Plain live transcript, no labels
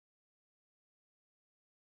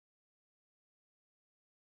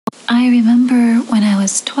I remember when I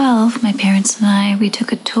was 12, my parents and I, we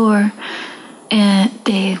took a tour at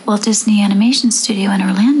the Walt Disney Animation Studio in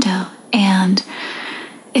Orlando, and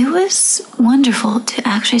it was wonderful to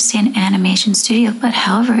actually see an animation studio, but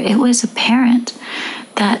however, it was apparent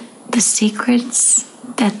that the secrets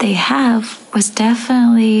that they have was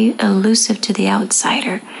definitely elusive to the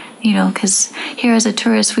outsider. Because here as a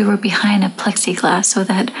tourist, we were behind a plexiglass, so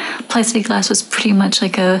that plexiglass was pretty much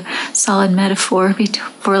like a solid metaphor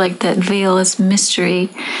for like that veilless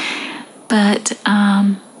mystery. But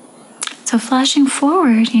so flashing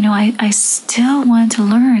forward, I still wanted to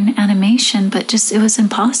learn animation, but it was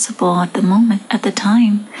impossible at the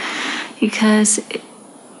time, because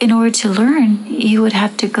in order to learn, you would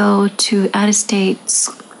have to go to out-of-state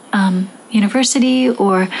university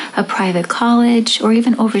or a private college or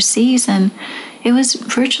even overseas, and it was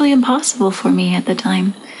virtually impossible for me at the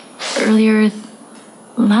time. Earlier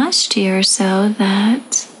last year or so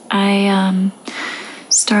that I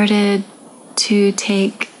started to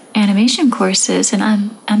take animation courses, and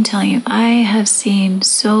I'm telling you, I have seen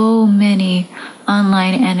so many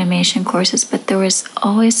online animation courses, but there was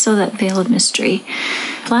always still that veil of mystery.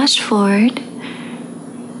 Flash forward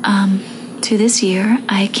to this year,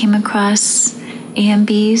 I came across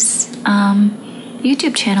AMB's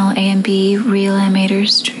YouTube channel, AMB Real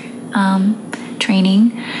Animators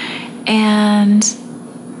Training, and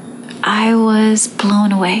I was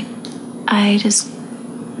blown away. I just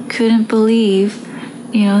couldn't believe,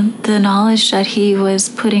 the knowledge that he was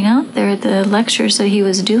putting out there, the lectures that he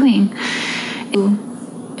was doing.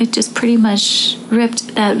 It just pretty much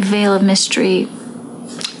ripped that veil of mystery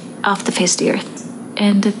off the face of the earth.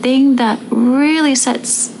 And the thing that really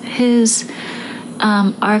sets his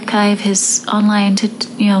archive, his online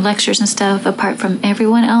lectures and stuff apart from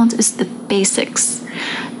everyone else is the basics.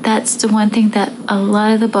 That's the one thing that a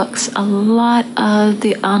lot of the books, a lot of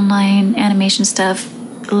the online animation stuff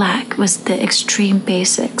lack, was the extreme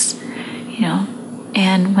basics,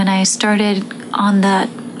 And when I started on that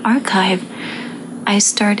archive, I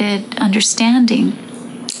started understanding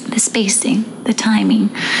the spacing, the timing,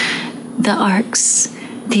 the arcs,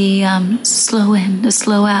 the slow in, the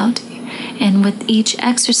slow out. And with each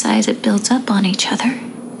exercise, it builds up on each other.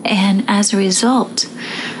 And as a result,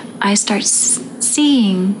 I start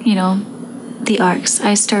seeing, the arcs.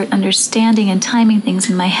 I start understanding and timing things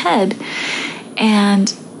in my head.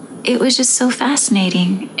 And it was just so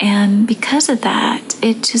fascinating. And because of that,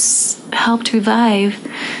 it just helped revive,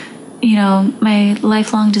 my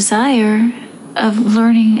lifelong desire of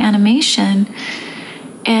learning animation.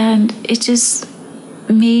 And it just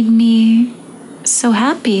made me so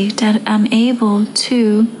happy that I'm able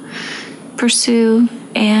to pursue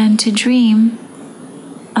and to dream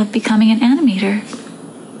of becoming an animator.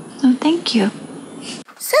 So thank you.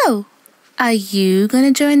 So, are you going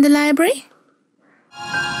to join the library?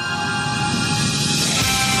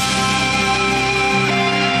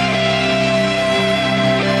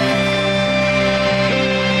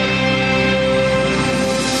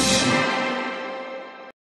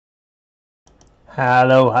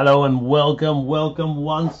 Hello and welcome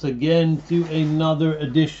once again to another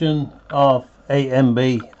edition of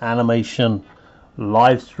AMB Animation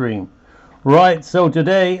Livestream. Right, so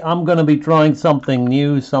today I'm going to be trying something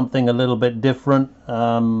new, something a little bit different.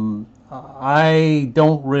 I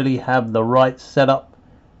don't really have the right setup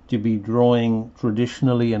to be drawing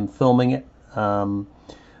traditionally and filming it,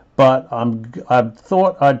 but I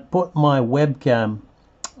thought I'd put my webcam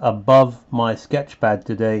above my sketchpad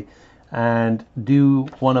today and do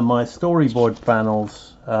one of my storyboard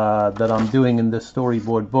panels that I'm doing in this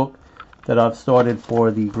storyboard book that I've started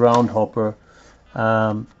for the Groundhopper,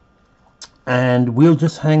 and we'll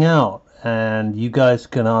just hang out and you guys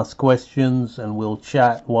can ask questions and we'll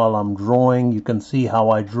chat while I'm drawing. You can see how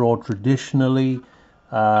I draw traditionally,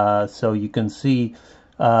 so you can see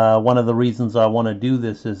one of the reasons I want to do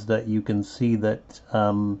this is that you can see that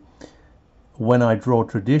when I draw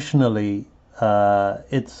traditionally,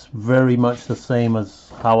 it's very much the same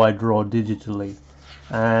as how I draw digitally,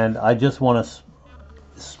 and I just want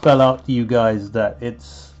to spell out to you guys that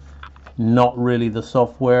it's not really the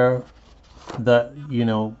software that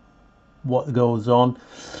what goes on.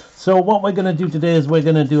 So what we're going to do today is we're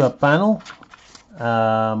going to do a panel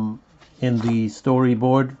in the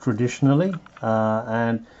storyboard traditionally,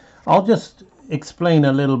 and I'll just explain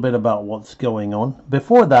a little bit about what's going on.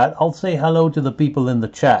 Before that, I'll say hello to the people in the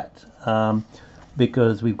chat,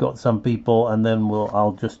 because we've got some people, and then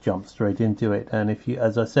I'll just jump straight into it. And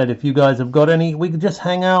as I said, if you guys have got any, we can just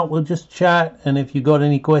hang out, we'll just chat. And if you got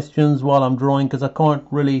any questions while I'm drawing, because I can't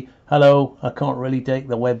really take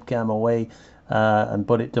the webcam away, and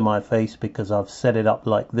put it to my face because I've set it up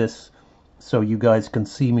like this so you guys can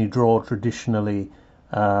see me draw traditionally.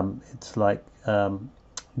 It's like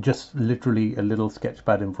just literally a little sketch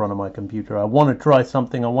pad in front of my computer. I want to try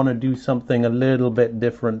something. I want to do something a little bit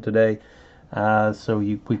different today, so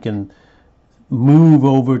we can move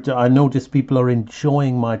over to. I notice people are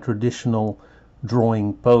enjoying my traditional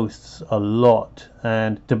drawing posts a lot,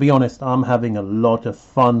 and to be honest, I'm having a lot of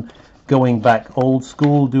fun going back old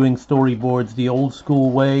school, doing storyboards the old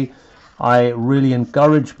school way. I really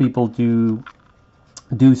encourage people to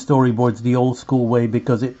do storyboards the old school way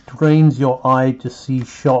because it trains your eye to see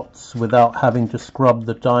shots without having to scrub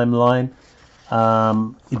the timeline.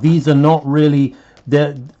 These are not really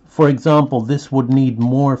for example, this would need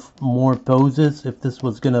more poses if this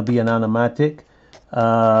was going to be an animatic,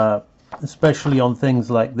 especially on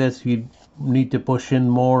things like this. You need to push in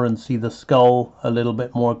more and see the skull a little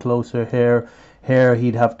bit more closer. Here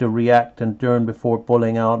he'd have to react and turn before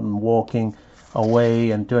pulling out and walking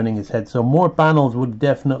away and turning his head. So more panels would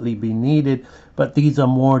definitely be needed, but these are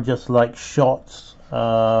more just like shots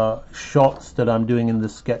that I'm doing in the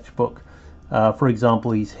sketchbook. For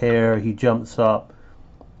example, his hair, he jumps up,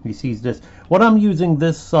 he sees this. What I'm using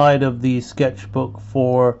this side of the sketchbook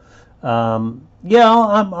for, yeah,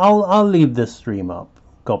 I'll leave this stream up,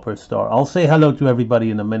 Copper Star. I'll say hello to everybody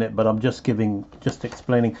in a minute, but I'm just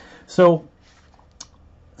explaining. So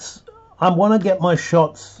I want to get my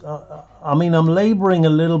shots. I mean, I'm laboring a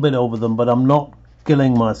little bit over them, but I'm not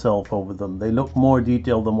killing myself over them. They look more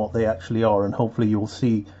detailed than what they actually are, and hopefully you'll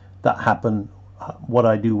see that happen, what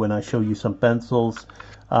I do when I show you some pencils.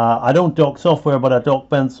 I don't talk software, but I talk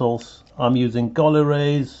pencils. I'm using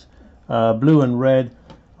Col-Erase, blue and red.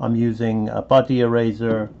 I'm using a putty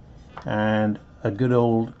eraser and a good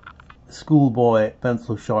old schoolboy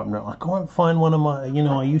pencil sharpener. I can't find one of my,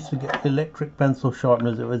 I used to get electric pencil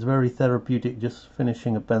sharpeners. It was very therapeutic just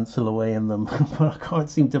finishing a pencil away in them. But I can't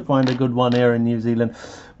seem to find a good one here in New Zealand.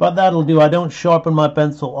 But that'll do. I don't sharpen my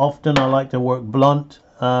pencil often. I like to work blunt.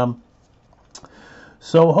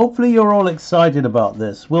 So hopefully you're all excited about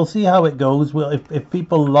this. We'll see how it goes. If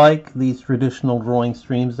people like these traditional drawing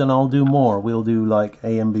streams, then I'll do more. We'll do like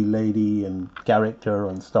AMB Lady and character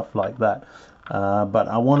and stuff like that. But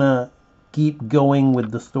I want to keep going with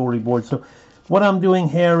the storyboard. So what I'm doing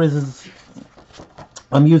here is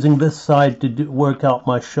I'm using this side to work out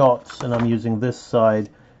my shots, and I'm using this side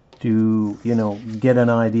to get an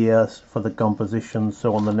idea for the composition.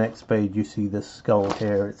 So on the next page you see this skull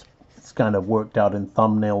here. It's kind of worked out in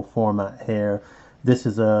thumbnail format here. This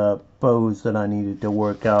is a pose that I needed to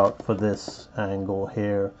work out for this angle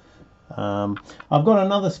here. I've got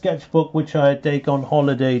another sketchbook which I take on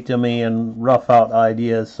holiday to me and rough out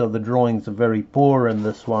ideas, so the drawings are very poor in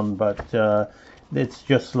this one, but it's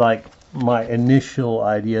just like my initial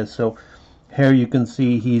idea. So here you can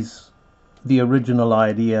see the original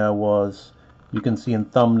idea was, you can see in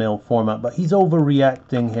thumbnail format, but he's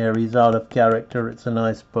overreacting here. He's out of character. It's a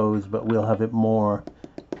nice pose, but we'll have it more,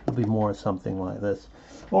 it'll be more something like this.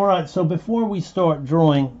 Alright, so before we start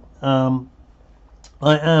drawing,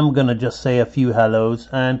 I am going to just say a few hellos,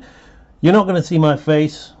 and you're not going to see my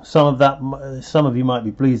face. Some of you might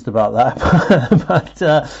be pleased about that, but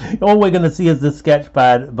all we're going to see is the sketch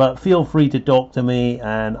pad. But feel free to talk to me,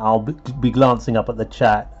 and I'll be glancing up at the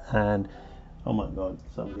chat. And oh my God,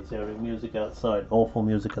 somebody's hearing music outside. Awful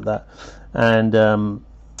music at that.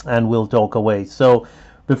 And we'll talk away. So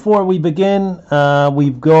before we begin,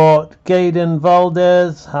 we've got Kaden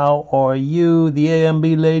Valdez. How are you? The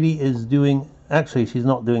AMB lady is doing. Actually, she's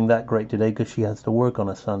not doing that great today because she has to work on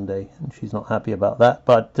a Sunday, and she's not happy about that.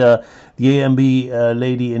 But the AMB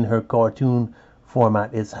lady in her cartoon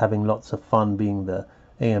format is having lots of fun being the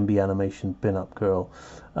AMB animation pin-up girl.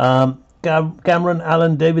 Cameron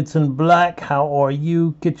Allen Davidson Black, how are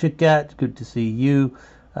you? Kitcha Cat, good to see you.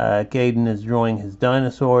 Caden is drawing his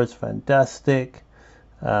dinosaurs, fantastic.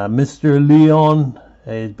 Mr. Leon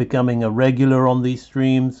is becoming a regular on these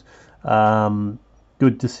streams.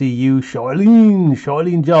 Good to see you.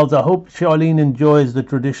 Charlene Giles. I hope Charlene enjoys the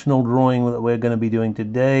traditional drawing that we're going to be doing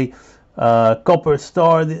today. Copper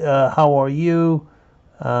Star, how are you?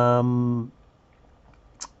 And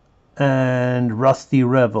Rusty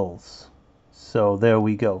Revels. So there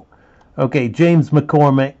we go. Okay, James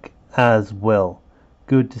McCormick as well.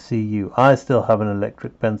 Good to see you. I still have an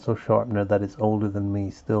electric pencil sharpener that is older than me.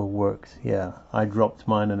 Still works. Yeah, I dropped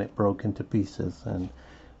mine and it broke into pieces, and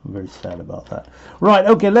I'm very sad about that. Right,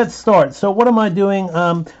 okay, let's start. So what am I doing?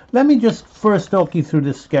 Let me just first talk you through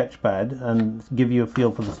this sketch pad and give you a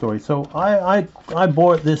feel for the story. So I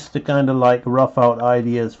bought this to kind of like rough out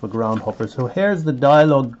ideas for Groundhopper. So here's the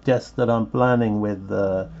dialogue test that I'm planning with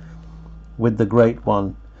with the Great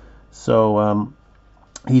One. So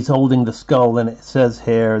he's holding the skull, and it says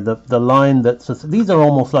here the line that says, these are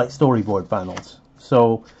almost like storyboard panels.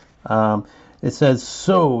 So it says,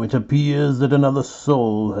 "So it appears that another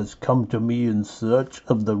soul has come to me in search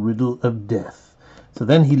of the riddle of death." So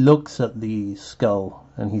then he looks at the skull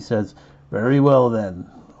and he says, "Very well then,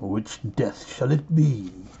 which death shall it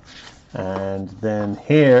be?" And then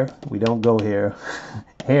here, we don't go here,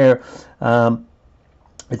 here,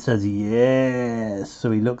 it says, "Yes."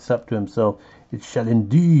 So he looks up to himself. "It shall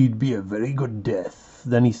indeed be a very good death."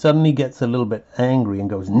 Then he suddenly gets a little bit angry and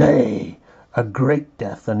goes, "Nay, a great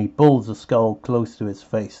death." And he pulls the skull close to his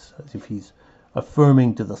face, as if he's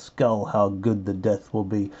affirming to the skull how good the death will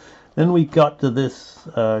be. Then we got to this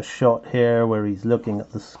shot here where he's looking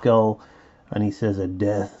at the skull, and he says, "A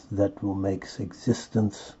death that will make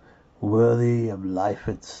existence worthy of life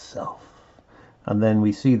itself." And then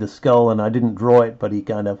we see the skull, and I didn't draw it, but he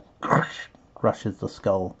kind of crushes the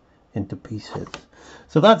skull into pieces.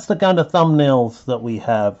 So that's the kind of thumbnails that we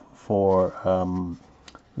have for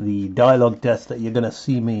the dialogue test that you're going to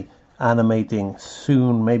see me animating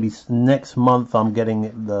soon. Maybe next month I'm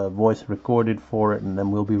getting the voice recorded for it, and then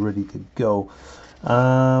we'll be ready to go.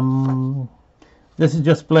 This is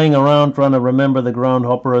just playing around, trying to remember the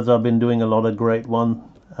groundhoppers. I've been doing a lot of Great One,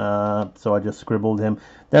 so I just scribbled him.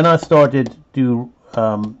 Then I started to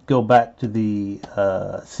go back to the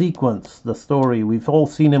sequence, the story. We've all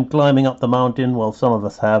seen him climbing up the mountain. Well, some of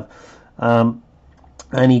us have.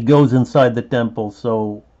 And he goes inside the temple.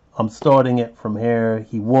 So I'm starting it from here.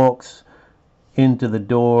 He walks into the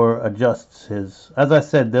door, adjusts his... As I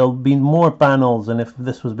said, there'll be more panels, and if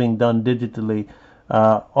this was being done digitally,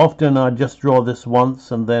 often I just draw this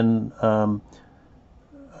once and then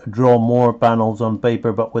draw more panels on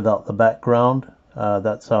paper, but without the background.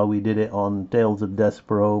 That's how we did it on Tales of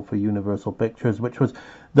Despero for Universal Pictures, which was...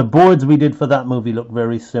 The boards we did for that movie look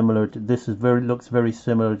very similar to... This is looks very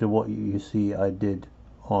similar to what you see I did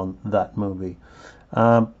on that movie.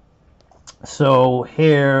 So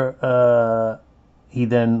here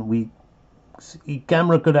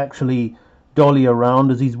camera could actually dolly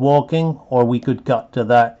around as he's walking, or we could cut to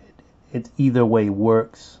that. It either way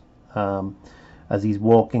works. As he's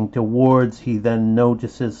walking towards, he then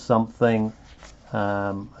notices something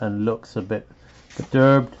and looks a bit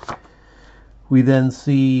perturbed. We then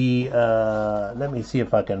see, let me see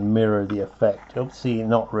if I can mirror the effect. Oopsie,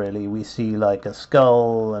 not really. We see like a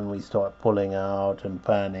skull, and we start pulling out and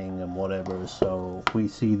panning and whatever. So we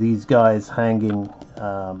see these guys hanging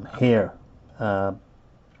here.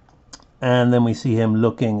 And then we see him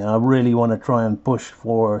looking. I really want to try and push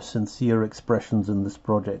for sincere expressions in this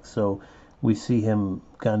project. So we see him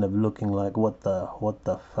kind of looking like, what the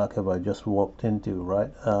fuck have I just walked into,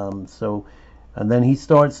 right? And then he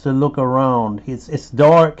starts to look around. It's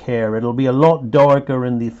dark here. It'll be a lot darker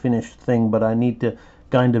in the finished thing, but I need to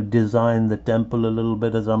kind of design the temple a little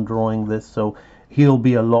bit as I'm drawing this. So he'll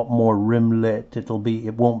be a lot more rim lit. It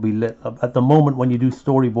won't be lit. At the moment when you do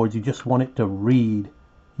storyboards, you just want it to read.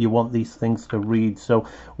 You want these things to read. So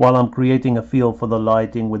while I'm creating a feel for the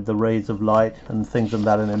lighting with the rays of light and things like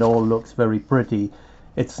that, and it all looks very pretty,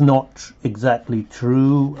 it's not exactly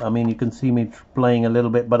true. I mean, you can see me playing a little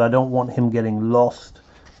bit, but I don't want him getting lost.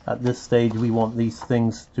 At this stage, we want these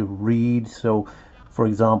things to read. So, for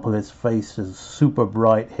example, his face is super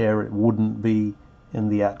bright here. It wouldn't be in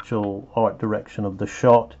the actual art direction of the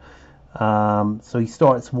shot. So he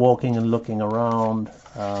starts walking and looking around.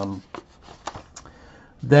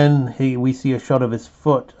 Then we see a shot of his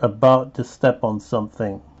foot about to step on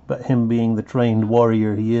something. But him being the trained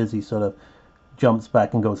warrior he is, he sort of jumps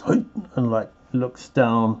back and goes, and like looks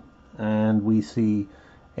down, and we see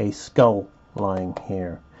a skull lying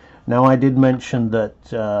here. Now I did mention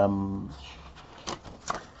that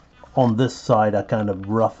on this side I kind of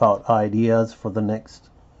rough out ideas for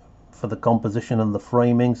the composition and the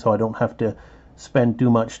framing, so I don't have to spend too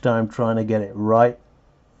much time trying to get it right.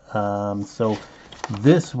 So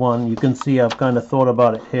this one, you can see I've kind of thought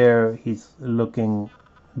about it here. He's looking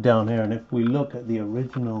down here, and if we look at the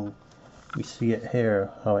original, we see it here,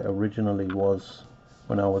 how it originally was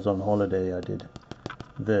when I was on holiday. I did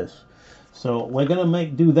this. So we're going to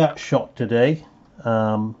do that shot today.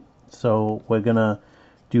 So we're going to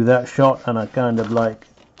do that shot, and I kind of like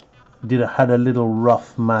had a little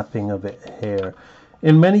rough mapping of it here.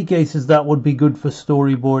 In many cases that would be good for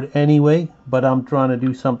storyboard anyway, but I'm trying to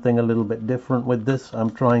do something a little bit different with this. I'm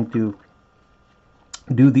trying to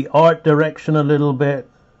do the art direction a little bit.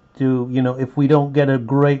 If we don't get a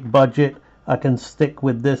great budget, I can stick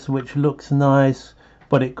with this, which looks nice,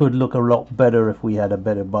 but it could look a lot better if we had a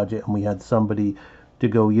better budget and we had somebody to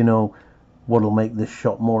go, what'll make this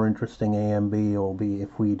shot more interesting, A and B, or B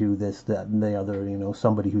if we do this, that, and the other. You know,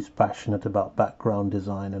 somebody who's passionate about background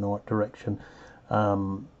design and art direction.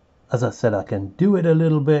 As I said, I can do it a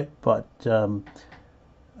little bit, but and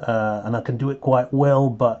I can do it quite well,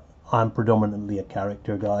 but I'm predominantly a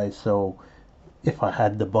character guy, so if I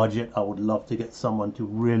had the budget, I would love to get someone to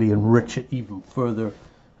really enrich it even further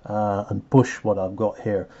and push what I've got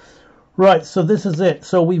here. Right, so this is it.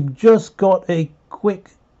 So we've just got a quick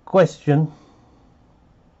question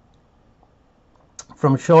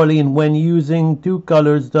from Charlene. When using two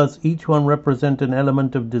colors, does each one represent an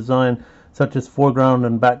element of design, such as foreground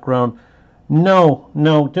and background? No,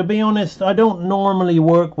 to be honest, I don't normally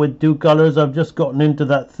work with two colors. I've just gotten into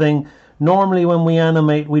that thing. Normally when we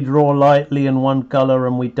animate, we draw lightly in one color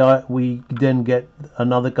and we then get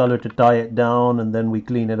another color to tie it down, and then we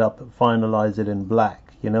clean it up and finalize it in black,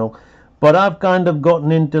 you know. But I've kind of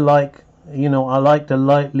gotten into, like, you know, I like to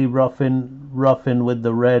lightly rough in with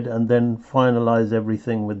the red and then finalize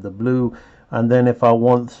everything with the blue. And then if I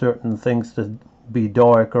want certain things to be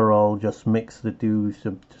darker, I'll just mix the two.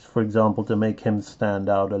 So just for example, to make him stand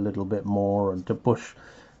out a little bit more and to push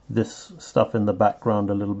this stuff in the background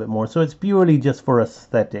a little bit more. So it's purely just for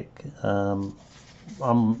aesthetic. You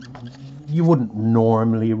wouldn't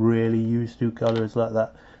normally really use two colors like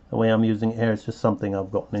that. The way I'm using it here is just something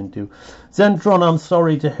I've gotten into. Zentron, I'm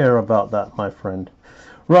sorry to hear about that, my friend.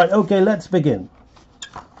 Right, okay, let's begin.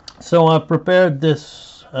 So I've prepared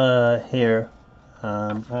this here,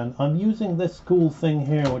 and I'm using this cool thing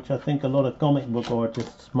here, which I think a lot of comic book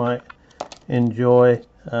artists might enjoy.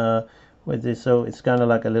 With this, so it's kind of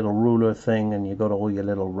like a little ruler thing, and you got all your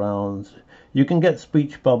little rounds. You can get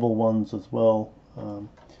speech bubble ones as well,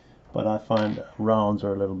 but I find rounds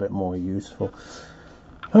are a little bit more useful.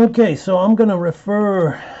 Okay, so I'm going to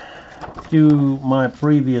refer to my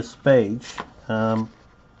previous page.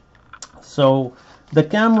 So the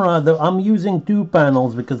camera, I'm using two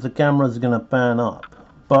panels because the camera is going to pan up,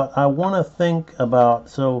 but I want to think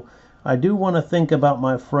about, so I do want to think about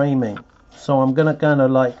my framing. So I'm going to kind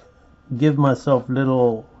of like give myself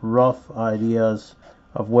little rough ideas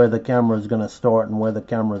of where the camera is going to start and where the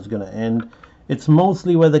camera is going to end. It's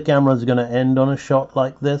mostly where the camera is going to end on a shot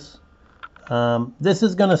like this. This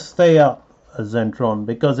is going to stay up, Zentron,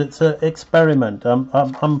 because it's an experiment.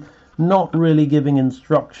 I'm not really giving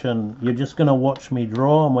instruction. You're just going to watch me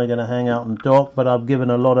draw, and we're going to hang out and talk, but I've given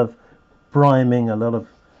a lot of priming, a lot of,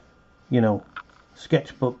 you know,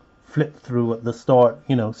 sketchbook flip through at the start.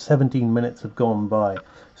 You know, 17 minutes have gone by.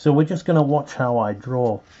 So we're just going to watch how I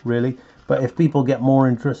draw, really. But if people get more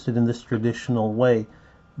interested in this traditional way,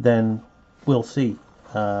 then we'll see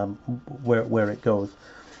where it goes.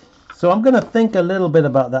 So I'm going to think a little bit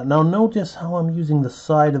about that. Now notice how I'm using the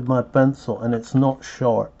side of my pencil, and it's not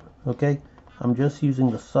sharp, okay? I'm just using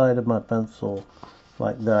the side of my pencil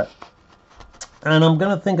like that. And I'm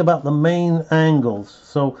going to think about the main angles.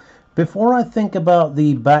 So before I think about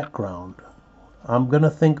the background, I'm going to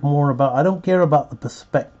think more about, I don't care about the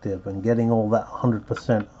perspective and getting all that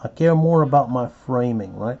 100%. I care more about my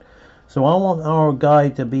framing, right? So I want our guy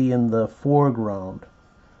to be in the foreground,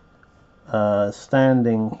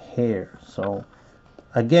 standing here. So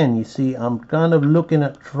again, you see, I'm kind of looking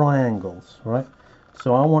at triangles, right?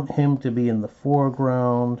 So I want him to be in the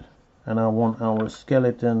foreground, and I want our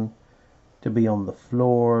skeleton to be on the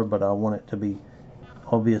floor, but I want it to be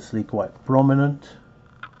obviously quite prominent.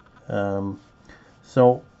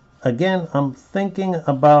 So again, I'm thinking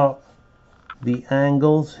about the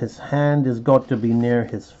angles. His hand has got to be near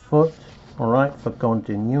his foot, all right, for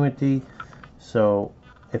continuity. So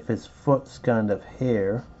if his foot's kind of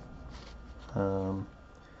here, and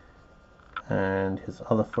his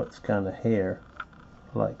other foot's kind of here,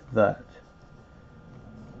 like that.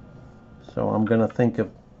 So I'm going to think of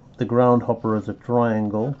the groundhopper as a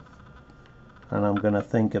triangle, and I'm going to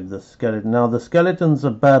think of the skeleton. Now the skeleton's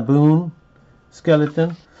a baboon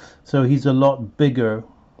skeleton, so he's a lot bigger,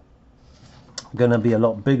 going to be a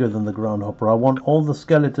lot bigger than the groundhopper. I want all the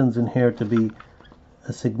skeletons in here to be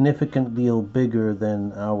a significant deal bigger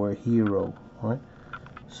than our hero, right?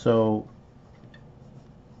 So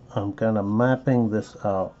I'm kind of mapping this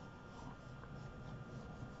out,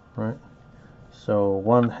 right? So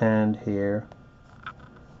one hand here,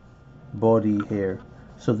 body here.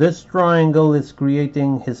 So this triangle is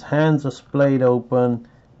creating, his hands are splayed open,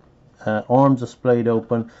 arms are splayed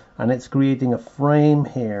open, and it's creating a frame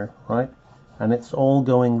here, right? And it's all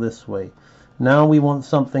going this way. Now we want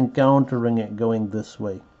something countering it going this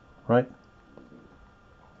way, right?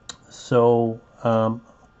 So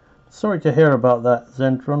sorry to hear about that,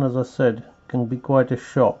 Zentron. As I said, can be quite a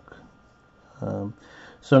shock.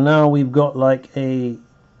 So now we've got like a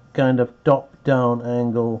kind of top-down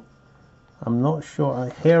angle. I'm not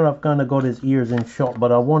sure. Here I've kind of got his ears in shot,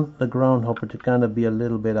 but I want the groundhopper to kind of be a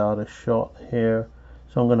little bit out of shot here.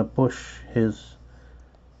 So I'm going to push his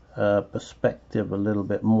perspective a little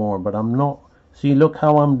bit more, but I'm not. See, look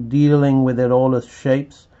how I'm dealing with it all as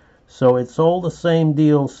shapes. So it's all the same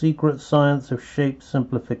deal, secret science of shape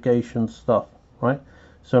simplification stuff, right?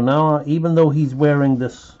 So now, even though he's wearing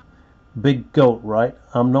this big coat, right,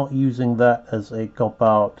 I'm not using that as a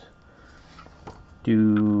cop-out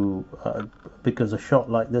to because a shot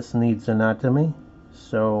like this needs anatomy.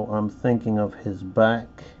 So I'm thinking of his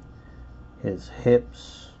back, his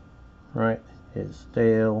hips, right, his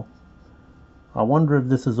tail. I wonder if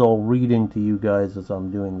this is all reading to you guys as I'm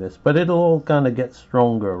doing this, but it'll all kind of get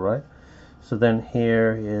stronger, right? So then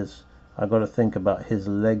here is, I got to think about his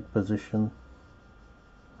leg position,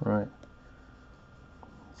 right?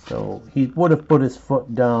 So he would have put his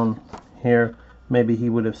foot down here. Maybe he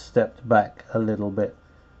would have stepped back a little bit.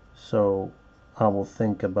 So I will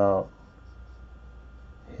think about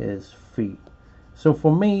his feet. So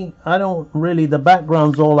for me, I don't really, the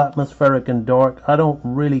background's all atmospheric and dark. I don't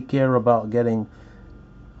really care about getting,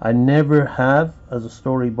 I never have, as a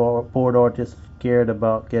storyboard artist, cared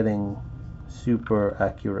about getting super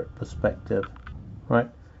accurate perspective, right?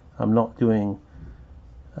 I'm not doing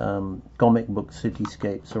comic book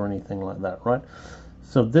cityscapes or anything like that, right?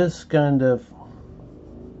 So this kind of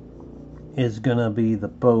is gonna be the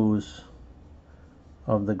pose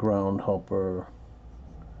of the groundhopper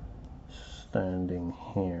standing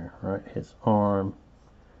here, right? His arm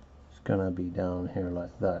is gonna be down here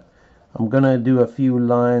like that. I'm gonna do a few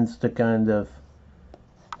lines to kind of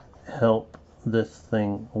help this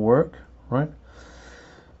thing work, right?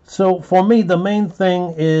 So for me, the main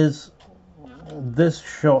thing is this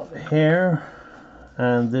shot here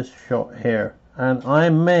and this shot here, and I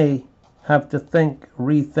may have to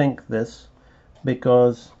rethink this,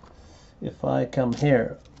 because if I come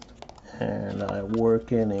here and I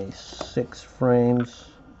work in a 6 frames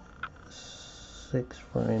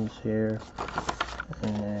here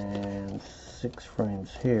and 6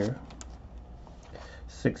 frames here,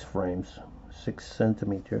 6 frames, 6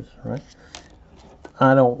 centimeters, right?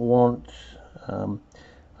 I don't want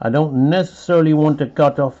I don't necessarily want to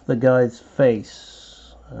cut off the guy's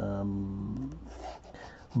face,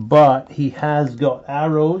 but he has got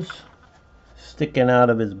arrows sticking out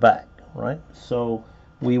of his back, right? So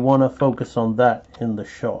we want to focus on that in the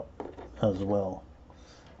shot as well.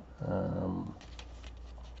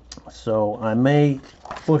 So I may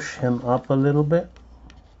push him up a little bit.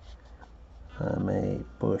 I may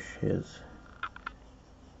push his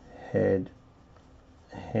head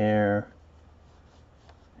hair,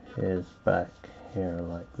 his back hair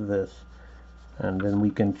like this, and then we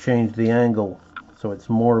can change the angle so it's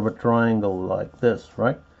more of a triangle like this,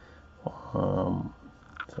 right? So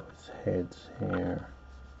his head's here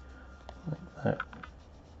like that.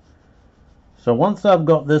 So once I've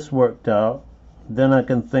got this worked out, then I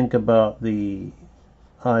can think about the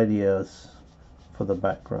ideas for the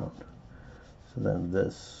background. So then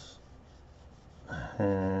this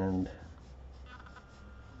hand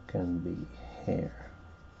can be hair,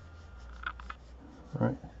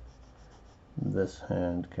 right? This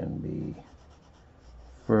hand can be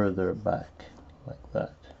further back like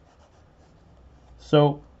that.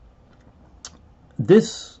 So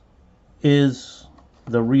this is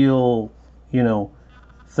the real,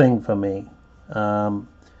 thing for me.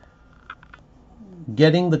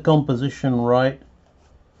 Getting the composition right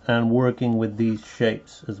and working with these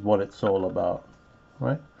shapes is what it's all about,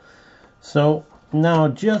 right? So now,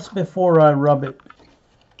 just before I rub it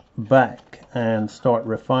back and start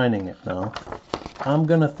refining it now, I'm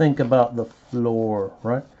gonna think about the floor,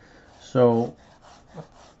 right? So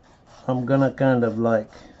I'm gonna kind of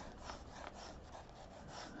like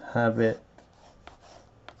have it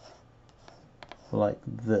like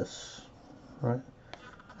this, right?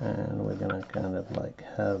 And we're gonna kind of like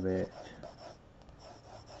have it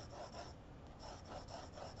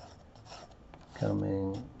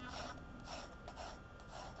coming,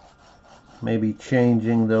 maybe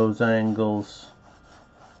changing those angles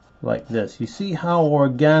like this. You see how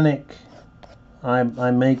organic I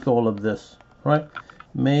make all of this, right?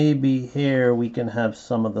 Maybe here we can have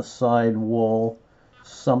some of the side wall,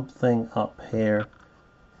 something up here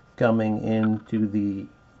coming into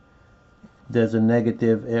there's a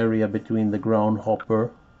negative area between the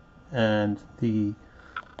groundhopper and the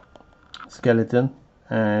skeleton,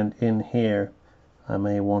 and in here I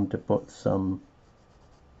may want to put some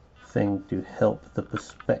thing to help the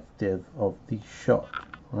perspective of the shot,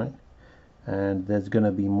 right? And there's going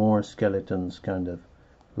to be more skeletons kind of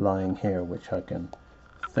lying here, which I can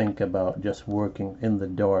think about just working in the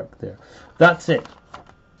dark there. That's it.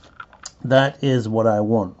 That is what I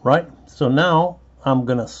want, right? So now I'm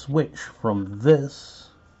gonna switch from this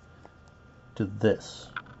to this,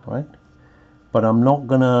 right? But I'm not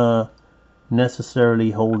gonna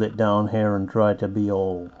necessarily hold it down here and try to be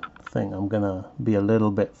all thing. I'm gonna be a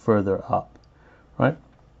little bit further up, right?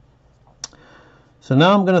 So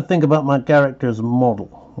now I'm gonna think about my character's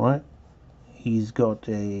model, right? He's got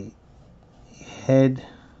a head,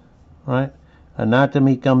 right?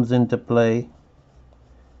 Anatomy comes into play.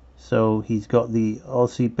 So he's got the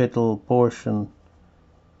occipital portion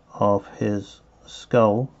of his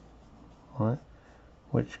skull, right,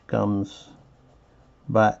 which comes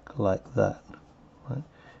back like that, right?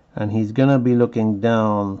 And he's going to be looking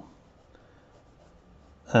down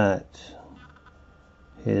at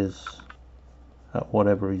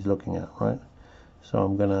whatever he's looking at, right? So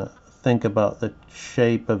I'm going to think about the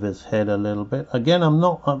shape of his head a little bit. Again,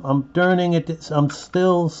 I'm turning it, I'm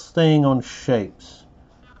still staying on shapes.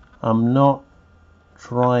 I'm not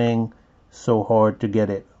trying so hard to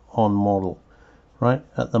get it on model, right,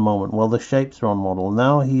 at the moment. Well, the shapes are on model.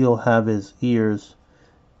 Now he'll have his ears,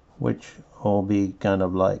 which will be kind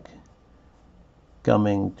of like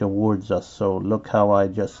coming towards us. So look how I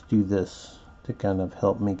just do this to kind of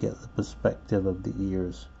help me get the perspective of the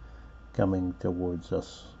ears coming towards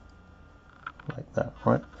us like that,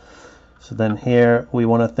 right? So then here we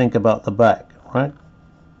want to think about the back, right?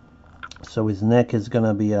 So his neck is going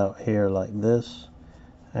to be out here like this,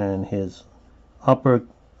 and his upper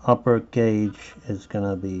cage is going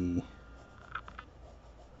to be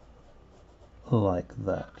like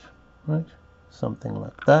that, right? Something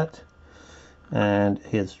like that. And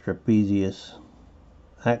his trapezius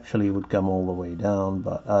actually would come all the way down,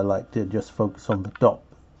 but I like to just focus on the top.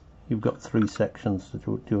 You've got 3 sections to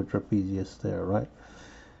do a trapezius there, right?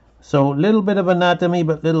 So a little bit of anatomy,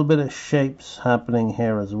 but a little bit of shapes happening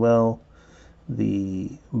here as well.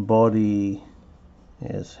 The body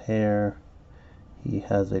is here. He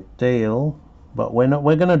has a tail, but we're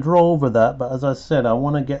going to draw over that. But as I said, I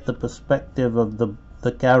want to get the perspective of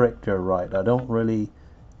the character right. I don't really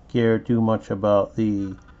care too much about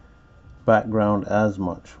the background as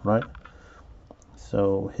much, right?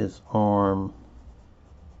 So his arm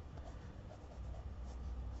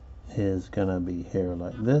is going to be here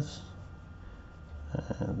like this,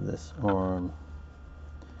 and this arm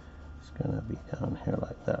going to be down here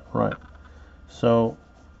like that, right? So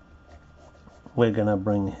we're going to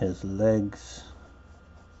bring his legs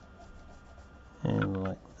in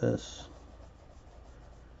like this,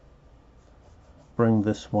 bring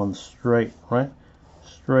this one straight, right?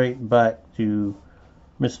 Straight back to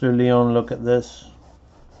Mr. Leon. Look at this,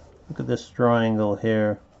 look at this triangle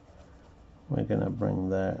here. We're going to bring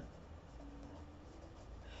that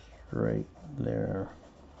straight there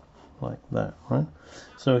like that, right?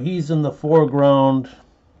 So he's in the foreground,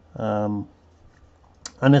 and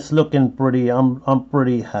it's looking pretty. I'm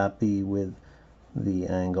pretty happy with the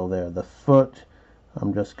angle there. The foot,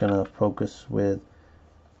 I'm just gonna focus with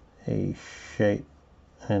a shape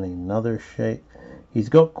and another shape. He's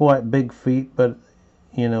got quite big feet, but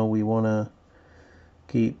you know, we want to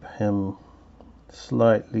keep him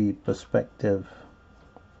slightly perspective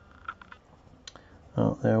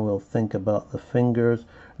out there. We'll think about the fingers.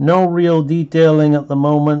 No real detailing at the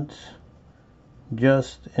moment,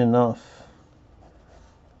 just enough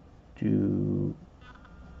to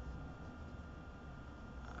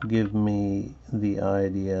give me the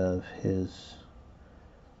idea of his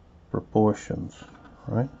proportions,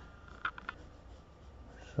 right?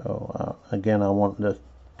 So again, I want the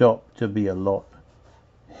top to be a lot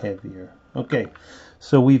heavier. Okay,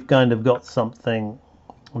 so we've kind of got something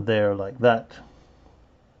there like that.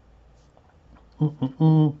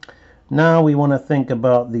 Now we want to think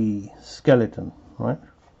about the skeleton, right?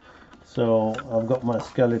 So I've got my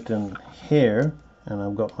skeleton here, and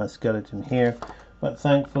I've got my skeleton here, but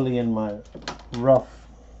thankfully in my rough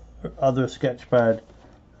other sketch pad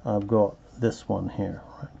I've got this one here,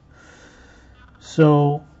 right?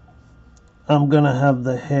 So I'm gonna have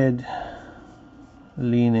the head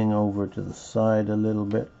leaning over to the side a little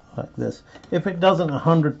bit like this. If it doesn't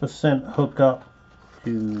 100% hook up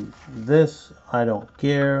to this, I don't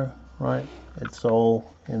care, right? It's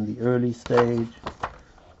all in the early stage.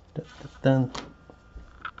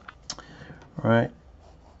 Right,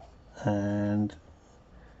 and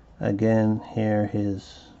again here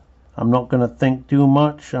I'm not going to think too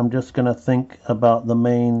much. I'm just going to think about the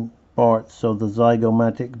main parts, so the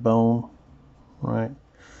zygomatic bone, right?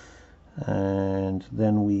 And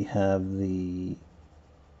then we have the,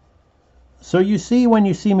 so you see, when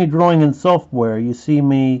you see me drawing in software, you see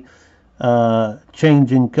me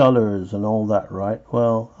changing colors and all that, right?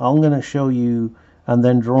 Well, I'm going to show you, and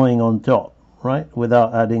then drawing on top, right,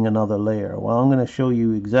 without adding another layer. Well, I'm going to show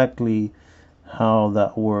you exactly how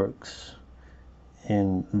that works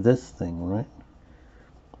in this thing, right?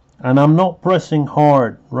 And I'm not pressing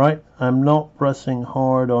hard, right? I'm not pressing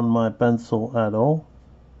hard on my pencil at all.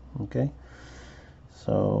 Okay,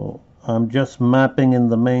 so I'm just mapping in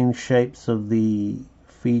the main shapes of the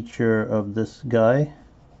feature of this guy,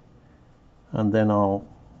 and then I'll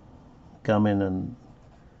come in and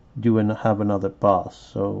have another pass.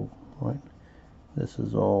 So, right, this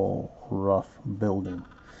is all rough building.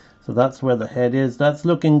 So that's where the head is. That's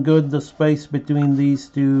looking good. The space between these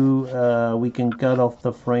two, we can cut off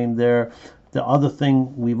the frame there. The other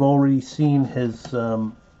thing, we've already seen his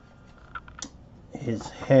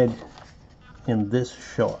head in this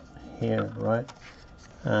shot here, right?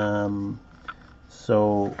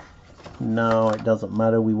 So now it doesn't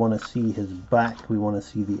matter. We want to see his back. We want to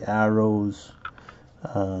see the arrows.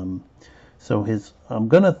 So I'm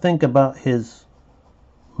gonna think about his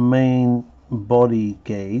main body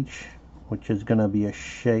gauge, which is going to be a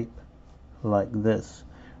shape like this.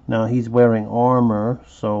 Now he's wearing armor,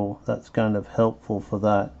 so that's kind of helpful for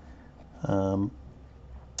that.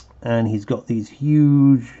 And he's got these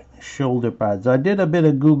huge shoulder pads. I did a bit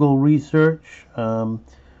of Google research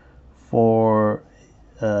for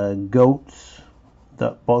goats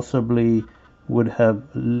that possibly would have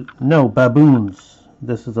baboons.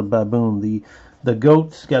 This is a baboon. The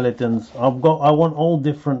goat skeletons, I want all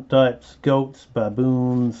different types: goats,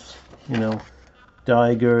 baboons,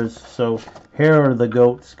 tigers. So here are the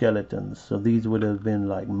goat skeletons. So these would have been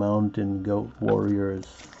like mountain goat warriors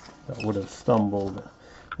that would have stumbled,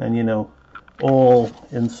 and all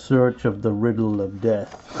in search of the riddle of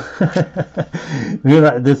death.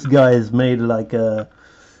 This guy is made like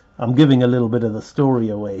I'm giving a little bit of the story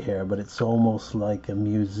away here, but it's almost like a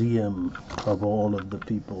museum of all of the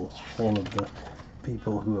people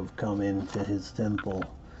who have come into his temple,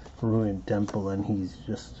 ruined temple, and he's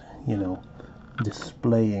just,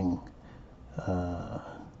 displaying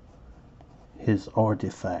his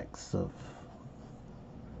artifacts of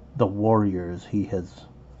the warriors he has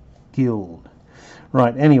killed.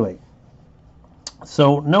 Right, anyway,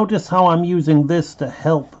 so notice how I'm using this to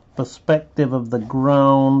help perspective of the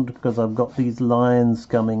ground, because I've got these lines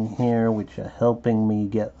coming here which are helping me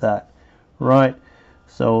get that right.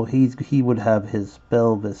 So he would have his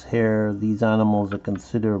pelvis here. These animals are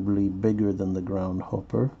considerably bigger than the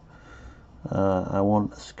groundhopper. I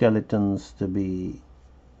want the skeletons to be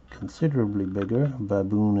considerably bigger. A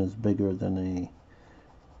baboon is bigger than a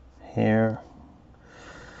hare.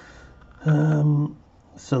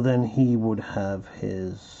 So then he would have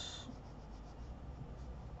his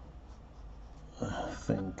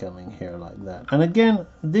thing coming here like that. And again,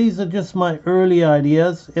 these are just my early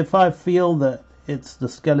ideas. If I feel that the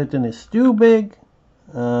skeleton is too big,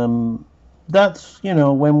 that's,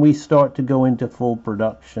 when we start to go into full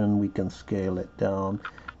production, we can scale it down.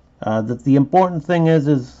 The important thing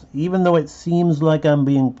is even though it seems like I'm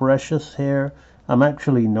being precious here, I'm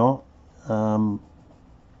actually not.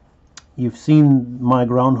 You've seen my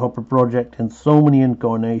groundhopper project in so many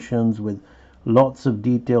incarnations with lots of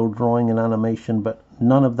detailed drawing and animation, but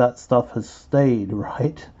none of that stuff has stayed,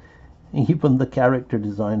 right? Even the character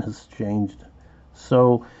design has changed.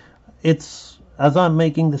 So as I'm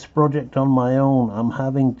making this project on my own, I'm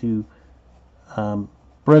having to,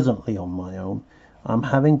 presently on my own, I'm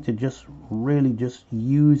having to just really just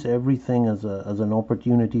use everything as an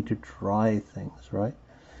opportunity to try things, right?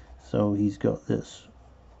 So he's got this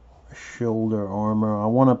shoulder armor. I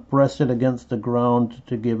want to press it against the ground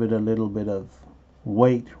to give it a little bit of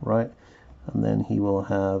weight, right? And then he will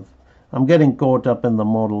have, I'm getting caught up in the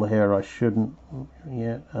model here. I shouldn't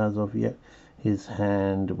yet, as of yet. His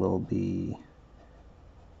hand will be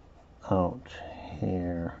out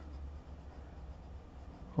here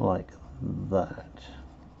like that.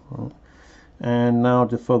 Right? And now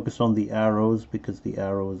to focus on the arrows, because the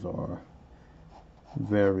arrows are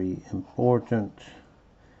very important.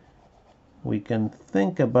 We can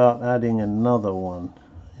think about adding another one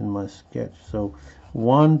in my sketch. So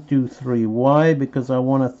 1, 2, 3. Why? Because I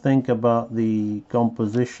want to think about the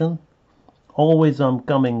composition. Always I'm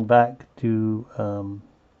coming back to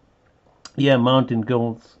mountain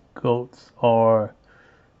goats are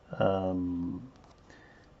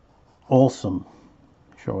awesome,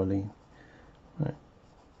 Charlene. Right.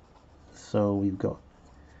 So we've got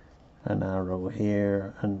an arrow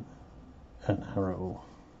here and an arrow.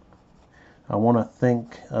 I want to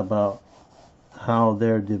think about how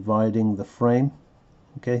they're dividing the frame.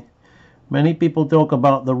 Okay, many people talk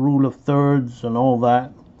about the rule of thirds and all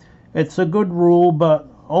that. It's a good rule, but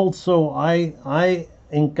also I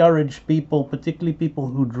encourage people, particularly people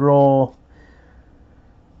who draw,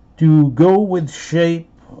 to go with shape,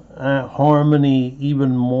 harmony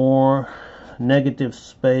even more, negative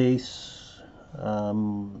space.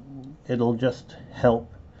 It'll just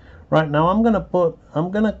help. Right now I'm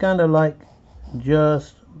gonna kind of like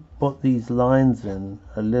just put these lines in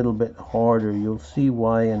a little bit harder. You'll see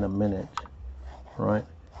why in a minute, right?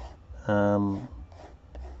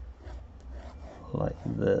 Like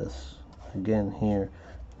this. Again here,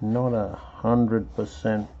 not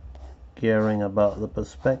 100% caring about the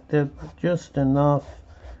perspective, but just enough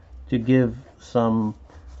to give some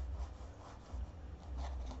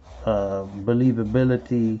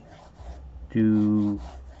believability to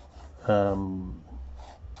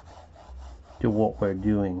what we're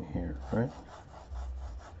doing here, right?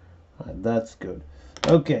 Right, that's good.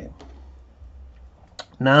 Okay,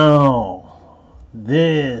 now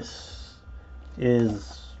this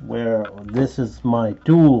is my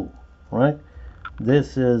tool, right?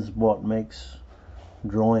 This is what makes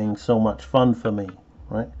drawing so much fun for me,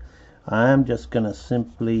 right? I'm just gonna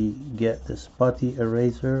simply get this putty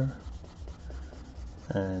eraser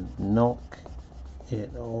and knock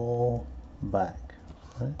it all back,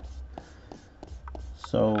 right?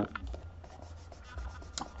 So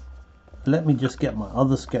let me just get my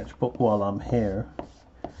other sketchbook while I'm here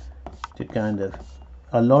to kind of,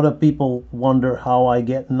 a lot of people wonder how I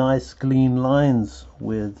get nice clean lines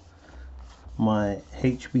with my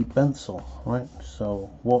HB pencil, right? So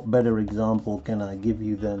what better example can I give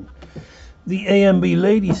you than the AMB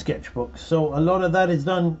Lady sketchbook? So a lot of that is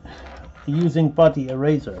done using putty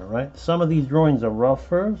eraser, right? Some of these drawings are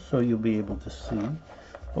rougher, so you'll be able to see.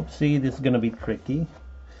 Oopsie, this is going to be tricky.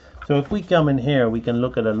 So if we come in here, we can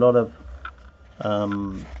look at a lot of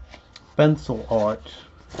pencil art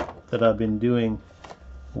that I've been doing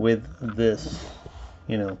with this,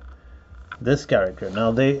 this character.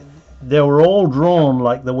 Now they were all drawn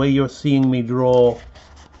like the way you're seeing me draw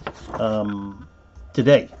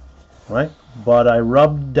today, right? But I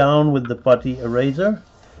rubbed down with the putty eraser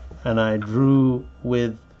and I drew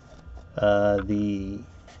with the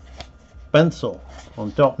pencil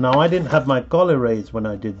on top. Now I didn't have my color rays when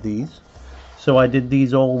I did these, so I did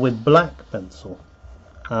these all with black pencil.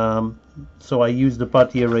 So I used the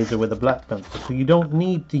putty eraser with a black pencil. So you don't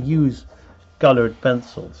need to use colored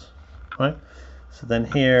pencils, right? So then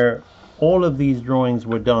here, all of these drawings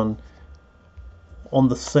were done on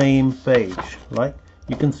the same page. Like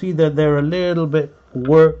you can see that they're a little bit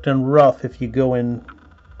worked and rough if you go in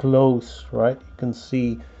close, right? You can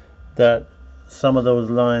see that some of those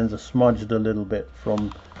lines are smudged a little bit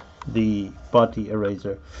from the putty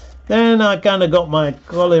eraser. Then I kind of got my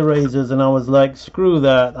color erasers and I was like, screw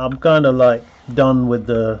that, I'm kind of like done with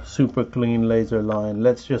the super clean laser line.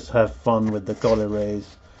 Let's just have fun with the color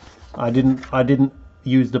rays. I didn't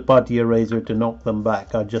use the putty eraser to knock them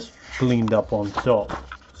back. I just cleaned up on top.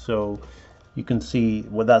 So you can see,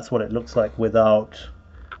 well, that's what it looks like without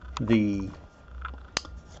the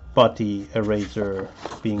putty eraser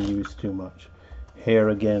being used too much. Here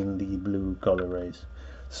again, the blue color rays.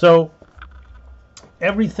 So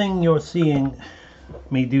everything you're seeing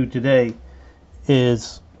me do today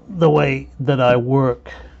is the way that I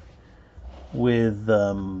work with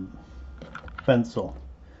pencil.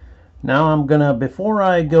 Now I'm gonna, before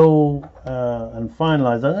I go and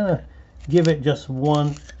finalize, I'm gonna give it just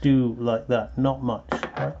 1, 2 like that, not much,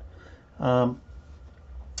 right?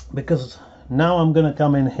 Because now I'm gonna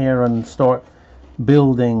come in here and start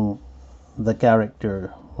building the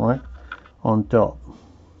character, right, on top.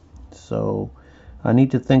 So I need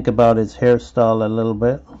to think about his hairstyle a little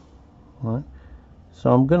bit, right?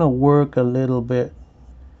 So I'm gonna work a little bit,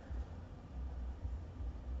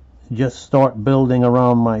 just start building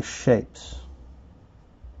around my shapes,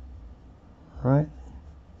 right,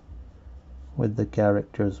 with the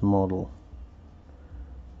character's model.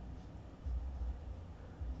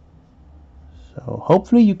 So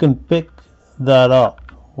hopefully you can pick that up,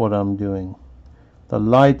 what I'm doing. The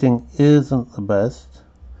lighting isn't the best,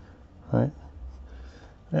 right?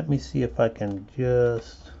 Let me see if I can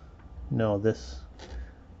just, no, this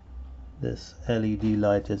LED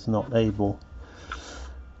light is not able.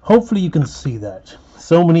 Hopefully you can see that.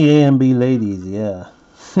 So many AMB ladies, yeah.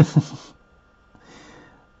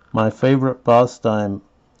 My favorite pastime,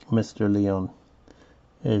 Mr. Leon,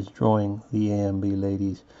 is drawing the AMB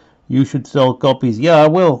ladies. You should sell copies. Yeah, I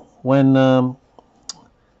will. When the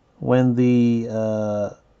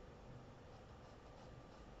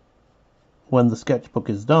sketchbook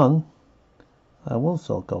is done, I will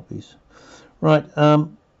sell copies. Right.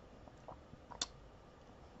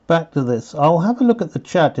 back to this. I'll have a look at the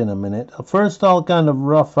chat in a minute. First I'll kind of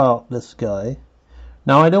rough out this guy.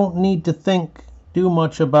 Now I don't need to think too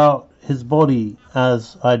much about his body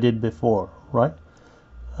as I did before, right?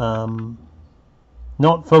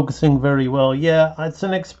 Not focusing very well. Yeah, it's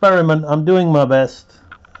an experiment. I'm doing my best.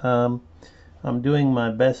 I'm doing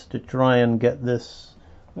my best to try and get this.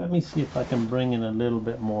 Let me see if I can bring in a little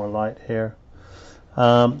bit more light here.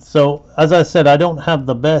 So as I said, I don't have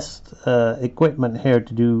the best equipment here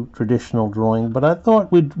to do traditional drawing, but I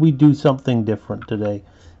thought we'd do something different today,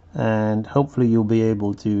 and hopefully you'll be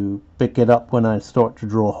able to pick it up when I start to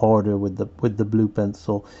draw harder with the blue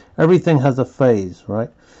pencil. Everything has a phase, right?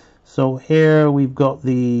 So here we've got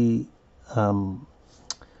the I'm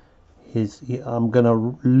gonna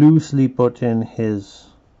loosely put in his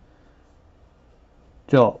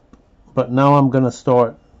job, but now I'm gonna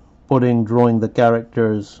start drawing the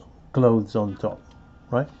character's clothes on top,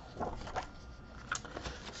 right?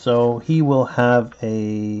 So he will have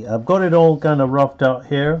I've got it all kind of roughed out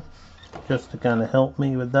here just to kind of help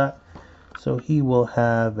me with that. So he will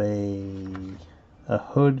have a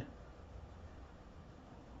hood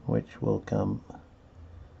which will come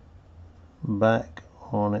back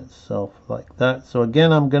on itself like that. So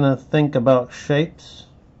again, I'm gonna think about shapes,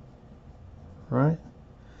 right?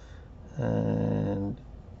 And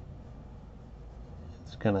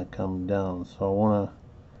it's gonna come down, so I want to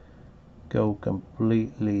go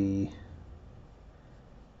completely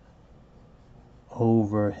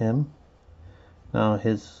over him. Now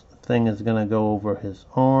his thing is gonna go over his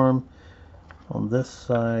arm on this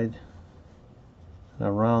side and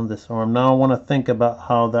around this arm. Now I want to think about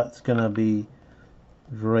how that's gonna be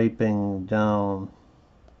draping down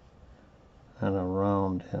and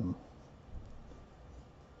around him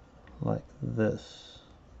like this.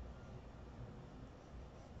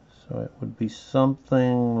 So it would be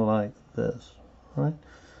something like this, right?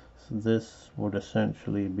 So this would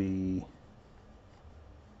essentially be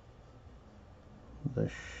the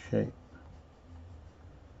shape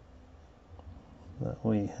that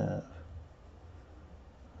we have,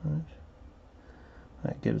 right?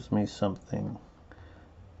 That gives me something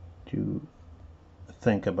to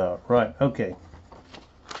think about. Right, okay.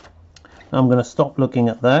 I'm going to stop looking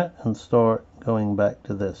at that and start going back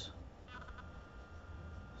to this.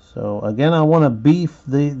 So again, I want to beef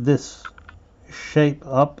this shape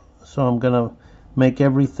up, so I'm going to make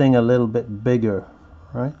everything a little bit bigger,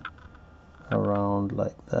 right? Around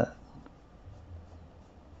like that.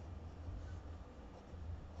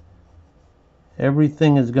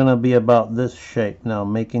 Everything is going to be about this shape now,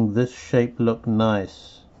 making this shape look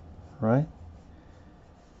nice, right?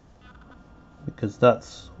 Because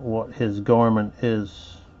that's what his garment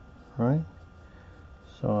is, right?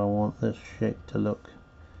 So I want this shape to look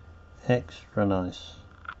extra nice.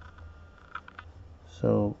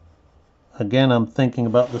 So again, I'm thinking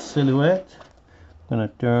about the silhouette. I'm going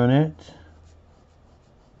to turn it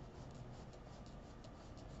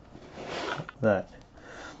like that.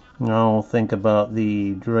 Now I'll think about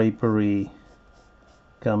the drapery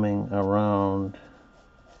coming around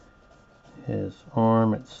his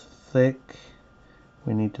arm. It's thick.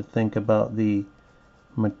 We need to think about the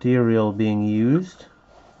material being used,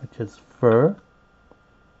 which is fur.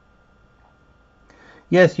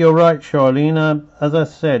 Yes, you're right, Charlene. As I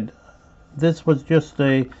said, this was just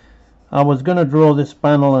I was going to draw this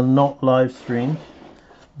panel and not live stream,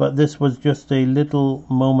 but this was just a little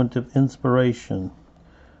moment of inspiration.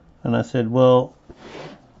 And I said, well,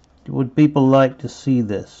 would people like to see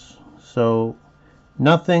this? So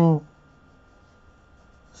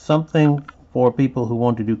something for people who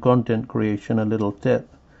want to do content creation, a little tip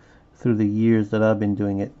through the years that I've been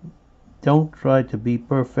doing it. Don't try to be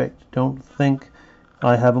perfect. Don't think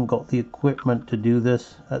I haven't got the equipment to do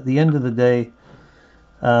this. At the end of the day,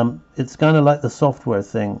 it's kind of like the software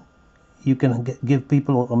thing. You can give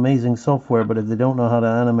people amazing software, but if they don't know how to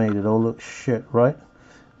animate it, all looks shit, right?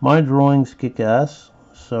 My drawings kick ass,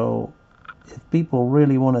 so if people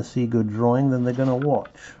really want to see good drawing, then they're going to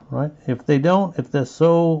watch, right? If they don't, if they're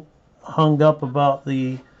so hung up about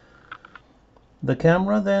the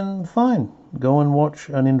camera, then fine. Go and watch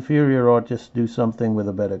an inferior artist do something with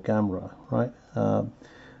a better camera, right?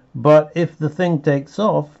 But if the thing takes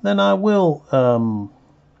off, then I will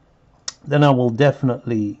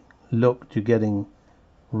definitely look to getting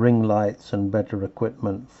ring lights and better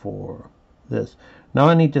equipment for this. Now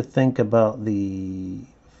I need to think about the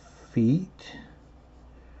feet,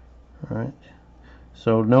 right?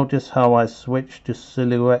 So notice how I switch to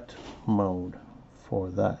silhouette mode for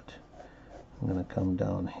that. I'm going to come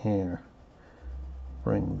down here,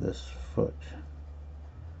 bring this foot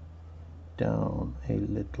down a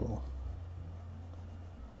little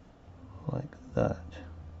like that.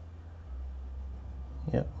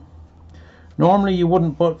 Yep. Normally you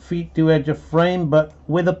wouldn't put feet to edge of frame, but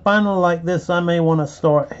with a panel like this I may want to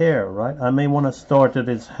start here, right? I may want to start at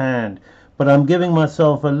his hand, but I'm giving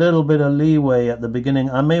myself a little bit of leeway at the beginning.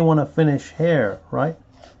 I may want to finish here, right?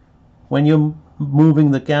 When you're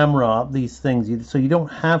moving the camera up, these things, so you don't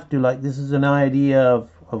have to, like, this is an idea of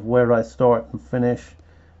where I start and finish,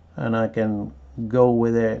 and I can go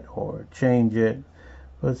with it or change it.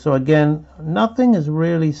 But so again, nothing is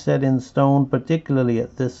really set in stone, particularly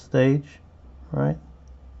at this stage, right?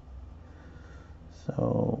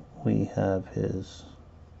 So we have his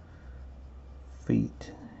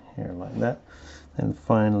feet here like that, and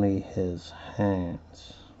finally his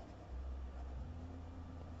hands.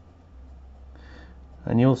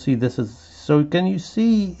 And you'll see this is, so can you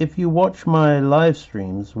see if you watch my live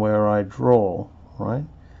streams where I draw, right?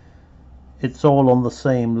 It's all on the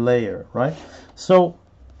same layer, right? So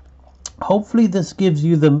hopefully this gives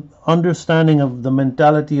you the understanding of the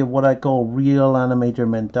mentality of what I call real animator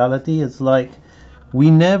mentality. It's like we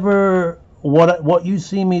never, what you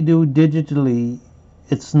see me do digitally,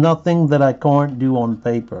 it's nothing that I can't do on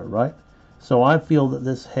paper, right? So I feel that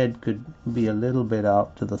this head could be a little bit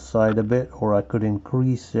out to the side a bit, or I could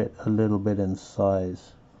increase it a little bit in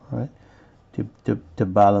size, right? To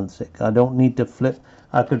balance it. I don't need to flip.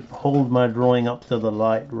 I could hold my drawing up to the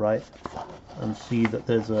light, right? And see that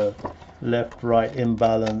there's a left-right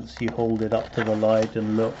imbalance. You hold it up to the light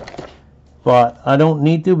and look. But I don't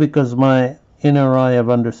need to, because my inner eye of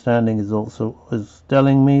understanding is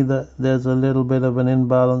telling me that there's a little bit of an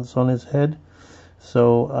imbalance on his head.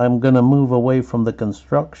 So I'm going to move away from the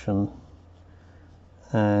construction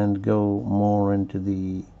and go more into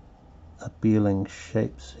the appealing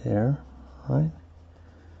shapes here, right?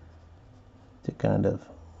 To kind of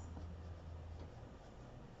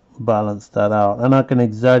balance that out. And I can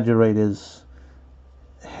exaggerate his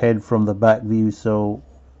head from the back view, so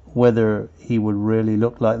whether he would really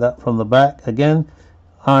look like that from the back, again,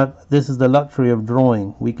 this is the luxury of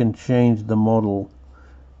drawing. We can change the model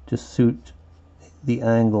to suit the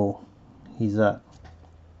angle he's at.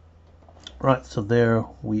 Right, so there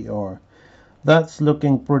we are. That's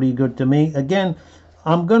looking pretty good to me. Again,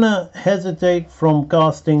 I'm gonna hesitate from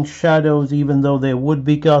casting shadows, even though there would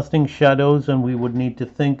be casting shadows and we would need to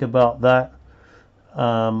think about that.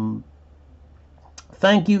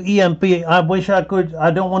 Thank you, EMP. I wish I could, I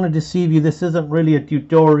don't want to deceive you. This isn't really a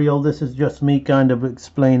tutorial. This is just me kind of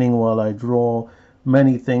explaining while I draw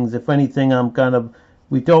many things. If anything, I'm kind of,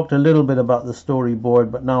 we talked a little bit about the storyboard,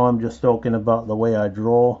 but now I'm just talking about the way I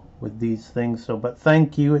draw with these things. So, but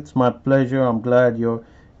thank you. It's my pleasure. I'm glad you're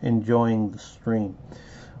enjoying the stream.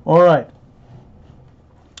 All right.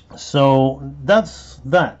 So that's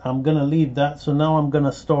that. I'm going to leave that. So now I'm going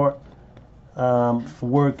to start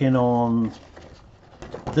working on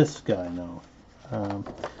this guy now.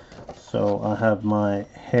 So I have my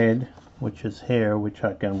head, which is hair, which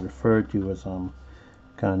I can refer to as I'm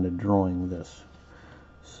kind of drawing this.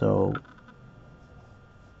 So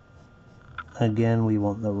again, we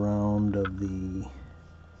want the round of the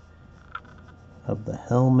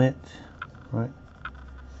helmet, right?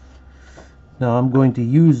 Now I'm going to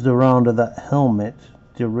use the round of that helmet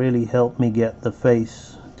to really help me get the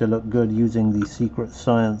face to look good, using the secret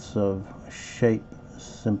science of shape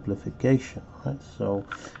simplification, right? So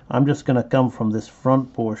I'm just going to come from this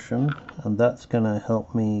front portion, and that's going to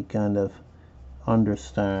help me kind of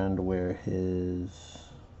understand where his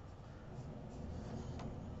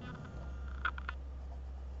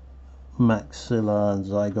maxilla and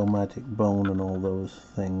zygomatic bone and all those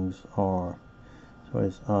things are. So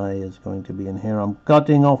his eye is going to be in here. I'm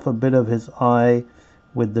cutting off a bit of his eye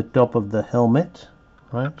with the top of the helmet,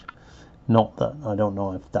 right? Not that, I don't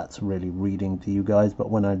know if that's really reading to you guys, but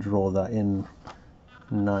when I draw that in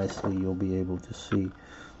nicely, you'll be able to see.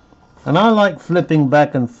 And I like flipping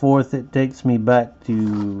back and forth. It takes me back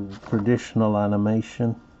to traditional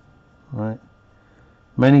animation, right?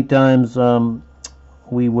 Many times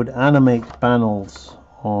we would animate panels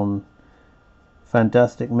on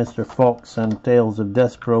Fantastic Mr. Fox and Tales of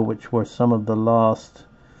Despero, which were some of the last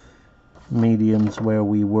mediums where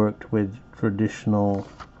we worked with traditional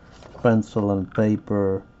pencil and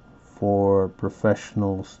paper for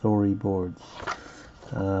professional storyboards.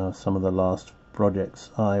 Some of the last projects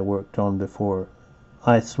I worked on before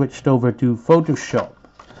I switched over to Photoshop,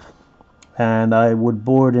 and I would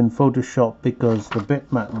board in Photoshop because the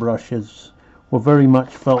bitmap brushes were very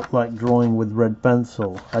much felt like drawing with red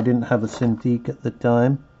pencil. I didn't have a Cintiq at the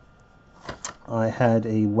time. I had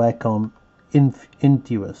a Wacom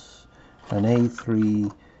Intuos, an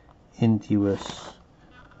A3 Intuos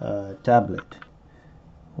tablet,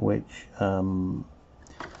 which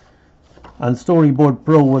and Storyboard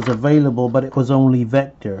Pro was available, but it was only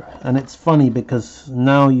vector. And it's funny because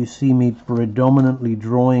now you see me predominantly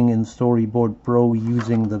drawing in Storyboard Pro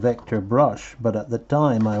using the vector brush, but at the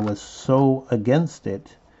time I was so against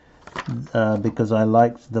it because I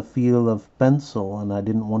liked the feel of pencil and I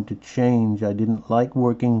didn't want to change. I didn't like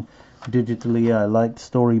working digitally. I liked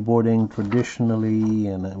storyboarding traditionally,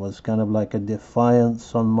 and it was kind of like a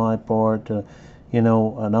defiance on my part. You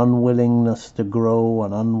know, an unwillingness to grow,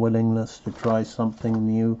 an unwillingness to try something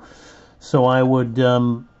new. So I would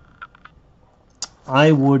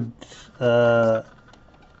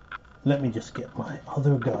let me just get my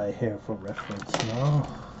other guy here for reference now.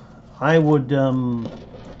 I would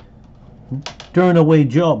turn away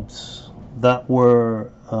jobs that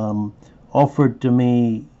were offered to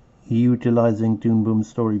me utilizing Toon Boom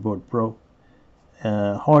Storyboard Pro.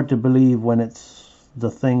 Hard to believe when it's the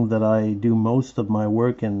thing that I do most of my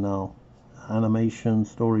work in now, animation,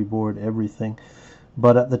 storyboard, everything.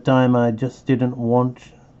 But at the time I just didn't want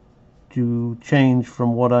to change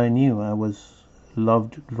from what I knew. I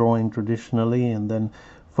loved drawing traditionally, and then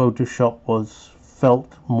Photoshop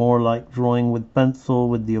felt more like drawing with pencil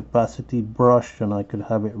with the opacity brush, and I could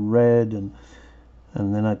have it red, and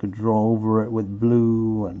then I could draw over it with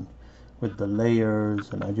blue and with the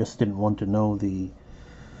layers, and I just didn't want to know the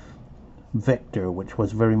vector, which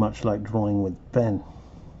was very much like drawing with pen.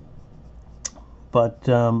 But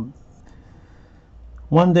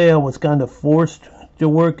one day I was kind of forced to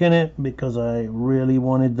work in it because I really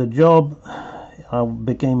wanted the job. I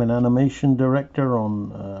became an animation director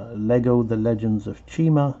on Lego The Legends of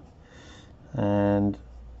Chima, and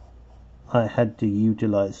I had to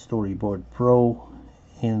utilize Storyboard Pro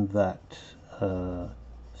in that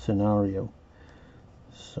scenario.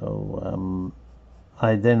 So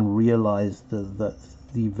I then realized that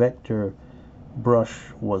the vector brush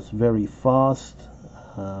was very fast,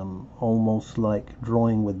 almost like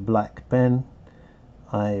drawing with black pen.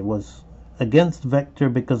 I was against vector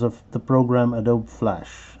because of the program Adobe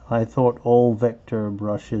Flash. I thought all vector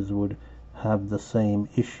brushes would have the same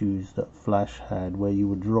issues that Flash had, where you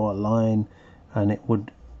would draw a line and it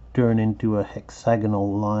would turn into a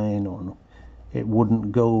hexagonal line, or it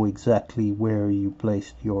wouldn't go exactly where you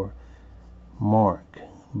placed your mark.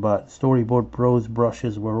 But Storyboard Pro's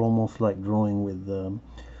brushes were almost like drawing with a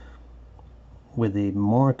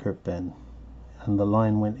marker pen, and the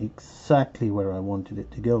line went exactly where I wanted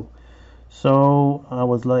it to go. So I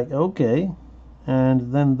was like, okay,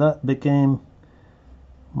 and then that became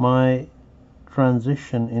my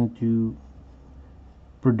transition into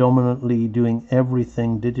predominantly doing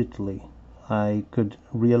everything digitally. I could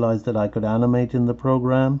realize that I could animate in the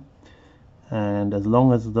program, and as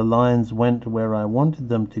long as the lines went where I wanted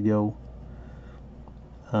them to go,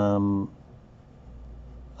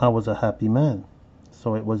 I was a happy man.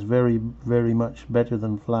 So it was very, very much better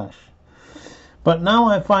than Flash. But now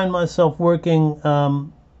I find myself working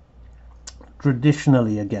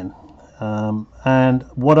traditionally again. And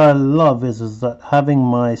what I love is that having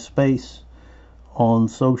my space on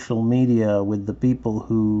social media with the people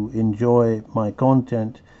who enjoy my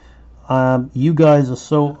content, you guys are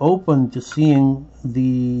so open to seeing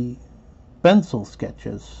the pencil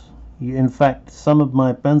sketches. In fact, some of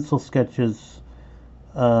my pencil sketches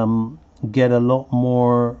get a lot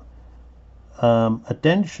more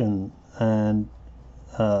attention and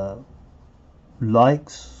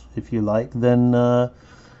likes, if you like, than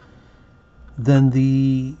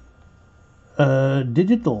the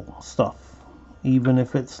digital stuff. Even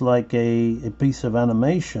if it's like a piece of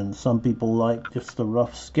animation, some people like just the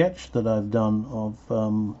rough sketch that I've done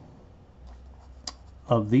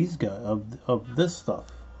of these guys, of this stuff,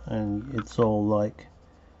 and it's all like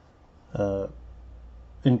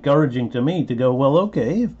encouraging to me to go, well,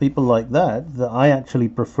 okay, if people like that, I actually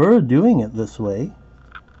prefer doing it this way.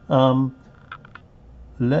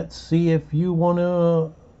 Let's see if you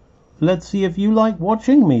like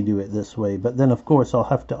watching me do it this way. But then of course I'll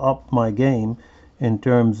have to up my game in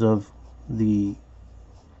terms of the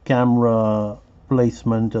camera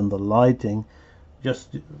placement and the lighting.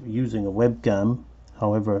 Just using a webcam,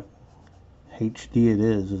 however HD it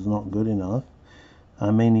is not good enough.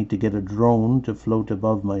 I may need to get a drone to float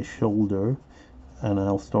above my shoulder, and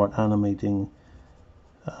I'll start animating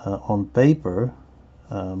on paper.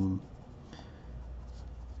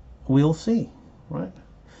 We'll see, right?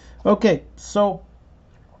 Okay, so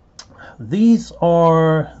these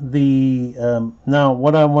are the now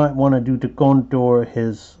what I might want to do to contour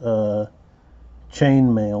his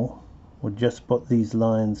chainmail would just put these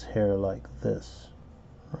lines here like this,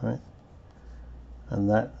 right? And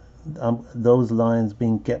those lines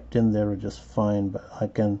being kept in there are just fine, but I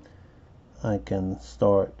can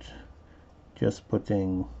start just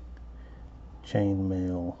putting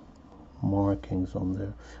chainmail markings on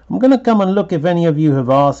there. I'm going to come and look if any of you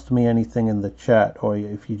have asked me anything in the chat, or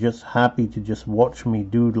if you're just happy to just watch me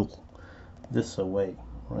doodle this away,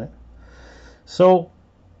 right? So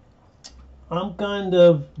I'm kind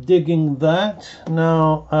of digging that.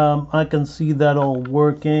 Now I can see that all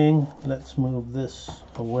working. Let's move this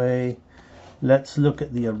away. Let's look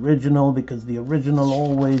at the original, because the original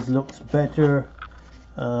always looks better.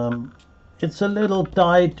 It's a little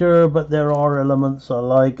tighter, but there are elements I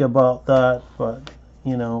like about that. But,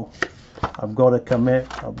 you know, I've got to commit.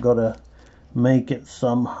 I've got to make it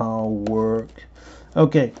somehow work.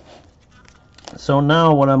 Okay. So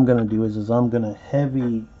now what I'm going to do is I'm going to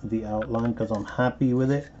heavy the outline because I'm happy with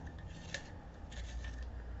it.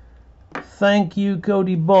 Thank you,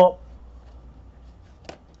 Cody Bop.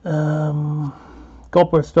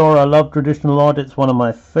 Copper Star, I love traditional art. It's one of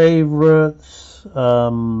my favorites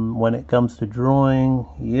when it comes to drawing.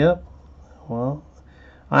 Yep. Well,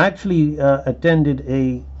 I actually attended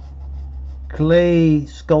a clay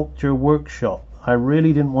sculpture workshop. I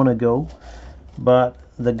really didn't want to go, but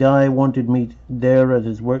the guy wanted me there at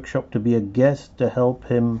his workshop to be a guest to help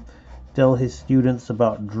him tell his students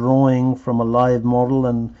about drawing from a live model,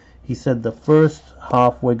 and he said the first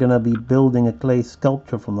half we're going to be building a clay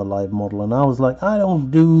sculpture from the live model. And I was like, I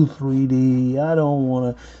don't do 3D, I don't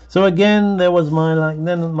want to. So again, there was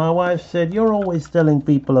then my wife said, you're always telling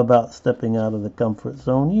people about stepping out of the comfort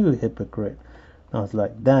zone, you hypocrite. I was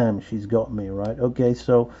like, damn, she's got me, right? Okay,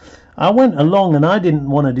 so I went along and I didn't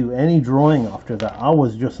want to do any drawing after that. I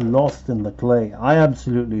was just lost in the clay. I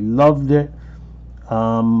absolutely loved it.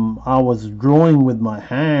 I was drawing with my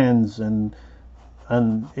hands and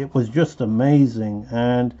it was just amazing.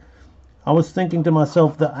 And I was thinking to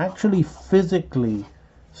myself that actually physically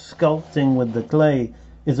sculpting with the clay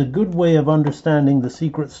is a good way of understanding the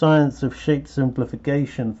secret science of shape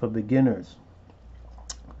simplification for beginners.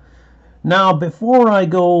 Now, before I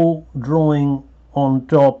go drawing on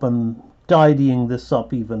top and tidying this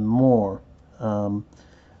up even more,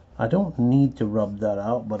 I don't need to rub that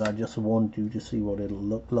out, but I just want to see what it'll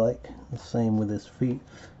look like. The same with his feet.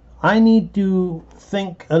 I need to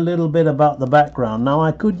think a little bit about the background. Now,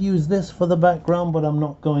 I could use this for the background, but I'm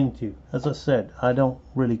not going to. As I said, I don't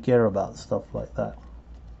really care about stuff like that.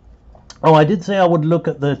 Oh, I did say I would look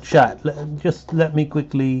at the chat. Just let me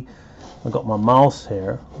quickly... I've got my mouse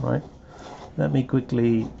here, right? Let me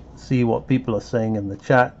quickly see what people are saying in the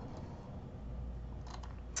chat.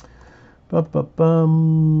 Who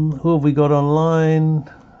have we got online?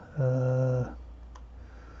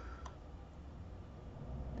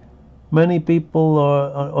 Many people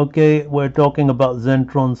are okay. We're talking about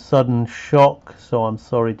Zentron's sudden shock, so I'm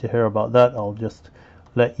sorry to hear about that. I'll just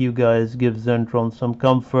let you guys give Zentron some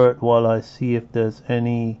comfort while I see if there's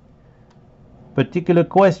any particular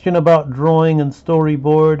question about drawing and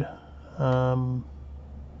storyboard.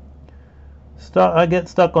 I get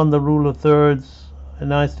stuck on the rule of thirds.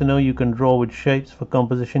 Nice to know you can draw with shapes for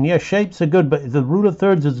composition. Yeah, shapes are good, but the rule of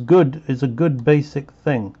thirds is good. Is a good basic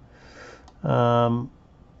thing. I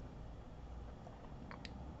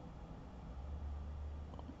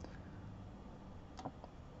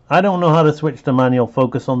don't know how to switch to manual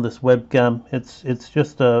focus on this webcam. It's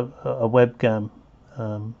just a webcam.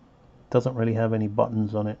 Doesn't really have any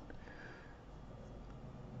buttons on it.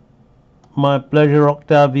 My pleasure,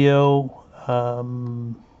 Octavio.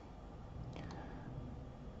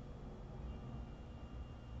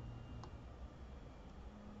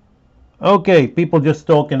 Okay, people just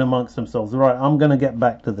talking amongst themselves. Right, I'm going to get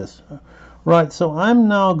back to this. Right, so I'm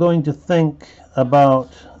now going to think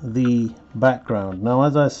about the background. Now,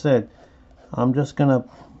 as I said, I'm just going to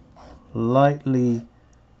lightly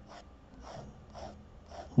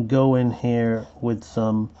go in here with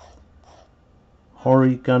some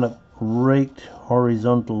kind of raked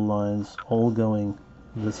horizontal lines all going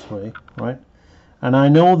this way, right? And I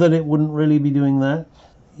know that it wouldn't really be doing that.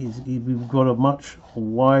 We've got a much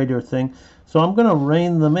wider thing, so I'm going to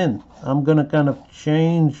rein them in. I'm going to kind of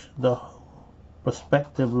change the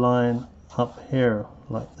perspective line up here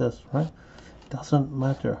like this, right? Doesn't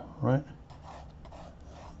matter, right?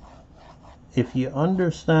 If you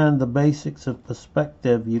understand the basics of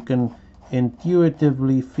perspective, you can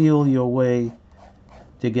intuitively feel your way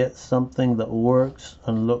to get something that works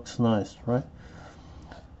and looks nice, right?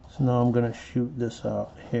 So now I'm going to shoot this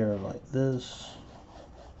out here like this.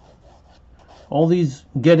 All these,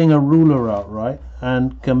 getting a ruler out, right,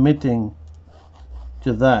 and committing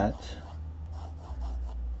to that,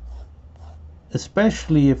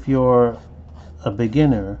 especially if you're a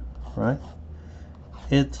beginner, right?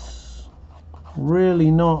 It's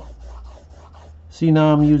really not. See,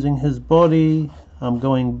 now I'm using his body, I'm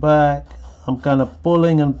going back, I'm kind of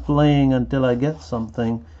pulling and playing until I get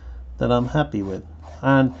something that I'm happy with.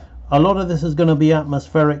 And a lot of this is going to be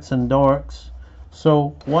atmospherics and darks,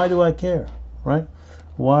 so why do I care, right?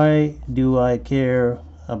 Why do I care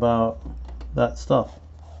about that stuff?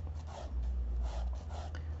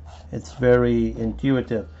 It's very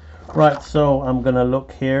intuitive. Right, so I'm going to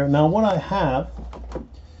look here. Now what I have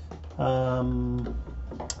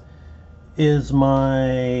is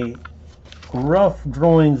my rough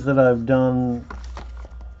drawings that I've done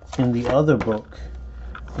in the other book,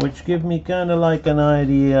 which give me kind of like an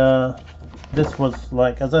idea. This was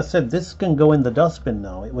like, as I said, this can go in the dustbin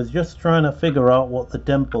now. It was just trying to figure out what the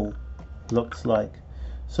temple looks like.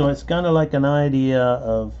 So it's kind of like an idea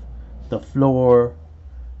of the floor.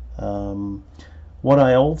 What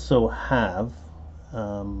I also have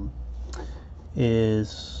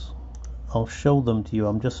is, I'll show them to you.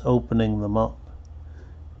 I'm just opening them up.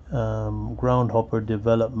 Groundhopper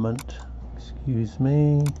development. Excuse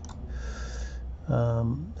me.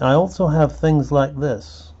 I also have things like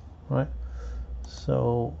this, right?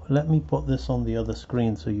 So let me put this on the other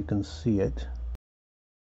screen so you can see it.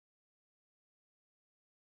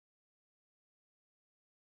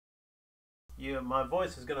 Yeah, my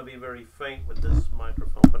voice is going to be very faint with this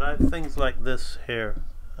microphone, but I have things like this here.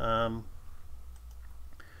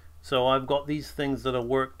 So I've got these things that are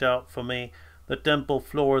worked out for me. The temple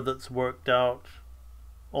floor that's worked out.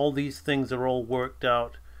 All these things are all worked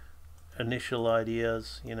out. Initial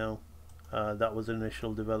ideas, you know. That was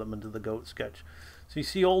initial development of the goat sketch. So you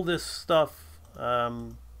see all this stuff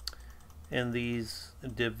in these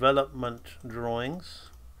development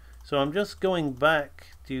drawings. So I'm just going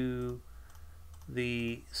back to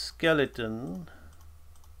the skeleton.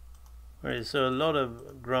 Right, so a lot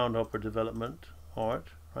of groundhopper development art,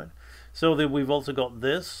 right? So that we've also got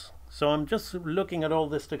this. So I'm just looking at all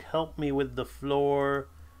this to help me with the floor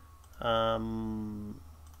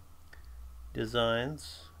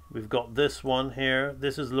designs. We've got this one here.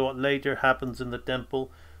 This is what later happens in the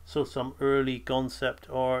temple. So some early concept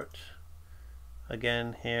art.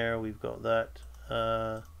 Again here we've got that.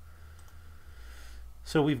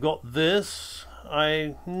 So we've got this.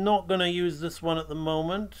 I'm not going to use this one at the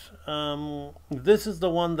moment. This is the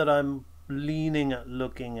one that I'm leaning at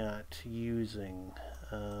looking at using.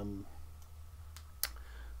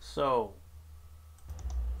 So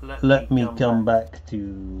let me come back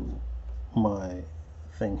to my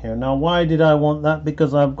thing here. Now why did I want that?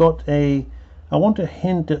 Because I've got I want to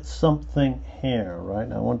hint at something here,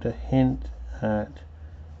 right? I want to hint at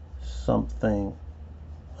something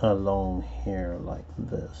along here like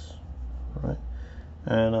this, right?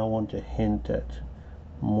 And I want to hint at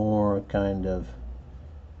more kind of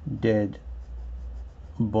dead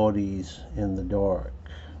bodies in the dark,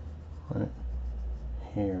 right?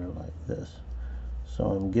 Here like this. So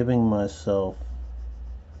I'm giving myself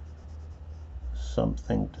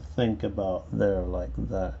something to think about there like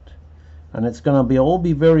that. And it's going to be all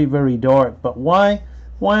be very, very dark. But why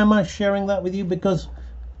am I sharing that with you? Because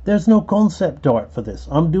there's no concept art for this.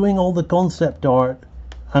 I'm doing all the concept art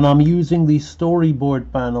and I'm using these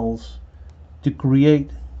storyboard panels to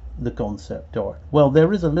create the concept art. Well,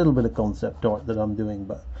 there is a little bit of concept art that I'm doing,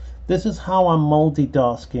 but this is how I'm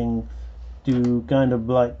multitasking to kind of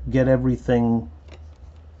like get everything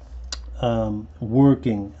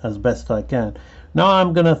working as best I can. Now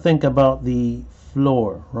I'm going to think about the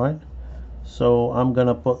floor, right? So I'm going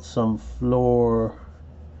to put some floor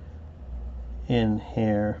in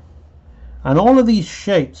here. And all of these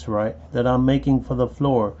shapes, right, that I'm making for the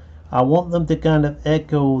floor, I want them to kind of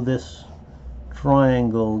echo this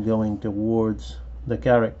triangle going towards the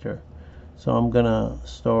character. So I'm going to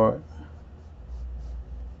start.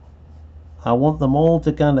 I want them all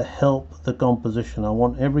to kind of help the composition. I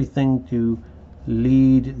want everything to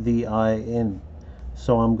lead the eye in.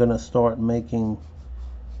 So I'm going to start making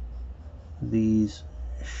these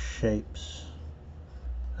shapes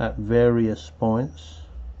at various points,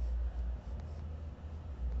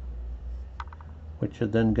 which are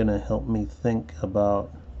then going to help me think about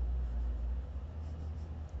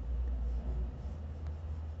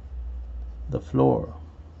the floor,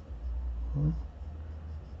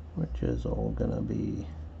 which is all going to be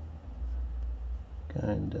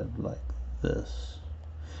kind of like this.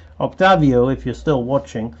 Octavio, if you're still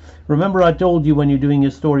watching, remember I told you when you're doing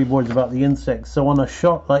your storyboards about the insects, so on a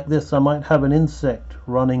shot like this I might have an insect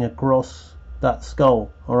running across that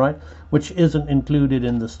skull, alright, which isn't included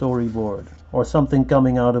in the storyboard, or something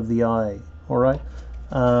coming out of the eye, alright,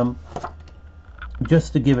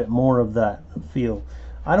 just to give it more of that feel.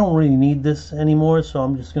 I don't really need this anymore, so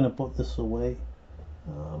I'm just going to put this away.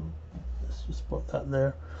 Let's just put that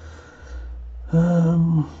there.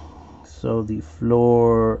 So the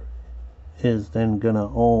floor is then going to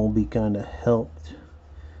all be kind of helped.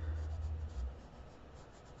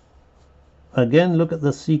 Again, look at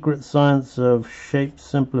the secret science of shape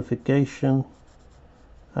simplification.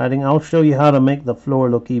 I'll show you how to make the floor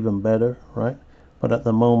look even better, right? But at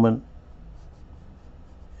the moment,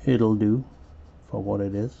 it'll do for what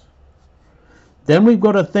it is. Then we've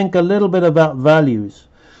got to think a little bit about values.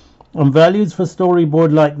 And values for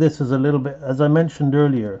storyboard like this is a little bit, as I mentioned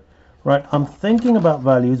earlier, right? I'm thinking about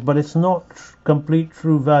values, but it's not complete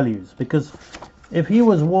true values, because if he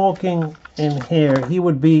was walking in here, he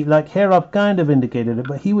would be like here. I've kind of indicated it,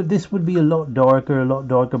 but this would be a lot darker,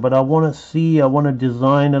 but I want to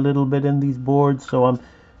design a little bit in these boards, so I'm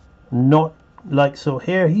not like, so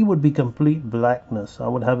here he would be complete blackness. I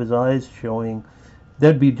would have his eyes showing.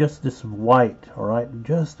 There'd be just this white, all right,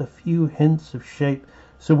 just a few hints of shape,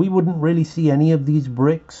 so we wouldn't really see any of these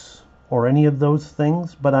bricks or any of those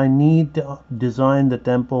things. But I need to design the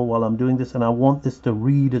temple while I'm doing this, and I want this to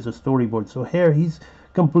read as a storyboard. So here he's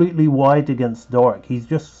completely white against dark. He's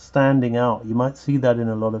just standing out. You might see that in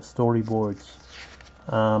a lot of storyboards.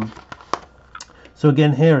 So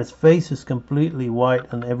again, here his face is completely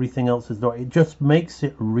white and everything else is dark. It just makes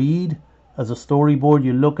it read as a storyboard.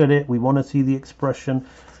 You look at it, we want to see the expression.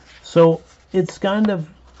 So it's kind of,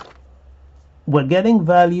 we're getting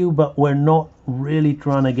value, but we're not really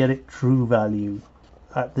trying to get it true value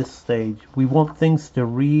at this stage. We want things to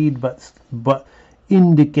read, but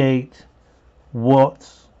indicate what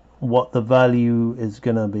the value is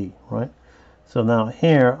gonna be, right? So now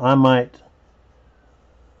here I might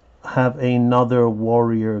have another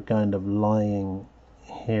warrior kind of lying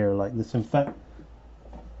here like this. In fact,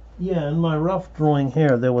 yeah, in my rough drawing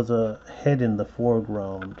here there was a head in the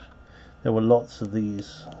foreground. There were lots of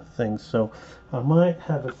these things, so I might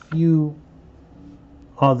have a few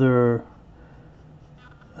other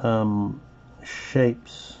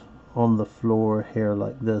shapes on the floor here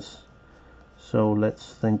like this. So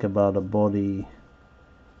let's think about a body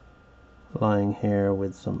lying here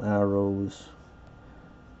with some arrows,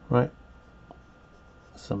 right?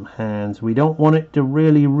 Some hands. We don't want it to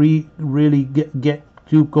really get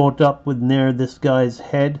too caught up with near this guy's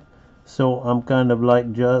head, so I'm kind of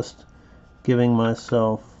like just giving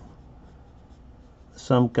myself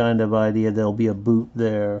some kind of idea. There'll be a boot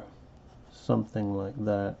there, something like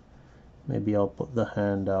that. Maybe I'll put the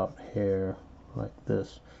hand out here like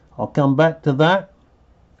this. I'll come back to that.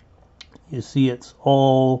 You see, it's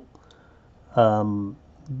all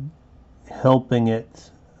helping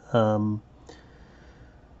it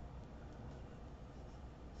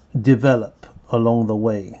develop along the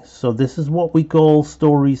way. So this is what we call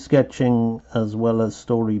story sketching as well as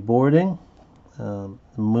storyboarding.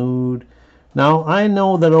 Mood. Now I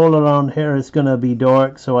know that all around here is going to be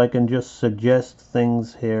dark, so I can just suggest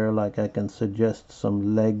things here, like I can suggest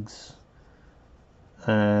some legs,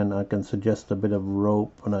 and I can suggest a bit of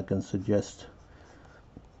rope, and I can suggest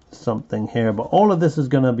something here, but all of this is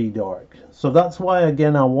going to be dark. So that's why,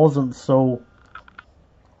 again, I wasn't so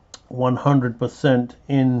 100%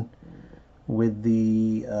 in with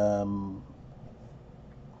the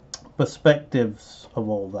perspectives of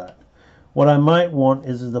all that. What I might want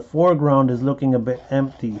is the foreground is looking a bit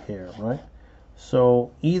empty here, right?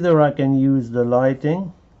 So either I can use the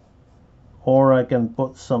lighting, or I can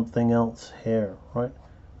put something else here, right?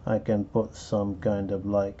 I can put some kind of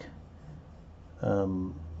like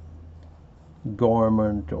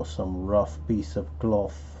garment or some rough piece of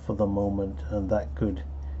cloth for the moment, and that could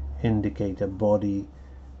indicate a body.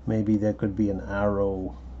 Maybe there could be an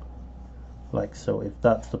arrow like so. If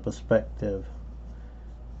that's the perspective,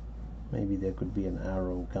 maybe there could be an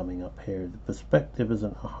arrow coming up here. The perspective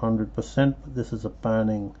isn't 100%, but this is a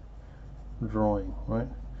panning drawing, right?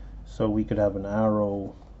 So we could have an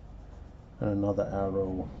arrow and another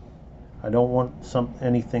arrow. I don't want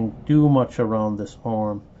anything too much around this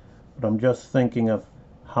arm, but I'm just thinking of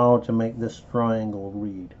how to make this triangle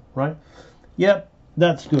read, right? Yep,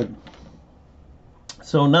 that's good.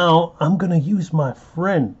 So now I'm going to use my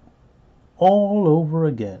friend all over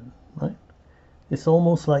again, right? It's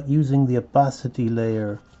almost like using the opacity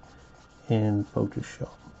layer in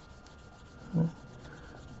Photoshop. I'm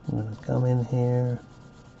going to come in here.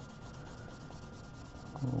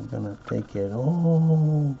 I'm going to take it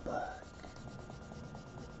all back.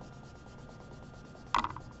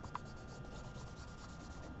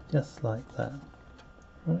 Just like that,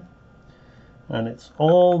 right? And it's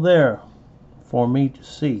all there for me to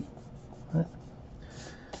see, right?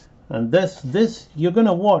 And this you're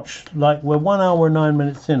gonna watch, like we're 1 hour 9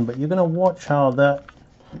 minutes in, but you're gonna watch how that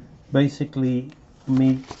basically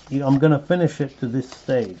I'm gonna finish it to this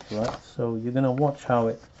stage, right? So you're gonna watch how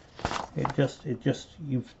it just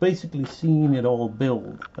you've basically seen it all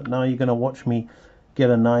build, but now you're gonna watch me get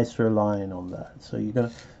a nicer line on that. So you're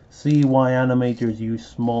gonna see why animators use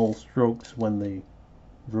small strokes when they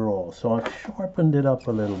draw. So I've sharpened it up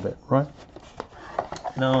a little bit, right?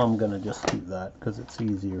 Now I'm gonna just do that because it's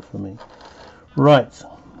easier for me. Right,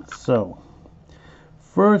 so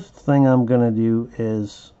first thing I'm gonna do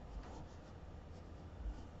is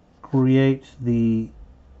create the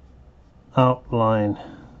outline.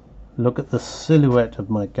 Look at the silhouette of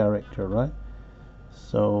my character, right?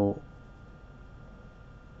 So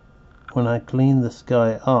when I clean this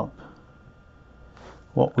guy up,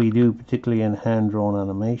 what we do, particularly in hand-drawn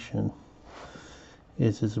animation,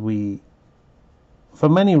 is we, for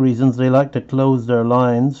many reasons, they like to close their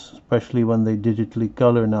lines, especially when they digitally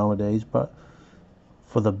color nowadays, but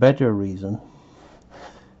for the better reason,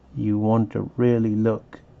 you want to really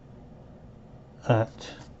look at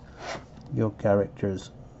your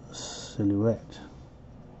character's silhouette.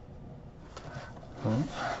 Right?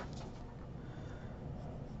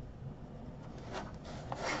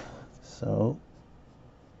 So,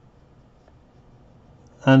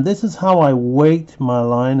 and this is how I weight my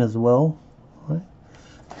line as well, right?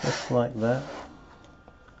 Just like that.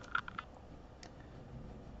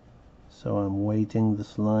 So I'm weighting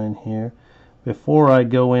this line here. Before I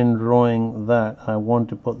go in drawing that, I want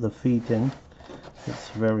to put the feet in. It's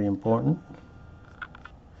very important.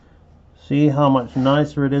 See how much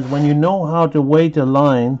nicer it is? When you know how to weight a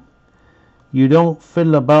line, you don't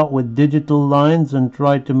fiddle about with digital lines and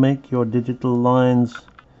try to make your digital lines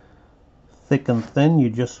thick and thin. You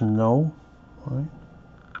just know, right,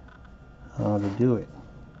 how to do it.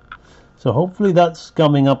 So hopefully that's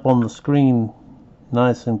coming up on the screen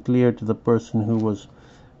nice and clear to the person who was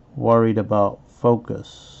worried about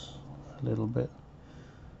focus a little bit.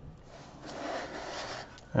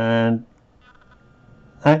 And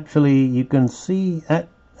actually you can see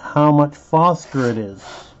how much faster it is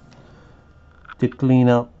to clean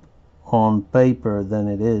up on paper than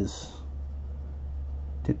it is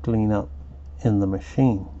to clean up in the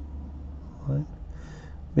machine, right?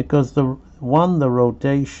 Because the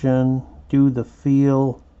rotation, the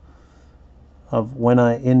feel of when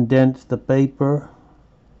I indent the paper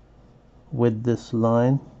with this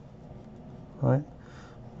line, right?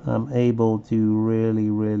 I'm able to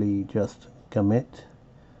really just commit.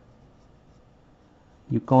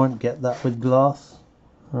 You can't get that with glass,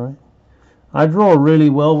 right? I draw really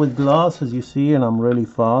well with glass, as you see, and I'm really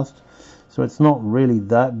fast, so it's not really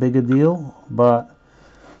that big a deal, but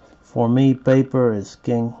for me, paper is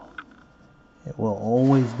king. It will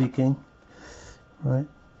always be king, right?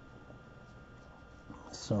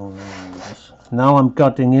 So now I'm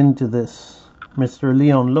cutting into this. Mr.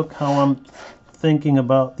 Leon, look how I'm thinking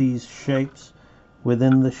about these shapes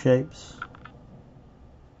within the shapes,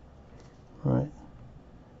 right?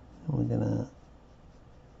 We're gonna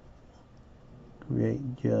create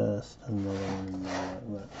just another one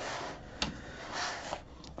like that.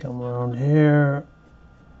 Come around here.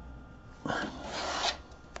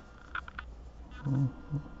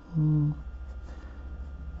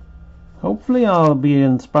 Hopefully I'll be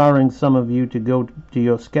inspiring some of you to go to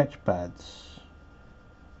your sketch pads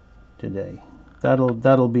today.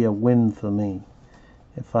 That'll be a win for me.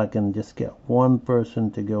 If I can just get one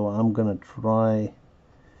person to go, I'm gonna try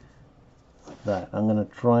that. I'm gonna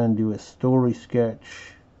try and do a story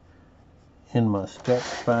sketch in my sketch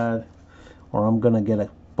pad, or I'm gonna get a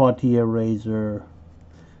putty eraser.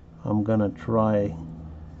 I'm gonna try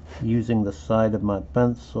using the side of my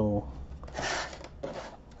pencil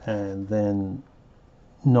and then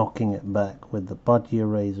knocking it back with the putty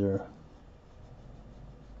eraser.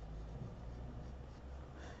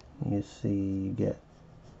 You see, you get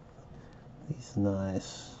these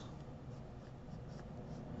nice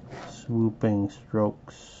swooping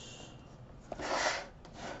strokes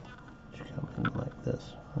which come in like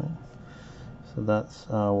this, right? So that's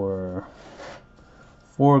our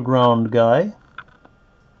foreground guy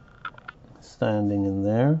standing in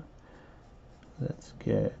there. Let's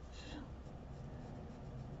get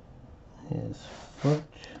his foot.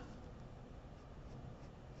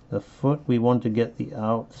 The foot, we want to get the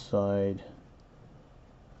outside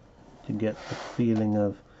to get the feeling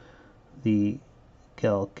of the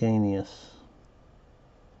calcaneus.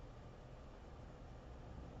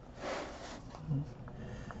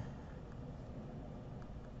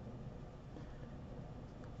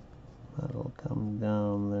 That'll come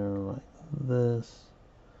down there like this.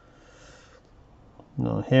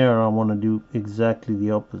 Now here I want to do exactly the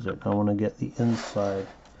opposite. I want to get the inside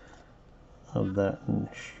of that and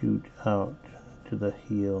shoot out to the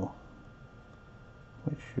heel,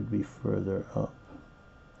 which should be further up.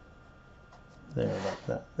 There, like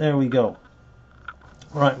that. There we go.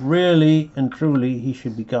 Right, really and truly he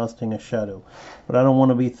should be casting a shadow, but I don't want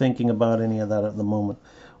to be thinking about any of that at the moment.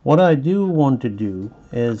 What I do want to do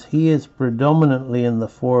is, he is predominantly in the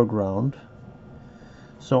foreground,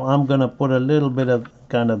 so I'm going to put a little bit of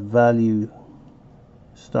kind of value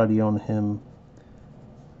study on him.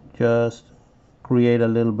 Just create a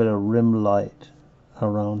little bit of rim light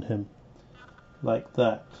around him, like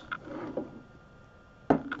that.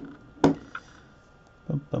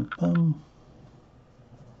 Bum, bum, bum.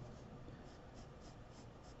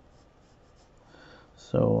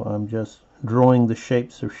 So I'm just drawing the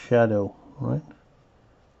shapes of shadow, right,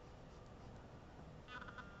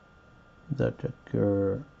 that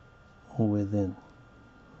occur within.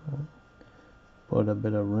 Right. Put a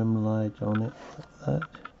bit of rim light on it, like that.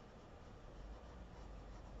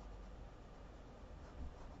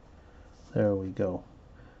 There we go.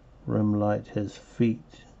 Rim light his feet.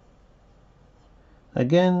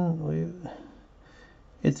 Again,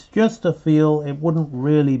 it's just a feel. It wouldn't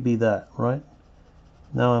really be that, right?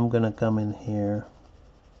 Now I'm going to come in here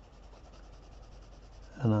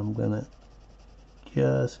and I'm going to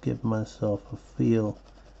just give myself a feel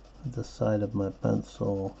with the side of my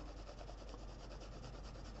pencil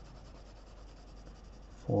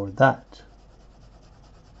for that.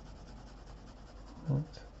 Right.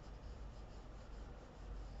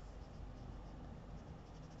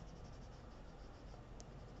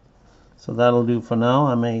 So that'll do for now.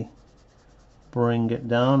 I may bring it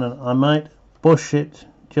down and I might push it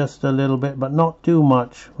just a little bit, but not too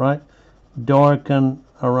much, right? Darken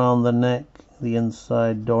around the neck, the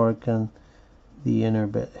inside, darken the inner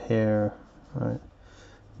bit hair, right?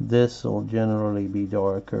 This will generally be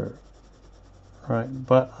darker, right?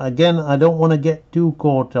 But again, I don't want to get too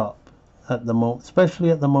caught up at the moment,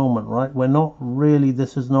 especially at the moment, right? We're not really,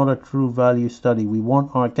 this is not a true value study. We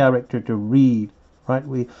want our character to read, right?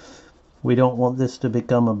 We don't want this to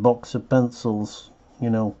become a box of pencils,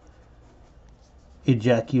 you know,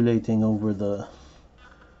 ejaculating over the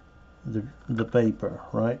paper,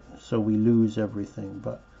 right? So we lose everything.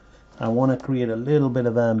 But I want to create a little bit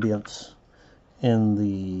of ambience in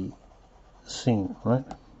the scene, right?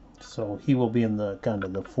 So he will be in the kind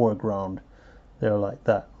of the foreground there, like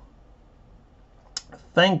that.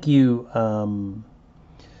 Thank you, Dylan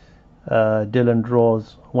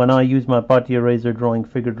Draws. When I use my party eraser drawing,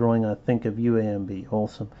 figure drawing, I think of you, AMB.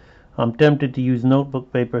 Awesome. I'm tempted to use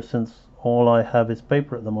notebook paper since all I have is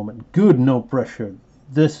paper at the moment. Good, no pressure.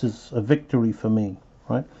 This is a victory for me,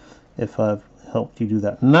 right? If I've helped you do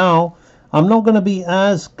that. Now, I'm not going to be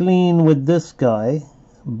as clean with this guy,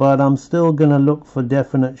 but I'm still going to look for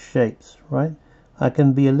definite shapes, right? I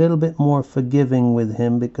can be a little bit more forgiving with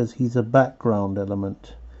him because he's a background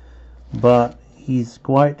element, but he's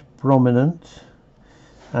quite prominent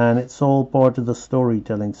and it's all part of the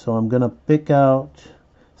storytelling. So I'm going to pick out,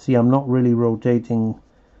 see, I'm not really rotating,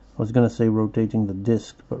 I was going to say rotating the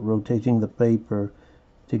disc, but rotating the paper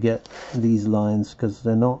to get these lines because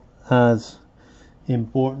they're not as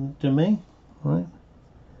important to me, right?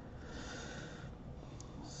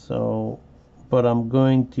 So, but I'm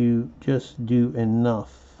going to just do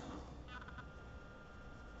enough,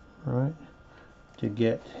 right, to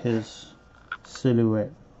get his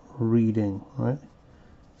silhouette reading, right?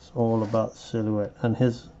 It's all about silhouette, and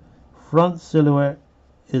his front silhouette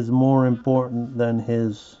is more important than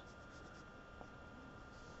his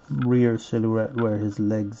rear silhouette where his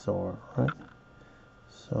legs are, right?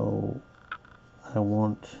 So I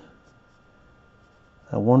want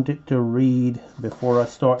it to read before I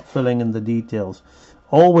start filling in the details.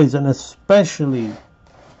 Always, and especially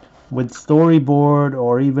with storyboard,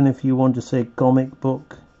 or even if you want to say comic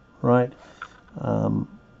book, right?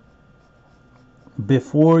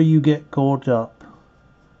 Before you get caught up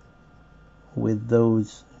with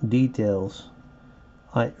those details,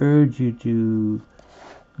 I urge you to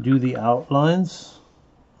do the outlines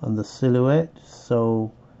and the silhouette,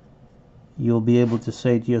 so you'll be able to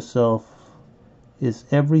say to yourself, is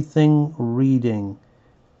everything reading?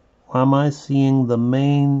 Am I seeing the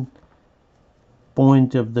main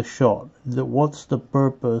point of the shot? What's the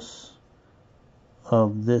purpose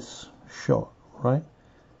of this shot, right?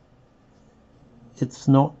 It's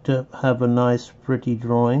not to have a nice pretty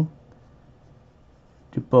drawing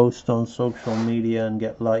to post on social media and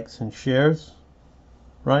get likes and shares,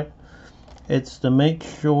 right? It's to make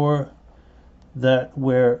sure that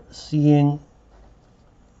we're seeing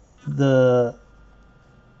the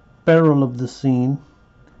peril of the scene,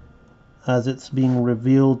 as it's being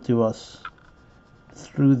revealed to us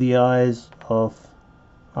through the eyes of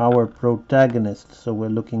our protagonist. So we're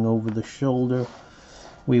looking over the shoulder.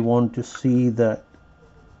 We want to see that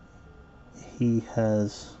he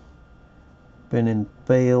has been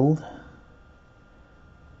impaled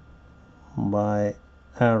by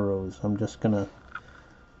arrows. I'm just gonna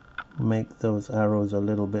make those arrows a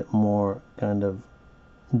little bit more kind of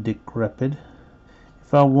decrepit.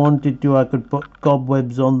 If I wanted to, I could put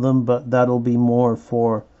cobwebs on them, but that'll be more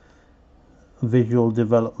for visual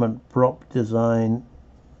development, prop design.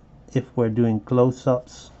 If we're doing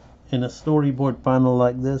close-ups in a storyboard panel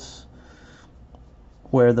like this,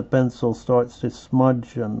 where the pencil starts to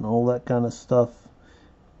smudge and all that kind of stuff,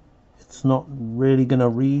 it's not really going to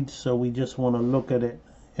read, so we just want to look at it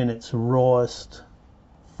in its rawest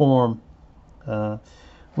form,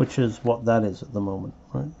 which is what that is at the moment,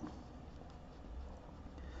 right?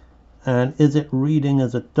 And is it reading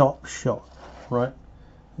as a top shot, right?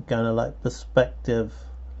 Kind of like perspective,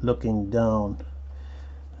 looking down.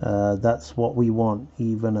 That's what we want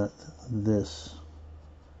even at this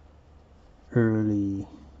early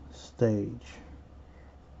stage,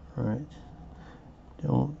 right?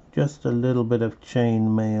 Just a little bit of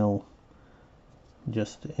chain mail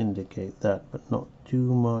just to indicate that, but not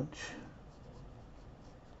too much.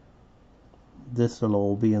 This will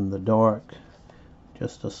all be in the dark,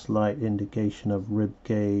 just a slight indication of rib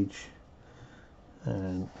cage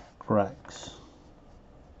and cracks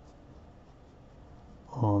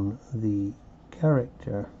on the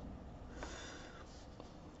character.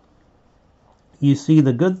 You see,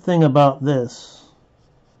 the good thing about this,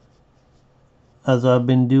 as I've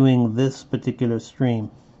been doing this particular stream,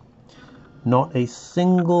 not a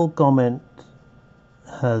single comment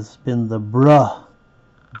has been the bruh,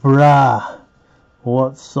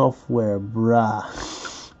 what software, bruh,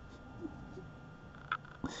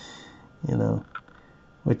 you know,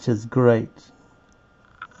 which is great,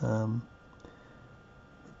 because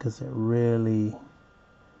it really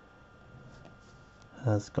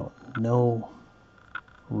has got no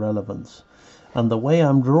relevance. And the way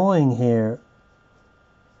I'm drawing here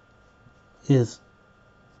is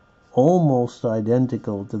almost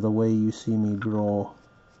identical to the way you see me draw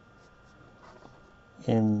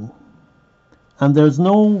in, and there's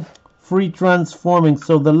no free transforming,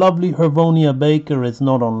 so the lovely Hervonia Baker is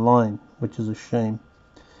not online, which is a shame,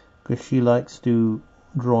 because she likes to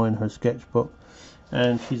draw in her sketchbook,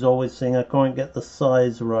 and she's always saying I can't get the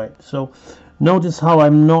size right. So notice how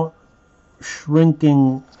I'm not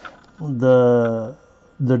shrinking the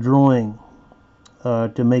drawing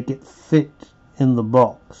to make it fit in the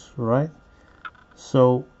box, right?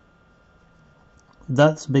 So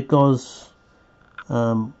that's because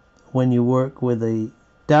when you work with a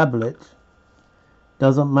tablet,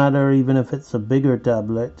 doesn't matter even if it's a bigger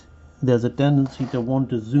tablet, there's a tendency to want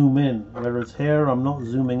to zoom in, whereas here I'm not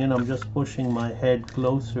zooming in, I'm just pushing my head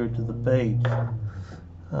closer to the page.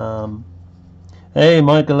 Hey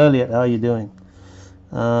Michael Elliott, how you doing?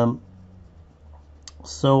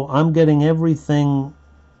 So I'm getting everything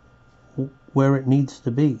where it needs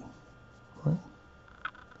to be, right?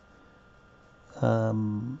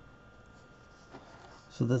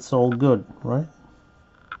 So that's all good, right?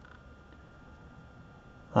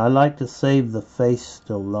 I like to save the face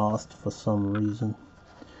till last for some reason.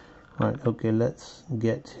 Right, okay, let's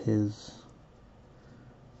get his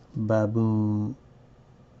baboon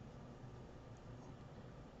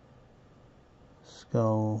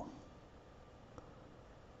skull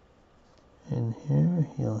in here.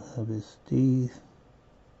 He'll have his teeth.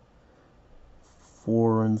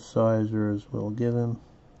 4 incisors we'll give him.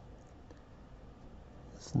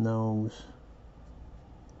 His nose.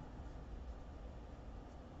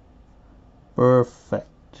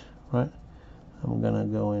 Perfect, right? I'm gonna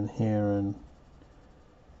go in here and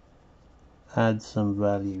add some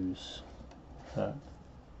values.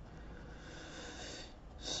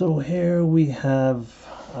 So here we have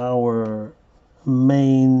our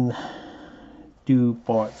main 2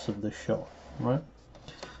 parts of the shot, right?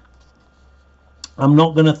 I'm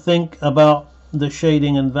not going to think about the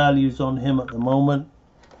shading and values on him at the moment.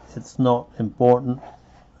 It's not important.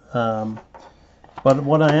 But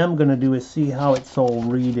what I am going to do is see how it's all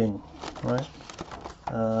reading, right?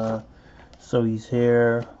 So he's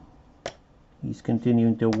here. He's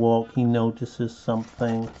continuing to walk. He notices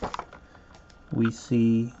something. We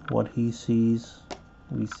see what he sees.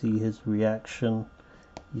 We see his reaction.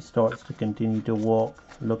 He starts to continue to walk,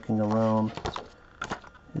 looking around.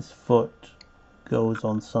 His foot goes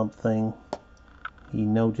on something. He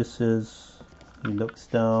notices. He looks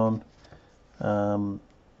down. And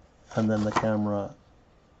then the camera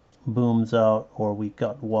booms out, or we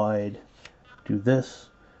cut wide to this,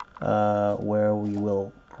 where we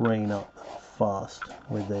will crane up fast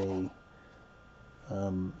with a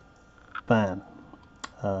fan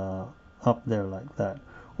up there like that,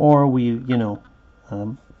 or we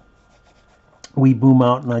we boom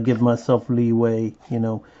out and I give myself leeway.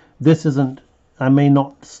 This isn't, I may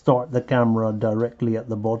not start the camera directly at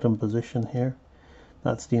the bottom position here.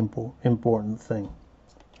 That's the important thing.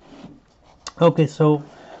 Okay, so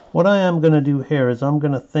what I am going to do here is I'm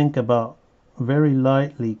going to think about very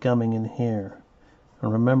lightly coming in here.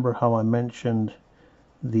 And remember how I mentioned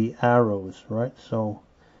the arrows, right? So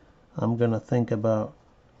I'm going to think about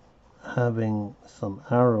having some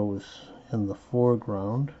arrows in the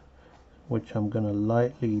foreground, which I'm going to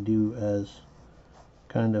lightly do as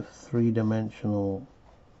kind of three-dimensional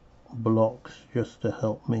blocks just to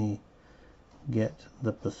help me get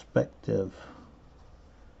the perspective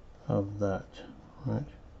of that, right?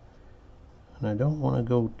 And I don't want to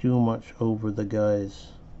go too much over the guy's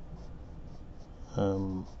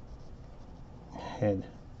head.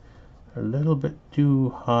 A little bit too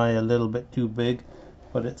high, a little bit too big,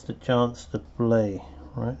 but it's the chance to play,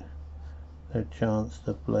 right? The chance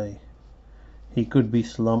to play. He could be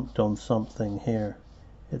slumped on something here.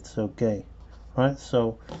 It's okay, right?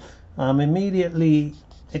 So I'm immediately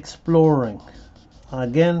exploring.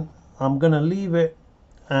 Again, I'm going to leave it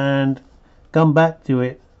and come back to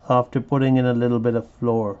it after putting in a little bit of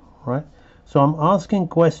floor, right? So I'm asking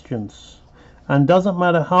questions, and doesn't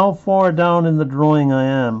matter how far down in the drawing I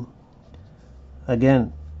am.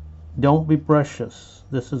 Again, don't be precious.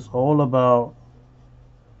 This is all about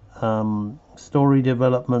story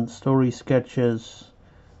development, story sketches.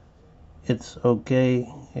 It's okay.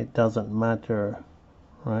 It doesn't matter,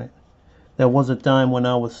 right? There was a time when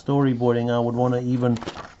I was storyboarding, I would want to even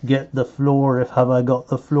get the floor, have I got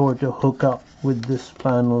the floor to hook up with this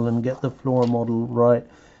panel and get the floor model right.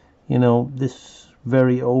 This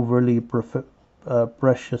very overly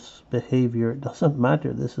precious behavior, it doesn't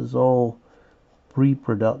matter. This is all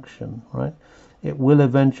pre-production, right? It will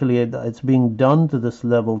eventually, it's being done to this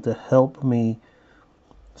level to help me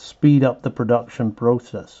speed up the production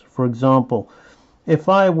process. For example, if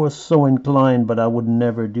I was so inclined, but I would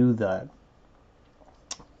never do that,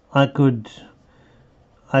 I could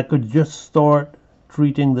just start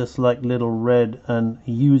treating this like Little Red and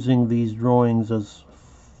using these drawings as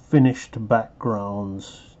finished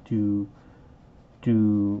backgrounds to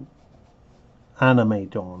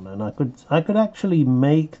animate on, and I could actually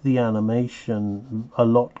make the animation a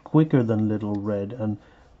lot quicker than Little Red and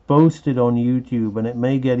post it on YouTube, and it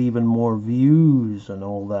may get even more views and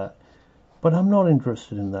all that. But I'm not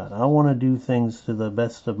interested in that. I want to do things to the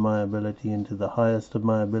best of my ability and to the highest of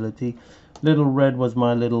my ability. Little Red was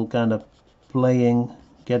my little kind of playing,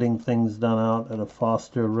 getting things done out at a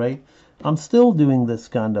faster rate. I'm still doing this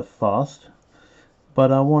kind of fast,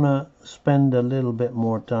 but I want to spend a little bit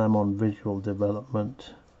more time on visual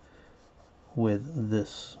development with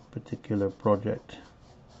this particular project,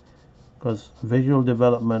 because visual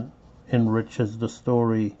development enriches the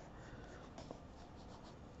story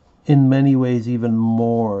in many ways even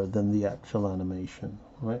more than the actual animation,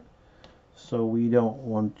 right? So we don't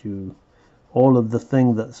want to, all of the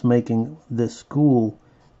thing that's making this cool,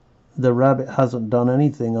 the rabbit hasn't done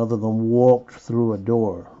anything other than walked through a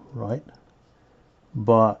door, right?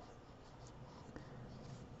 But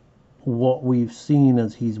what we've seen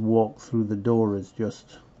as he's walked through the door is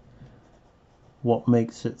just what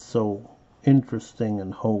makes it so interesting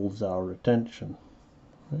and holds our attention,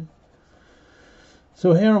 right?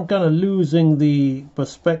 So here I'm kind of losing the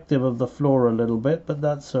perspective of the floor a little bit, but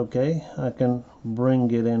that's okay. I can bring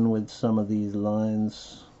it in with some of these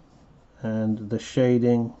lines, and the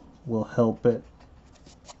shading will help it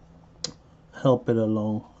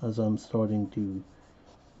along as I'm starting to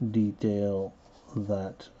detail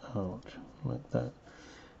that out like that.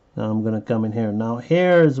 Now I'm going to come in here. Now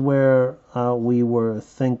here's where we were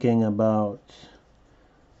thinking about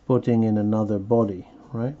putting in another body,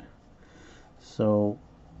 right? So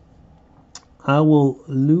I will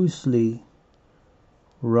loosely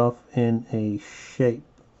rough in a shape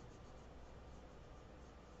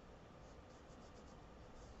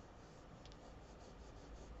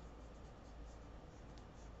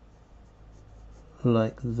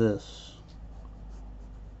like this.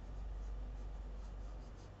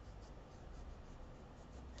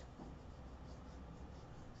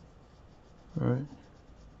 Right?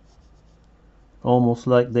 Almost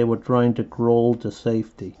like they were trying to crawl to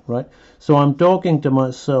safety, right? So I'm talking to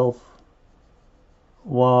myself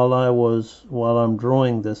while I'm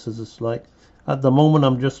drawing this. Is it's like at the moment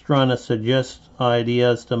I'm just trying to suggest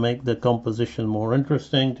ideas to make the composition more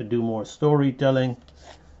interesting, to do more storytelling,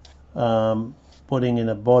 putting in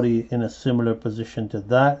a body in a similar position to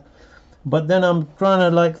that. But then I'm trying to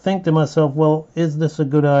like think to myself, well, is this a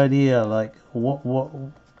good idea? Like, what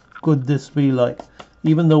could this be like?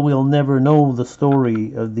 Even though we'll never know the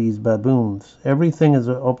story of these baboons, everything is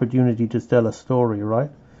an opportunity to tell a story,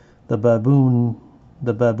 right? The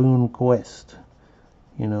baboon quest,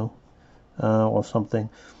 you know, or something.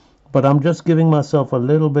 But I'm just giving myself a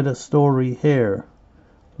little bit of story here,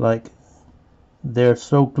 like they're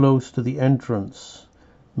so close to the entrance.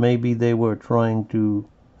 Maybe they were trying to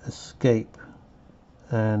escape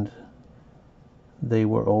and they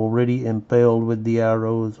were already impaled with the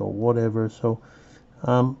arrows or whatever. So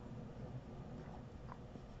I'm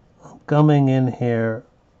coming in here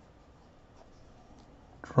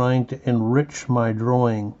trying to enrich my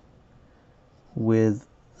drawing with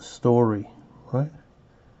story, right?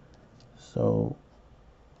 So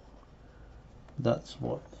that's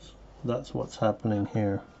what's happening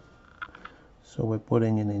here. So we're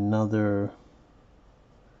putting in another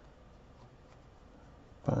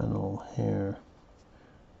panel here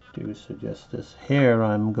to suggest this. Here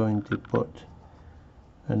I'm going to put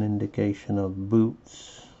an indication of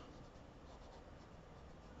boots,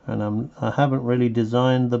 and I haven't really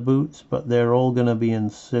designed the boots, but they're all going to be in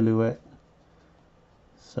silhouette,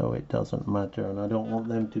 so it doesn't matter, and I don't want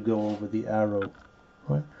them to go over the arrow,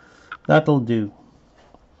 right? That'll do.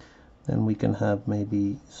 Then we can have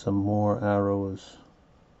maybe some more arrows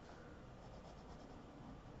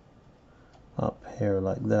up here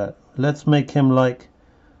like that. Let's make him like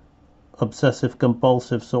obsessive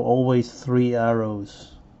compulsive, so always 3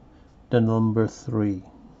 arrows, the number 3.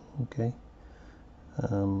 Okay,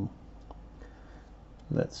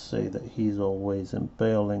 let's say that he's always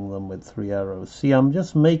impaling them with 3 arrows. See, I'm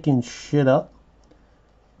just making shit up,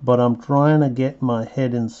 but I'm trying to get my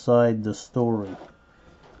head inside the story.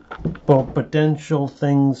 But potential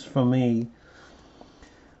things for me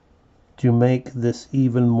to make this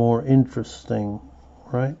even more interesting,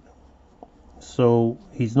 right? So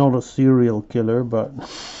he's not a serial killer, but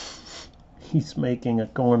he's making a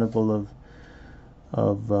carnival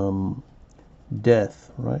of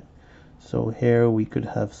death, right? So here we could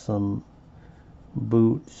have some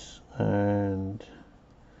boots and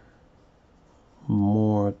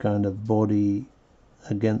more kind of body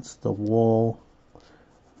against the wall.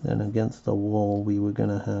 Then against the wall we were going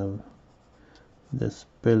to have this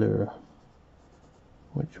pillar,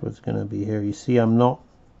 which was going to be here. You see, I'm not,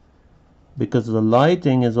 because the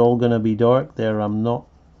lighting is all going to be dark there, I'm not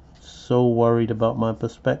so worried about my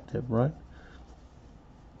perspective, right?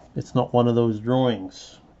 It's not one of those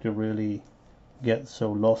drawings to really get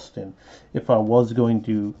so lost in. If I was going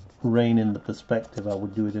to rein in the perspective, I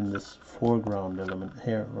would do it in this foreground element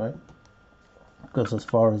here, right? Because as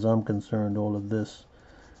far as I'm concerned, all of this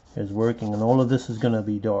is working, and all of this is going to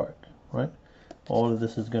be dark, right? All of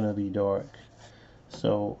this is going to be dark.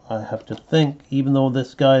 So I have to think, even though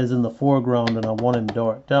this guy is in the foreground and I want him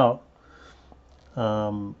darked out,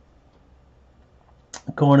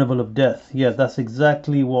 Carnival of Death, yeah, that's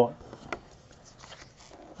exactly what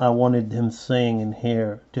I wanted him saying in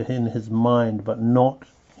here, in his mind, but not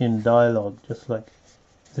in dialogue. Just like,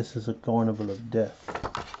 this is a carnival of death,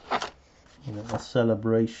 you know, a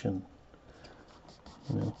celebration,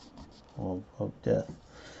 you know, of death.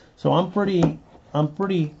 So I'm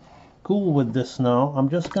pretty cool with this now. I'm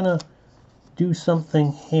just gonna do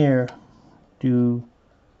something here to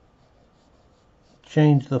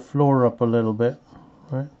change the floor up a little bit,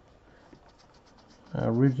 right? I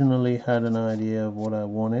originally had an idea of what I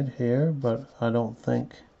wanted here, but I don't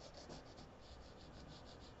think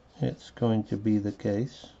it's going to be the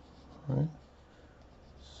case, right?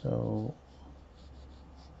 So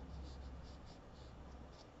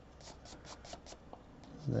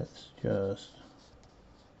let's just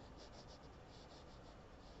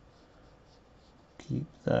keep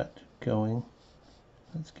that going.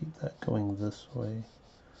 Let's keep that going this way.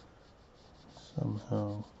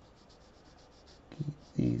 Somehow keep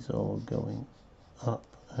these all going up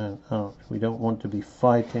and out. We don't want to be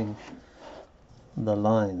fighting the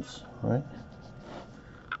lines, right?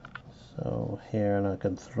 So here, and I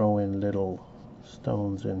can throw in little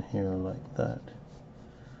stones in here like that.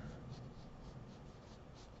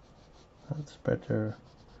 That's better.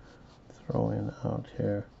 Throw in out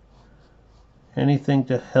here. Anything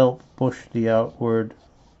to help push the outward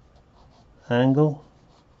angle.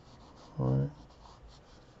 All right.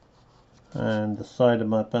 And the side of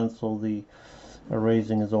my pencil, the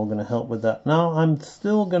erasing is all going to help with that. Now I'm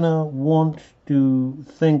still going to want to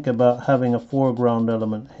think about having a foreground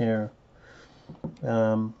element here.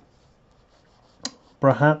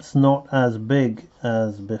 perhaps not as big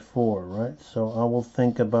as before, right? So I will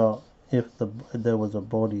think about if there was a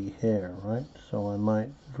body here, right? So I might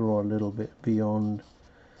draw a little bit beyond,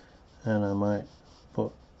 and I might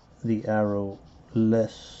put the arrow a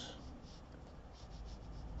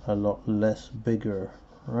lot less bigger,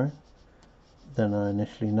 right, than I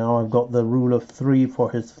initially. Now I've got the rule of 3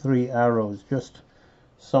 for his 3 arrows, just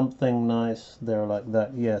something nice there like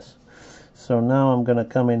that. Yes. So now I'm going to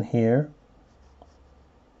come in here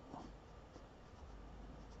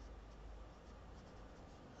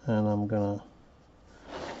and I'm going to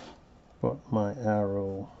put my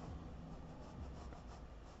arrow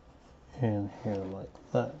in here like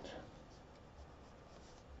that.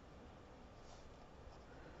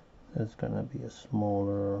 There's going to be a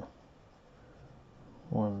smaller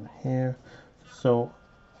one here. So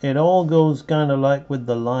it all goes kind of like with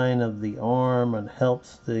the line of the arm and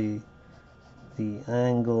helps the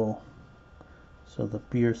angle. So the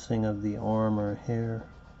piercing of the armor here.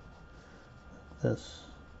 This.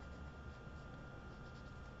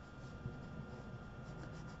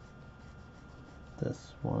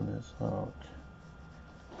 This one is out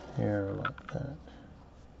here like that.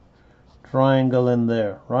 Triangle in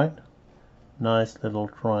there, right? Nice little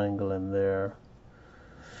triangle in there.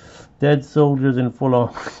 Dead soldiers in full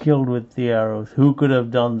armor killed with the arrows. Who could have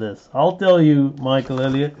done this? I'll tell you, Michael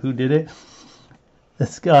Elliott, who did it.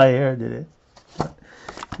 This guy here did it.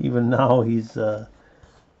 Even now he's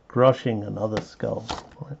crushing another skull.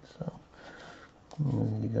 Right, so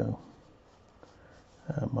there you go.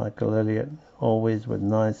 Michael Elliott, always with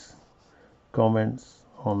nice comments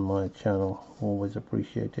on my channel. Always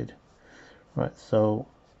appreciated. Right, so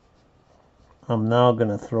I'm now going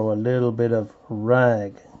to throw a little bit of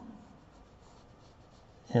rag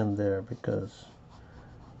in there because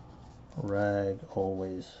rag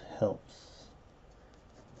always helps.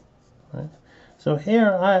 Right? So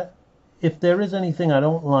here, if there is anything I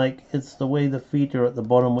don't like, it's the way the feet are at the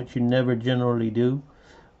bottom, which you never generally do.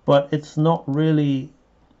 But it's not really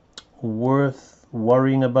worth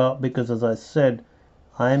worrying about because, as I said,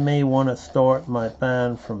 I may want to start my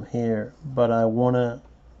pan from here, but I want to,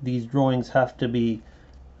 these drawings have to be,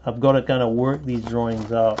 I've got to kind of work these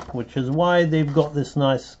drawings out, which is why they've got this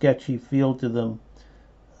nice sketchy feel to them,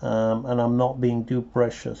 and I'm not being too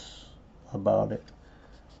precious about it.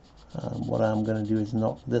 What I'm going to do is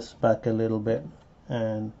knock this back a little bit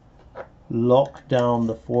and lock down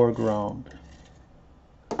the foreground.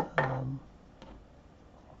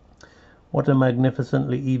 What a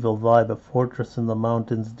magnificently evil vibe, a fortress in the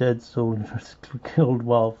mountains, dead soldiers killed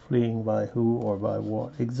while fleeing, by who or by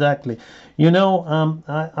what? Exactly. You know,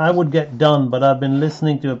 I would get done, but I've been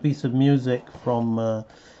listening to a piece of music from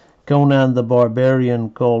Conan the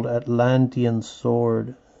Barbarian called Atlantean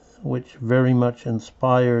Sword, which very much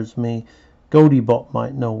inspires me. Godibot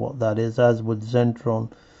might know what that is, as would Zentron.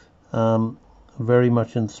 Very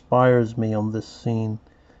much inspires me on this scene.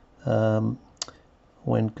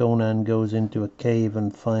 When Conan goes into a cave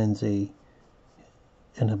and finds an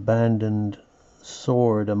abandoned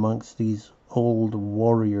sword amongst these old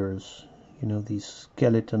warriors, you know, these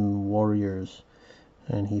skeleton warriors,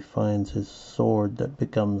 and he finds his sword that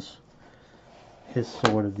becomes his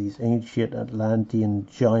sword of these ancient Atlantean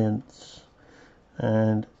giants.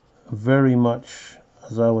 And very much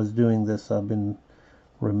as I was doing this, I've been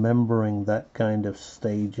remembering that kind of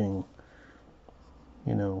staging,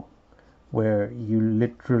 you know, where you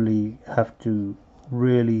literally have to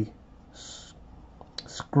really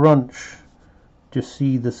scrunch to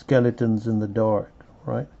see the skeletons in the dark,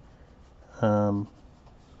 right? Of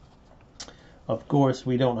course,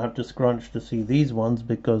 we don't have to scrunch to see these ones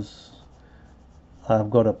because I've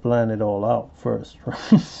got to plan it all out first,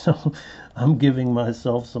 right? So I'm giving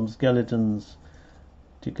myself some skeletons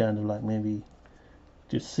to kind of like maybe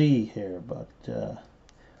to see here, but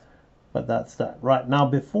that's that. Right, now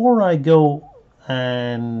before I go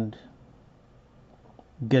and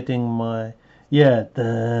getting my, yeah,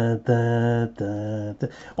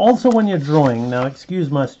 also when you're drawing, now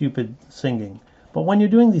excuse my stupid singing, but when you're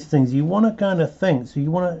doing these things, you want to kind of think, so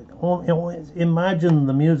you want to imagine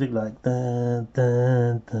the music like then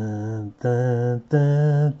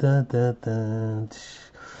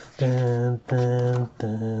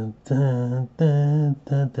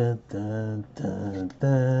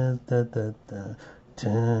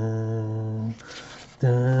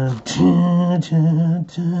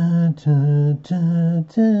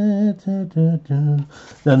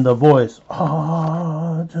the voice,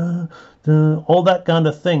 all that kind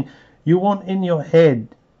of thing. You want in your head,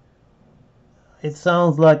 it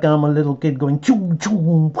sounds like I'm a little kid going choo choo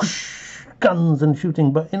whoosh, guns and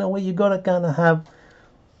shooting, but in a way you got to kind of have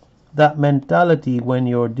that mentality when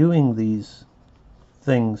you're doing these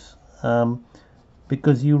things,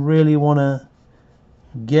 because you really want to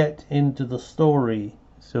get into the story,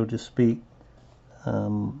 so to speak,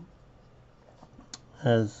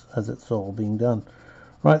 as it's all being done.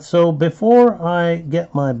 Right, so before I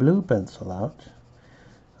get my blue pencil out,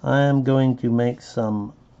 I am going to make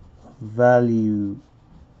some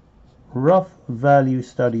rough value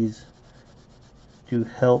studies to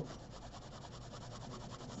help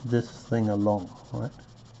this thing along, right?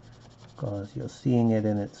 Because you're seeing it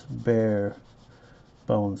in its bare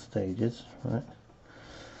bone stages, right?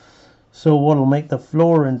 So what'll make the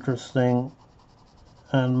floor interesting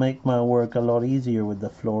and make my work a lot easier with the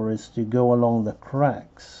floor is to go along the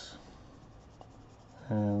cracks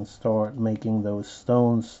and start making those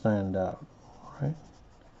stones stand out, right?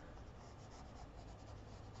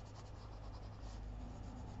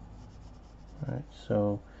 Right,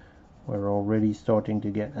 so we're already starting to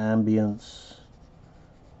get ambience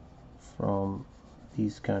from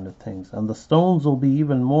these kind of things, and the stones will be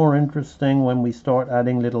even more interesting when we start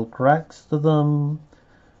adding little cracks to them.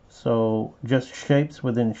 So just shapes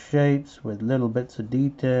within shapes with little bits of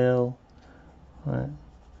detail, right?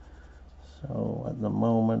 So at the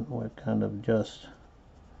moment we're kind of just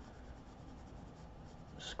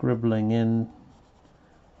scribbling in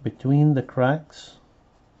between the cracks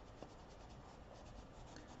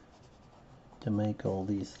to make all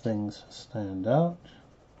these things stand out.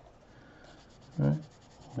 Right,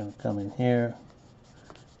 I'm going to come in here,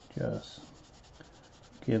 just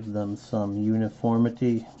give them some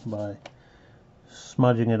uniformity by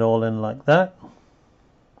smudging it all in like that.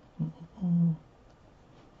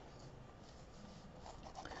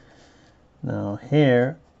 Now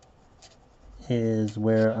here is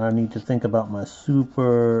where I need to think about my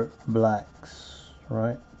super blacks,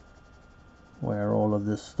 right? Where all of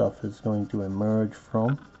this stuff is going to emerge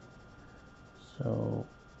from. So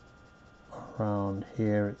around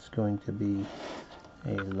here it's going to be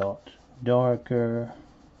a lot darker.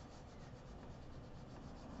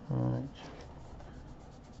 Right.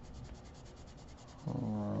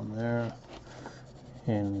 Around there.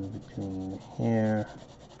 In between here.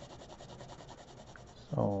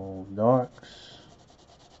 It's all darks.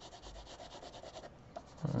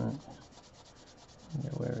 Right.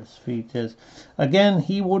 Where his feet is. Again,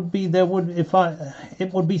 he would be, there would,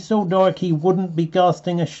 it would be so dark he wouldn't be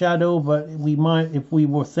casting a shadow, but we might, if we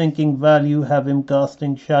were thinking value, have him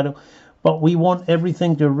casting shadow. But we want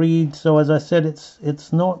everything to read, so as I said,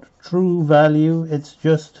 it's not true value, it's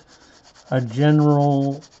just a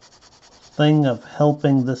general thing of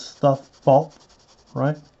helping this stuff pop,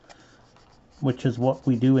 right? Which is what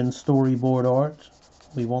we do in storyboard art.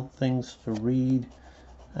 We want things to read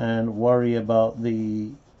and worry about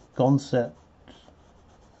the concept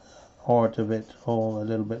art of it all a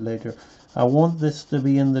little bit later. I want this to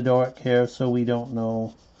be in the dark here so we don't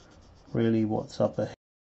know really what's up ahead.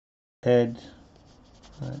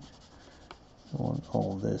 Right. I want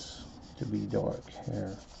all this to be dark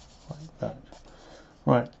here like that.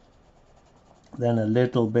 Right. Then a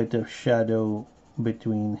little bit of shadow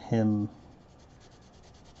between him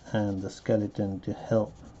and the skeleton to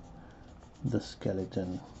help the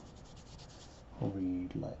skeleton read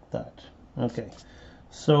like that. Okay,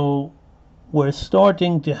 so we're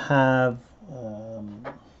starting to have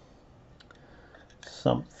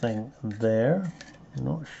something there. I'm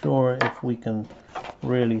not sure if we can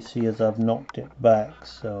really see as I've knocked it back,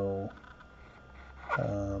 so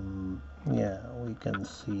yeah, we can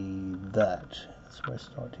see that. So we're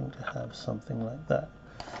starting to have something like that.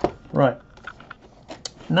 Right,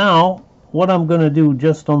 now what I'm going to do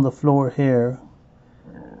just on the floor here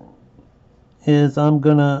is I'm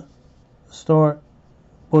going to start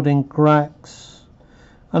putting cracks,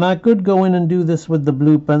 and I could go in and do this with the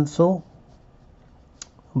blue pencil,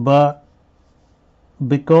 but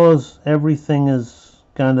because everything is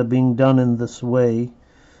kind of being done in this way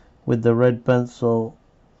with the red pencil,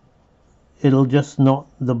 it'll just not,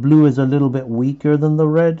 the blue is a little bit weaker than the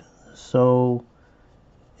red, so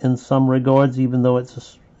in some regards, even though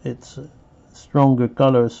it's a stronger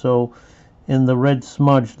color, so in the red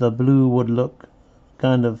smudge the blue would look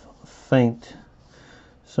kind of faint.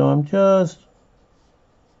 So I'm just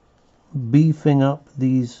beefing up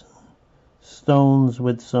these stones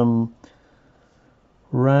with some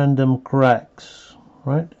random cracks,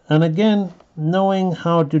 right? And again, knowing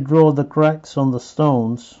how to draw the cracks on the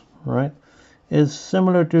stones, right, is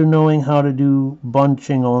similar to knowing how to do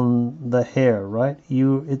bunching on the hair, right?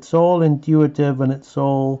 It's all intuitive and it's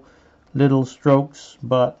all little strokes,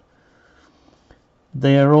 but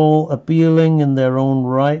they are all appealing in their own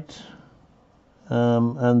right,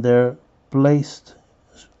 and they're placed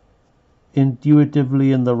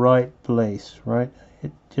intuitively in the right place, right?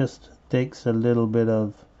 It just takes a little bit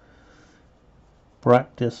of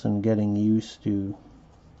practice and getting used to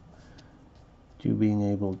being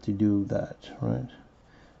able to do that, right?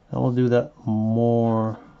 I will do that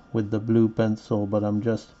more with the blue pencil, but I'm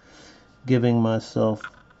just giving myself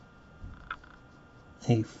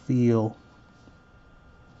a feel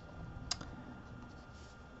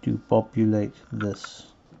to populate this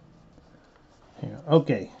here.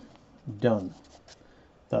 Okay, done.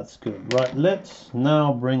 That's good. Right, let's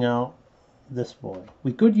now bring out this boy.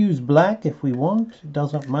 We could use black if we want, it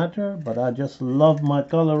doesn't matter, but I just love my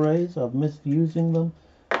color rays. I've missed using them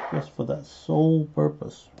just for that sole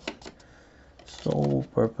purpose. Sole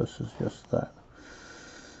purpose is just that.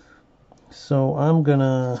 So I'm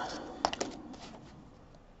gonna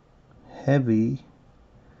heavy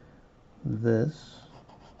this.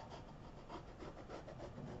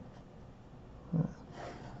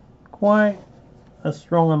 Quite a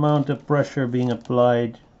strong amount of pressure being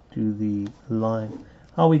applied to the line.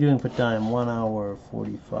 How are we doing for time? 1 hour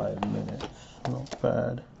 45 minutes. Not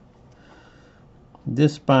bad.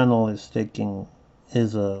 This panel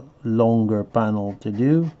is a longer panel to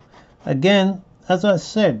do. Again, as I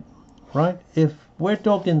said, right, if we're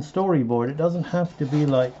talking storyboard, it doesn't have to be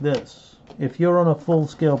like this. If you're on a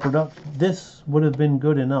full-scale production, this would have been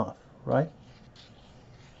good enough, right?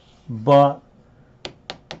 But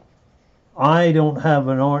I don't have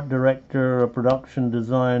an art director, a production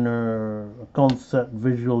designer, a concept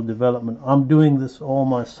visual development. I'm doing this all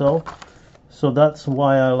myself. So that's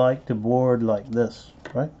why I like to board like this,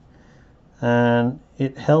 right? And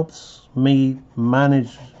it helps me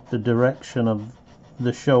manage the direction of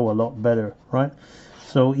the show a lot better, right?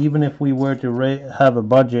 So even if we were to have a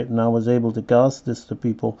budget and I was able to cast this to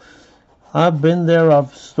people, I've been there,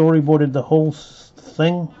 I've storyboarded the whole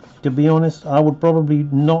thing. To be honest, I would probably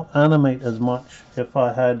not animate as much if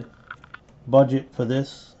I had budget for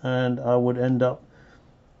this, and I would end up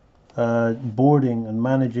boarding and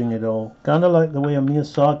managing it all. Kind of like the way a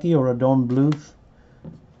Miyazaki or a Don Bluth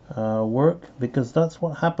work, because that's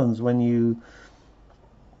what happens when you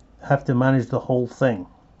have to manage the whole thing.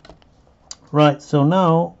 Right, so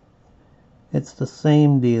now it's the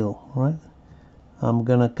same deal, right? I'm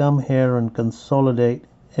gonna come here and consolidate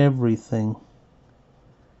everything.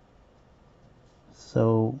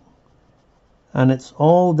 So, and it's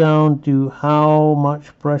all down to how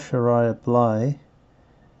much pressure I apply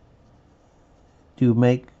to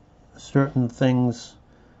make certain things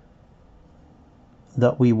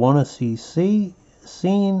that we want to see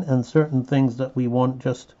seen, and certain things that we want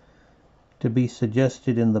just to be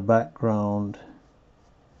suggested in the background.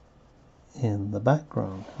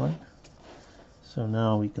 Right? So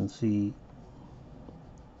now we can see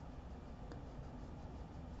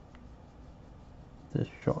this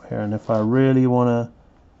shot here, and if I really want to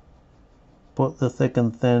put the thick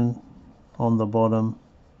and thin on the bottom,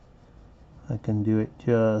 I can do it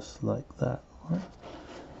just like that. Right?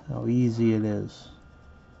 How easy it is.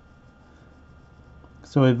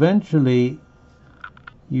 So eventually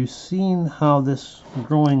you've seen how this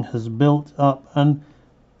drawing has built up, and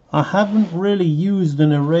I haven't really used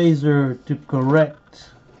an eraser to correct.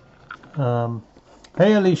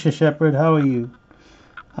 Hey Alicia Shepherd, how are you?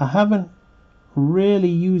 I haven't really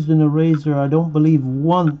used an eraser, I don't believe,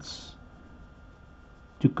 once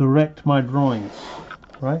to correct my drawings,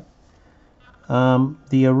 right?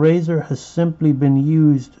 The eraser has simply been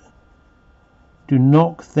used to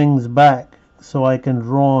knock things back so I can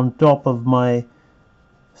draw on top of my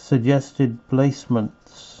suggested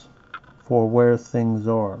placements for where things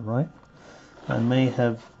are, right? I may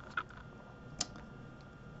have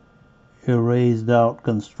erased out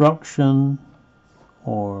construction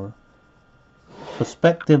or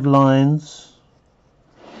perspective lines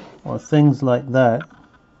or things like that,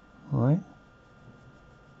 right?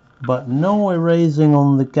 But no erasing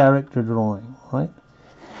on the character drawing, right?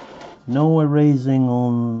 No erasing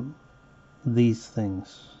on these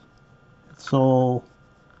things. It's all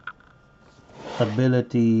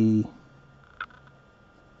ability,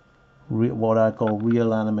 what I call real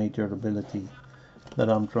animator ability, that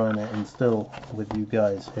I'm trying to instill with you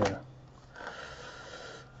guys here.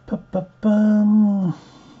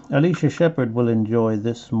 Alicia Shepherd will enjoy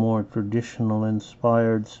this more traditional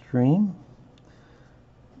inspired stream,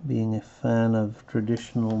 being a fan of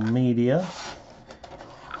traditional media.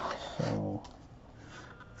 So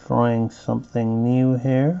trying something new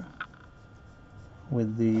here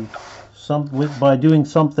with by doing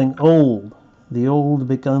something old. The old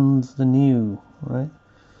becomes the new, right?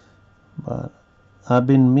 But I've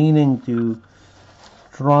been meaning to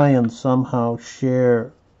try and somehow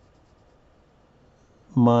share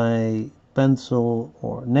my pencil,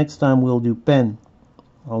 or next time we'll do pen.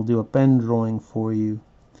 I'll do a pen drawing for you.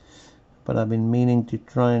 But I've been meaning to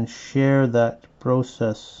try and share that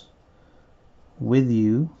process with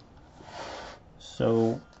you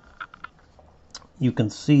so you can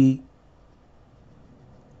see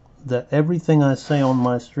that everything I say on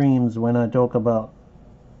my streams when I talk about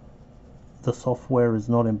the software is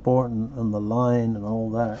not important and the line and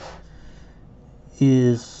all that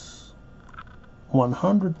is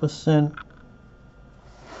 100%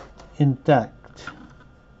 intact.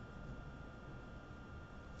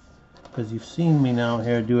 Because you've seen me now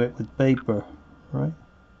here do it with paper, right?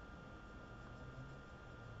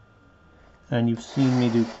 And you've seen me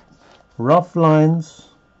do rough lines,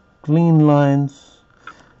 clean lines.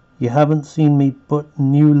 You haven't seen me put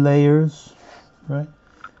new layers, right?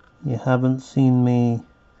 You haven't seen me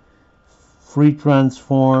free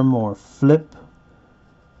transform or flip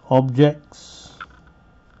objects,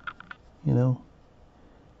 you know.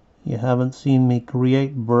 You haven't seen me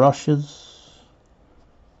create brushes,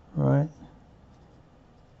 right?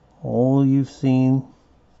 All you've seen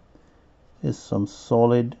is some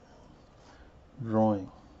solid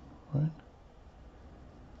drawing, right?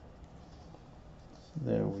 So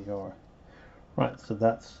there we are. Right, so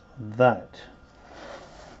that's that.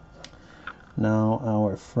 Now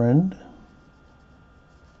our friend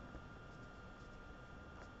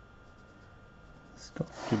has got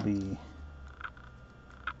to be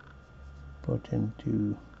put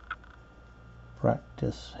into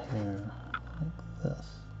practice here, like this.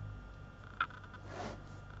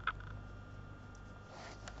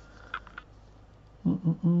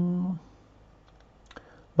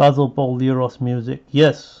 Basil Paul Liros music.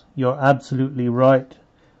 Yes, you're absolutely right.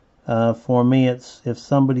 For me, it's if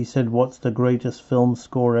somebody said, what's the greatest film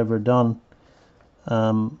score ever done?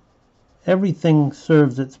 Everything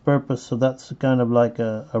serves its purpose, so that's kind of like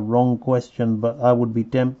a wrong question, but I would be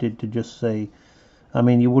tempted to just say, I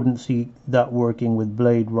mean, you wouldn't see that working with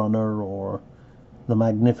Blade Runner or The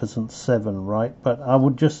Magnificent Seven, right? But I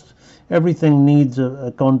would just, everything needs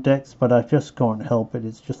a context, but I just can't help it.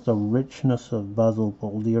 It's just the richness of Basil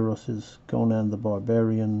Paul Liros' Conan the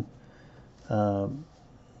Barbarian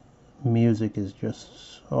music is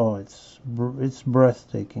just, oh, it's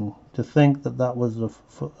breathtaking. To think that that was a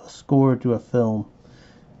score to a film,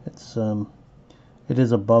 it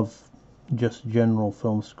is above just general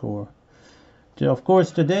film score. Of course,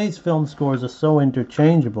 today's film scores are so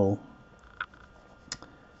interchangeable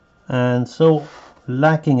and so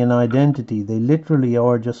lacking in identity. They literally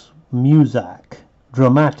are just muzak,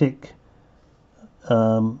 dramatic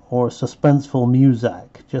or suspenseful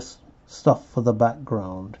muzak, just stuff for the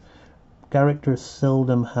background. Characters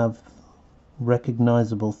seldom have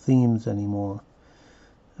recognizable themes anymore.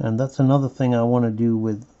 And that's another thing I want to do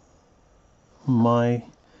with my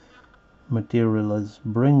material, is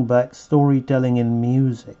bring back storytelling in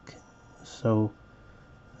music. So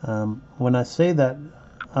when I say that,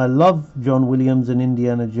 I love John Williams and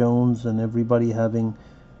Indiana Jones and everybody having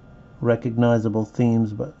recognizable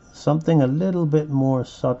themes, but something a little bit more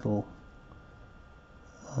subtle.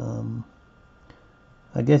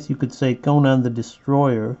 I guess you could say Conan the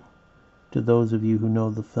Destroyer, to those of you who know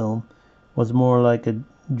the film, was more like a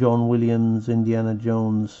John Williams, Indiana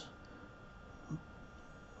Jones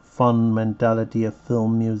fun mentality of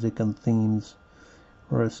film music and themes,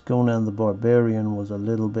 whereas Conan the Barbarian was a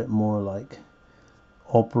little bit more like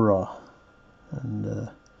opera and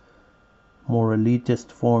more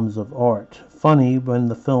elitist forms of art. Funny, when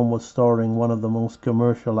the film was starring one of the most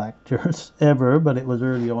commercial actors ever, but it was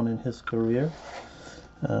early on in his career.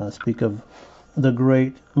 Speak of the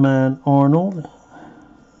great man Arnold,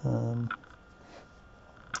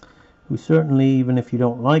 who certainly, even if you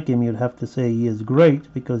don't like him, you'd have to say he is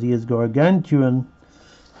great because he is gargantuan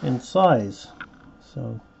in size.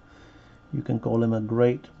 So you can call him a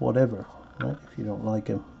great whatever, right, if you don't like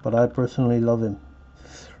him. But I personally love him.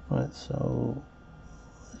 Right, so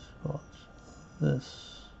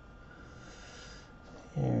this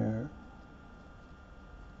here,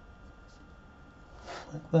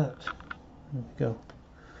 like that. There we go.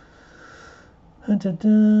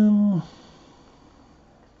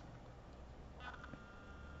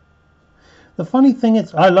 The funny thing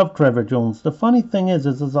is, I love Trevor Jones. The funny thing is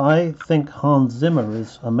I think Hans Zimmer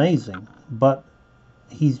is amazing, but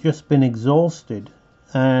he's just been exhausted,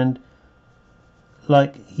 and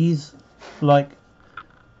they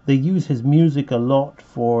use his music a lot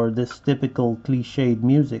for this typical cliched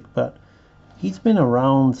music, but he's been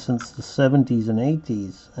around since the 70s and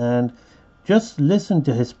 80s, and just listen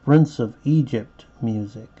to his Prince of Egypt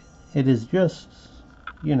music. It is just,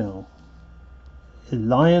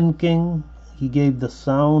 Lion King. he gave the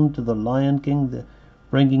sound to the Lion King, the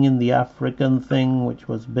bringing in the African thing, which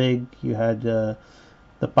was big. You had The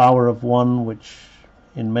Power of One, which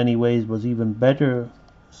in many ways was even better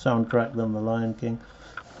soundtrack than the Lion King.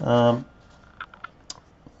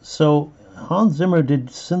 So Hans Zimmer did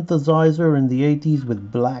synthesizer in the 80s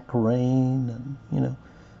with Black Rain,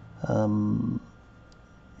 and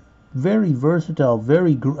very versatile,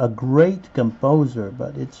 a great composer.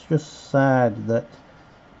 But it's just sad that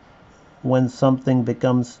when something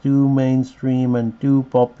becomes too mainstream and too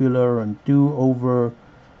popular and too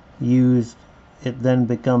overused, it then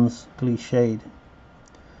becomes cliched.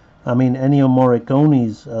 I mean, Ennio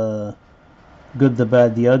Morricone's Good, the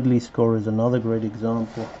Bad, the Ugly score is another great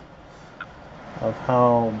example of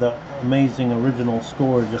how the amazing original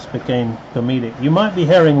score just became comedic. You might be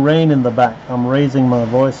hearing rain in the back. I'm raising my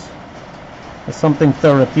voice. There's something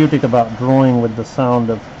therapeutic about drawing with the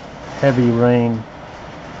sound of heavy rain.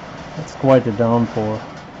 It's quite a downpour.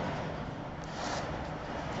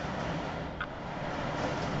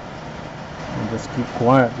 And just keep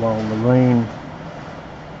quiet while the rain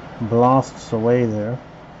blasts away there.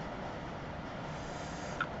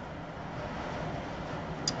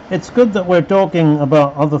 It's good that we're talking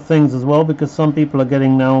about other things as well, because some people are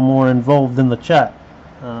getting now more involved in the chat.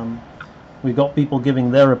 We got people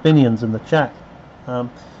giving their opinions in the chat.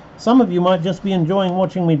 Some of you might just be enjoying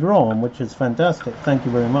watching me draw, which is fantastic. Thank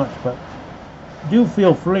you very much. But do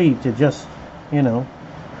feel free to just, this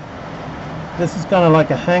is kind of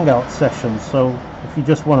like a hangout session. So if you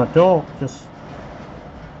just want to talk, just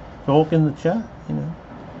talk in the chat,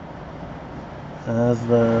 as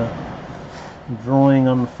the drawing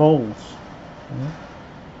unfolds.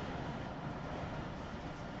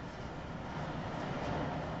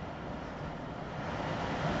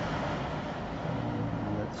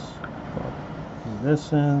 Let's put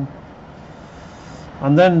this in,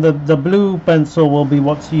 and then the blue pencil will be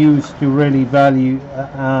what's used to really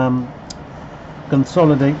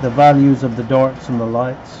consolidate the values of the darks and the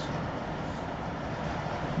lights.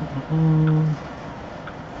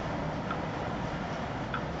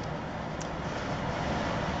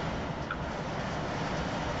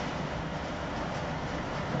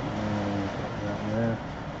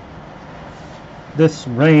 This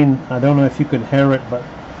rain, I don't know if you could hear it, but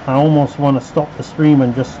I almost want to stop the stream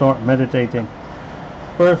and just start meditating.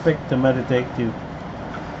 Perfect to meditate to,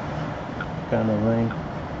 kind of rain.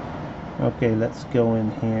 Okay, let's go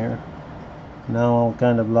in here. Now I'll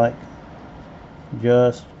kind of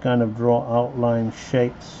just kind of draw outline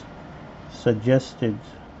shapes suggested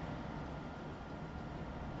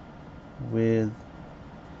with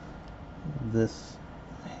this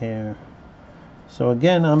here. So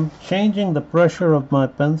again, I'm changing the pressure of my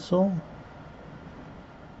pencil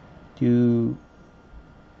to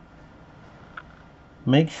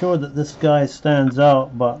make sure that this guy stands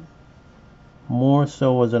out, but more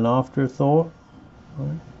so as an afterthought,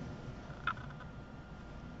 right?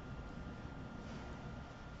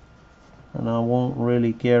 And I won't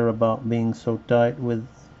really care about being so tight with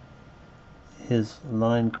his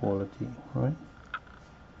line quality, right?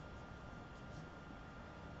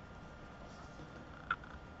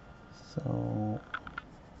 So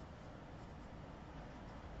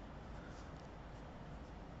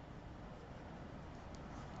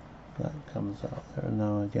that comes out there.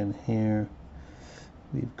 Now again here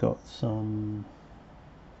we've got some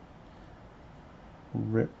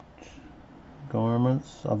ripped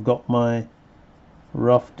garments. I've got my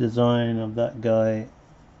rough design of that guy,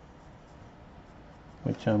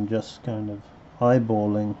 which I'm just kind of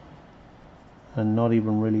eyeballing and not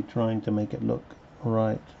even really trying to make it look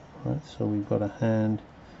right. So we've got a hand,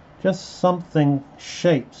 just something,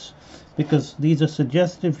 shapes, because these are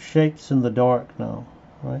suggestive shapes in the dark now,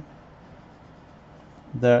 right,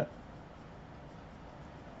 that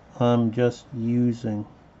I'm just using,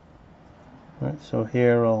 right? So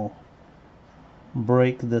here I'll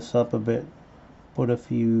break this up a bit, put a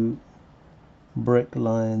few brick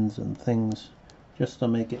lines and things just to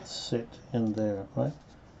make it sit in there, right,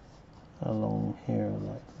 along here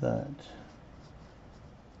like that.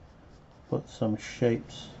 Put some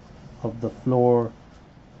shapes of the floor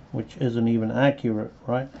which isn't even accurate,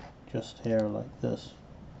 right, just here like this,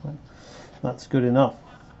 right? That's good enough.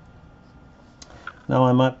 Now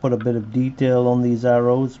I might put a bit of detail on these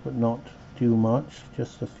arrows, but not too much,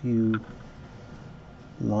 just a few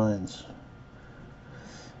lines.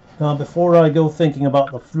 Now before I go thinking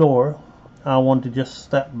about the floor, I want to just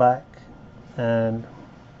step back and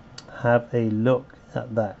have a look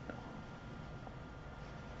at that.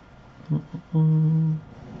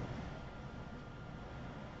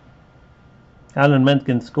 Alan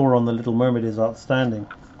Menken's score on The Little Mermaid is outstanding.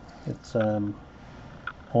 It's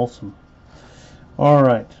awesome.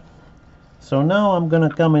 Alright, so now I'm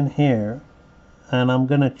gonna come in here and I'm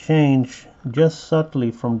gonna change just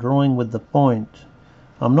subtly from drawing with the point.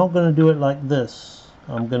 I'm not gonna do it like this.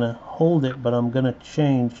 I'm gonna hold it, but I'm gonna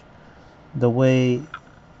change the way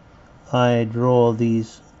I draw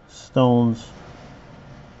these stones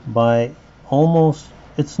by almost,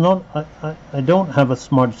 it's not, I don't have a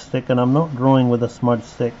smudge stick and I'm not drawing with a smudge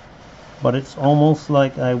stick, but it's almost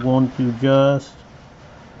like I want to just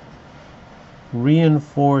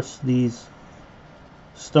reinforce these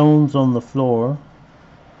stones on the floor,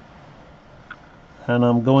 and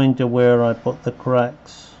I'm going to where I put the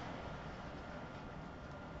cracks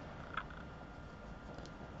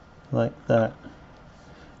like that.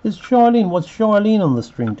 Is Charlene, was Charlene on the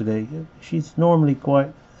stream today? She's normally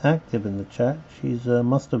quite active in the chat. She's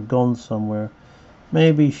must have gone somewhere.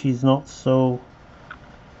 Maybe she's not so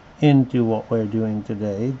into what we're doing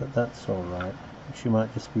today, but that's alright. She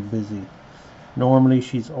might just be busy. Normally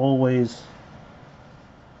she's always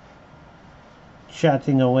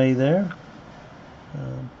chatting away there.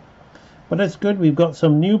 But it's good, we've got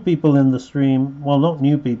some new people in the stream. Well, not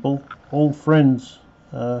new people, old friends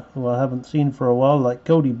who I haven't seen for a while, like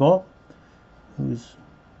Cody Bob, who's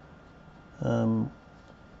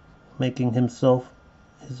making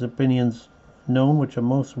his opinions known, which are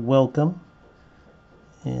most welcome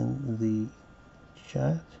in the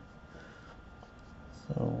chat.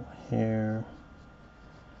 So here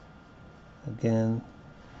again,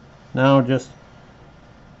 now just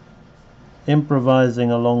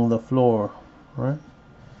improvising along the floor, right?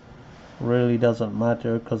 Really doesn't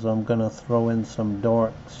matter because I'm gonna throw in some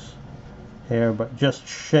darks here, but just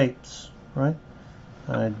shapes, right?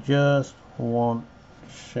 I just want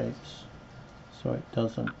shapes, so it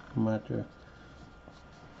doesn't matter.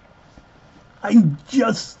 I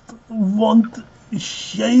just want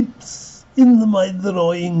shapes in my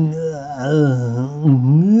drawing.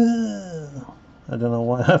 I don't know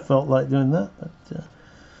why I felt like doing that, but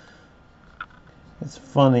it's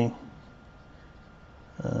funny.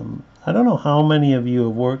 I don't know how many of you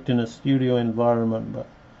have worked in a studio environment, but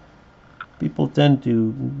people tend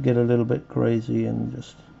to get a little bit crazy and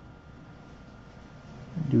just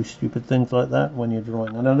do stupid things like that when you're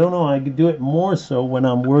drawing. And I don't know, I could do it more so when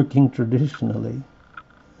I'm working traditionally.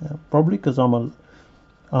 Probably because I'm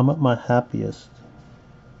at my happiest.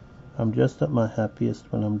 I'm just at my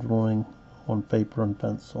happiest when I'm drawing on paper and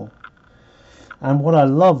pencil. And what I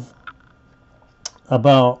love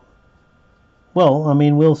about, well, I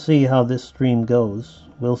mean, we'll see how this stream goes.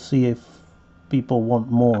 We'll see if people want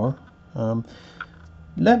more.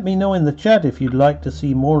 Let me know in the chat if you'd like to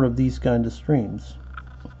see more of these kind of streams,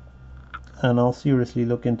 and I'll seriously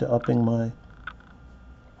look into upping my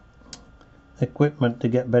equipment to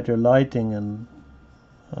get better lighting and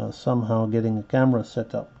somehow getting a camera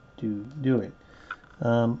set up to do it.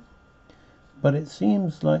 But it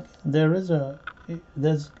seems like there's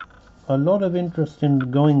a lot of interest in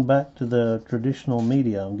going back to the traditional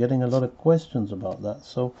media. I'm getting a lot of questions about that,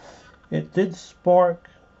 so it did spark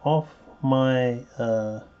off my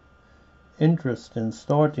interest in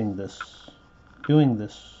doing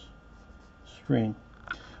this stream.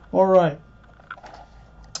 Alright,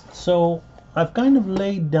 so I've kind of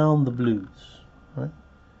laid down the blues, right?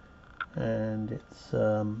 And it's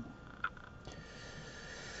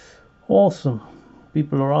awesome.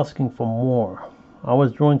 People are asking for more. I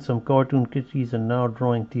was drawing some cartoon kitties and now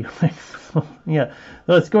drawing T-Rex. Yeah,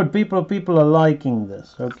 that's good. People are liking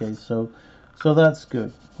this. Okay, so that's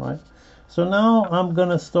good, right? So now I'm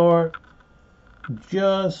gonna start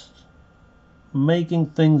just making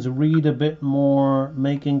things read a bit more,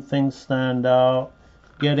 making things stand out,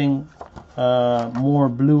 getting more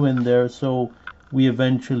blue in there, so we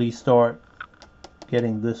eventually start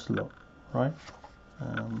getting this look, right?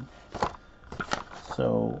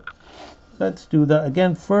 So let's do that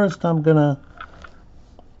again. First I'm gonna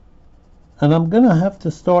have to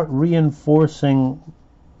start reinforcing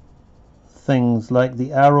things, like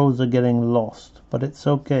the arrows are getting lost, but it's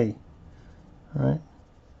okay, right?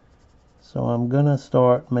 So I'm gonna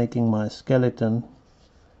start making my skeleton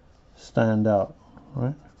stand out,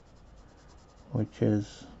 right? Which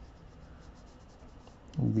is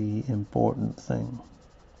the important thing.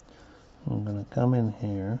 I'm gonna come in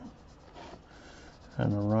here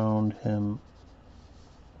and around him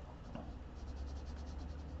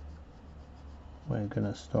we're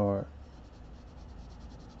gonna start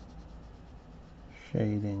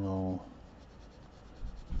shading all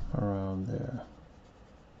around there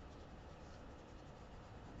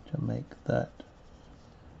to make that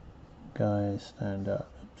guy stand out.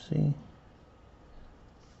 Oopsie.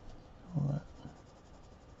 All that.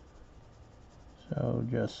 So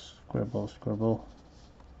just scribble, scribble.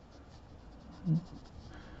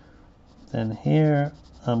 Then here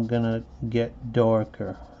I'm gonna get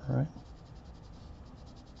darker, right?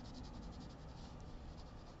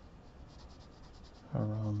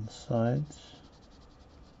 Around the sides.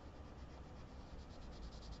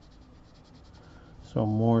 So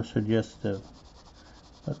more suggestive.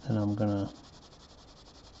 But then I'm gonna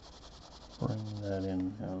bring that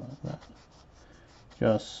in there like that.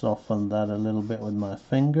 Just soften that a little bit with my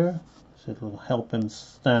finger, so it'll help him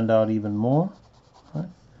stand out even more. Right?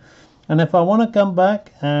 And if I want to come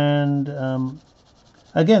back and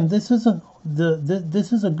again, this isn't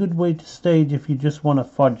this is a good way to stage if you just want to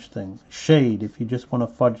fudge things. Shade if you just want to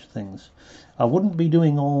fudge things. I wouldn't be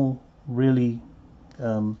doing all really.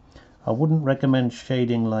 I wouldn't recommend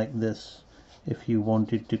shading like this if you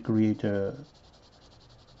wanted to create a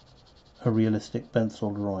realistic pencil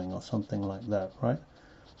drawing or something like that, right?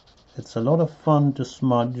 It's a lot of fun to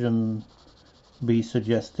smudge and be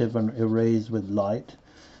suggestive and erase with light,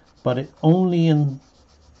 but it only in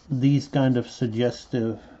these kind of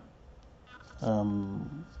suggestive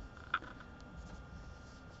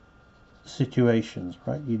situations,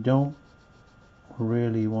 right? You don't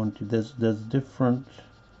really want to. There's different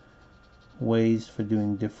ways for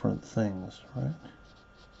doing different things, right?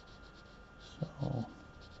 So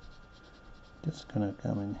just gonna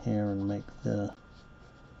come in here and make the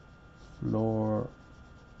floor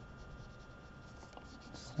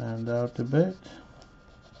stand out a bit.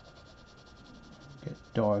 Get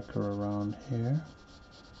darker around here.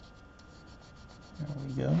 There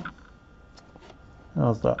we go.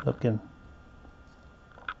 How's that looking?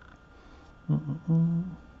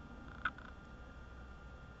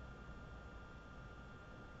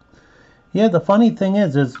 Yeah, the funny thing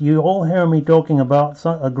is you all hear me talking about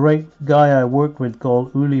a great guy I work with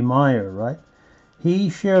called Uli Meyer, right? He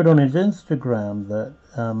shared on his Instagram that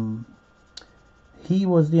he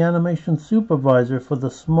was the animation supervisor for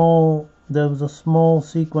there was a small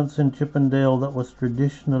sequence in Chippendale that was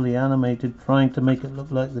traditionally animated, trying to make it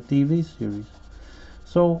look like the TV series.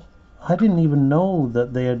 So I didn't even know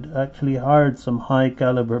that they had actually hired some high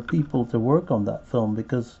caliber people to work on that film,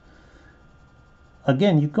 because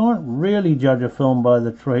again, you can't really judge a film by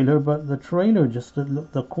the trailer, but the trailer, just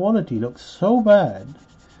the quality looks so bad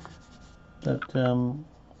that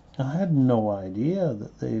I had no idea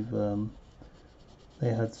that they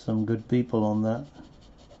had some good people on that.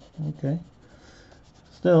 Okay,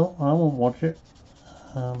 still I won't watch it.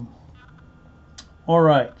 All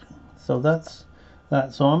right, so that's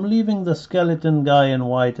that. So I'm leaving the skeleton guy in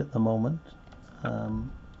white at the moment,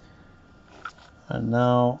 and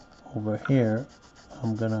now over here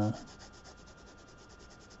I'm gonna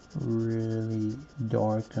really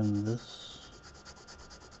darken this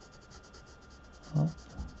up.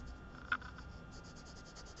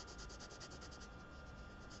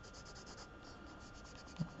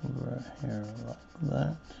 Over here like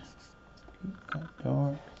that. Keep that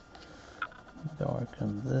dark.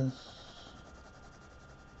 Darken this.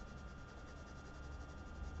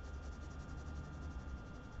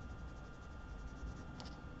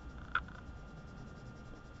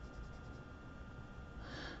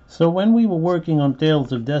 So when we were working on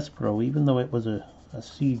Tales of Despero, even though it was a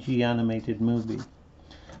CG animated movie,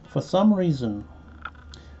 for some reason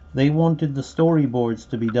they wanted the storyboards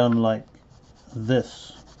to be done like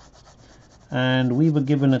this, and we were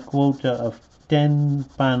given a quota of 10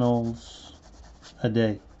 panels a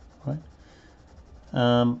day, right?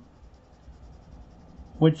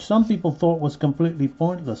 Which some people thought was completely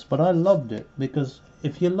pointless, but I loved it, because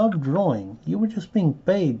if you love drawing, you were just being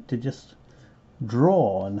paid to just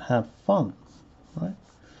draw and have fun, right?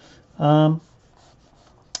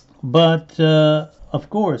 But of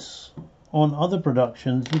course, on other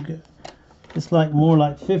productions, you get it's like more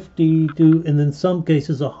like 50 to, and in some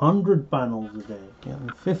cases 100 panels a day. Yeah,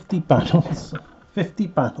 50 panels, 50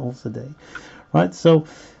 panels a day, right? So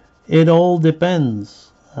it all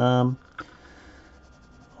depends on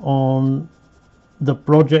the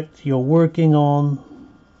project you're working on,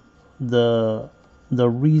 the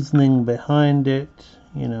reasoning behind it,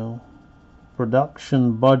 you know,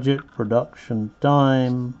 production budget, production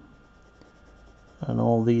time, and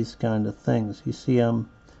all these kind of things. You see, I'm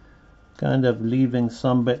kind of leaving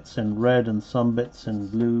some bits in red and some bits in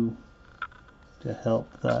blue to help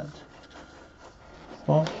that.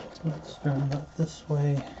 Well, let's turn that this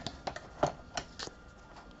way.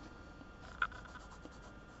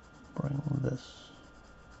 Bring this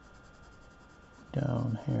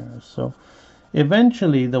down here. So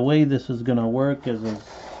eventually the way this is going to work is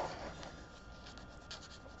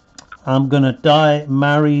I'm going to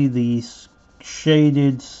marry the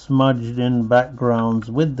shaded, smudged in backgrounds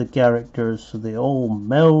with the characters so they all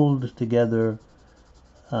meld together,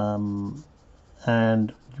 and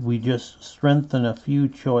we just strengthen a few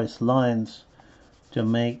choice lines to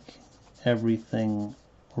make everything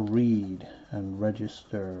read and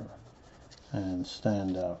register and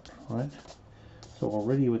stand out, right? So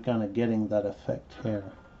already we're kind of getting that effect here.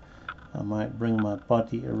 I might bring my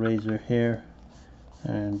putty eraser here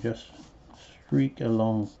and just streak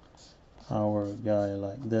along our guy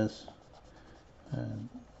like this, and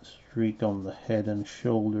streak on the head and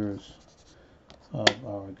shoulders of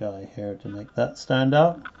our guy here to make that stand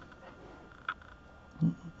out.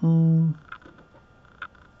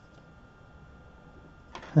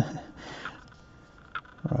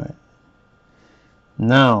 Right.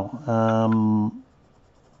 Now,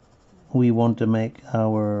 we want to make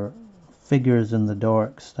our figures in the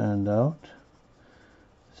dark stand out.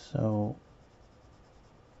 So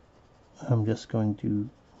I'm just going to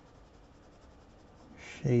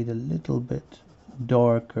shade a little bit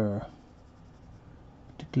darker,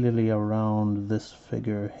 particularly around this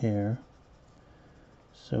figure here.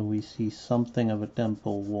 So we see something of a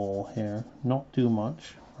temple wall here, not too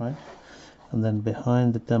much, right? And then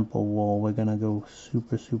behind the temple wall we're going to go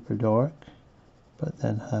super dark, but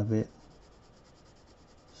then have it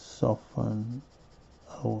soften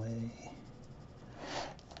away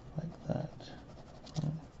like that.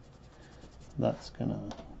 That's gonna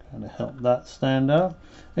kind of help that stand out.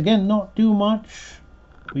 Again, not too much.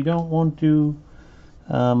 We don't want to.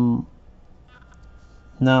 Now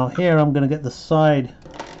here I'm going to get the side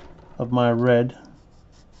of my red,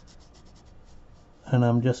 and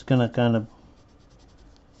I'm just going to kind of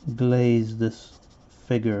glaze this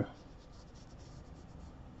figure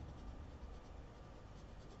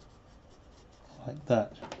like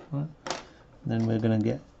that, right? Then we're going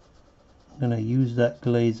to use that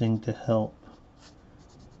glazing to help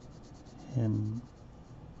him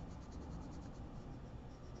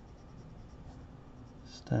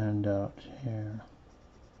stand out here.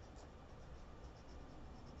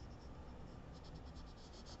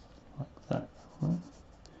 Like that, right?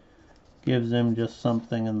 Gives him just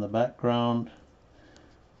something in the background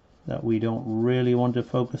that we don't really want to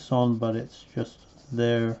focus on, but it's just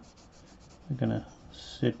there. We're gonna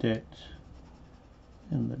sit it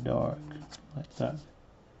in the dark like that.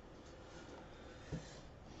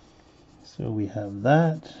 So we have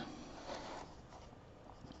that.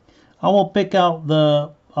 I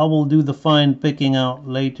will do the fine picking out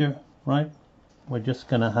later, right? We're just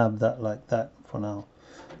gonna have that like that for now.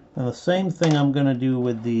 And the same thing I'm gonna do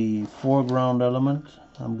with the foreground element.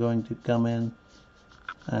 I'm going to come in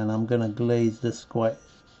and I'm gonna glaze this quite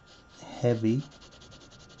heavy.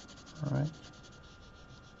 All right.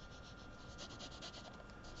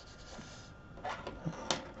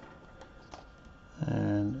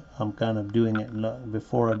 And I'm kind of doing it,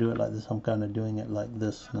 before I do it like this, I'm kind of doing it like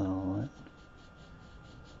this now, right?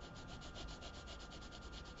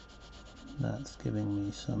 That's giving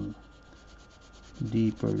me some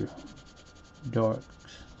deeper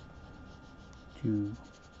darks to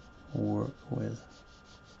work with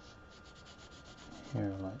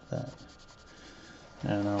here like that.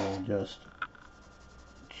 And I will just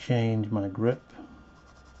change my grip.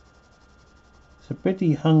 It's a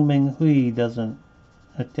pity Hung Ming Hui doesn't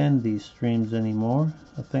attend these streams anymore.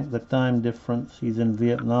 I think the time difference, he's in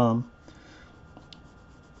Vietnam.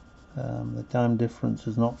 The time difference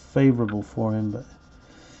is not favorable for him, but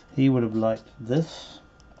he would have liked this,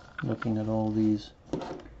 looking at all these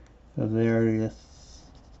various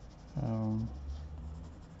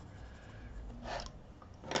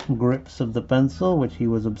grips of the pencil, which he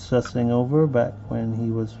was obsessing over back when he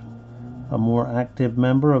was a more active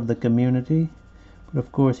member of the community. But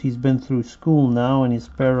of course he's been through school now, and his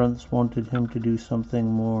parents wanted him to do something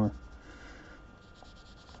more,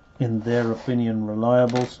 in their opinion,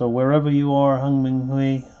 reliable. So wherever you are, Hung Ming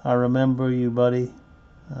Hui, I remember you, buddy.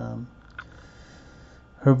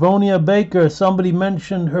 Hervonia Baker, somebody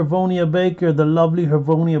mentioned Hervonia Baker. The lovely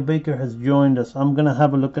Hervonia Baker has joined us. I'm going to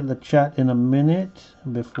have a look at the chat in a minute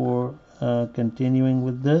before continuing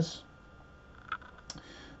with this.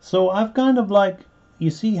 So I've kind of like,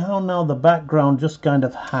 you see how now the background just kind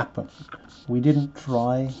of happened. We didn't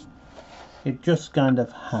try. It just kind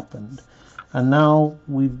of happened. And now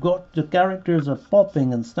we've got the characters are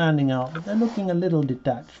popping and standing out, but they're looking a little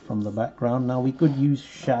detached from the background. Now we could use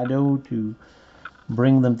shadow to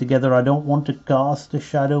bring them together. I don't want to cast a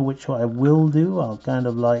shadow, which I will do. I'll kind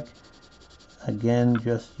of like, again,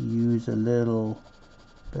 just use a little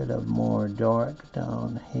bit of more dark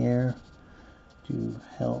down here to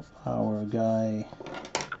help our guy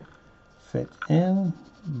fit in.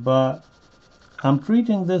 But I'm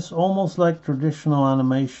treating this almost like traditional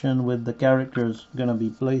animation, with the characters going to be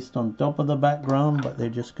placed on top of the background, but they're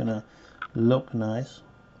just going to look nice.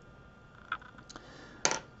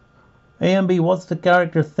 A and B, what's the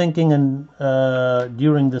character thinking and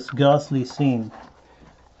during this ghastly scene?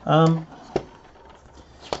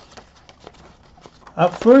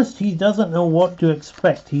 At first, he doesn't know what to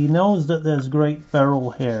expect. He knows that there's great feral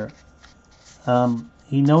hair.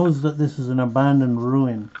 He knows that this is an abandoned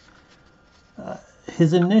ruin.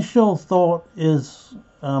 His initial thought is,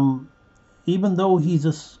 even though he's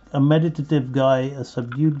a meditative guy, a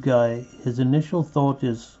subdued guy, his initial thought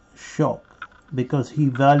is shock, because he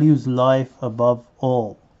values life above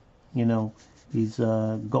all. You know, he's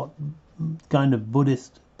got kind of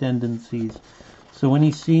Buddhist tendencies. So when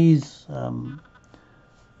he sees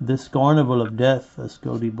this carnival of death, as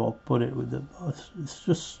Cody Bock put it, it's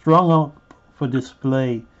just strung up for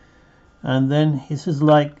display. And then this is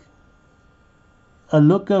like a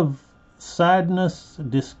look of sadness,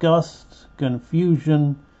 disgust,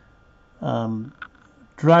 confusion,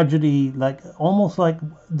 tragedy, like almost like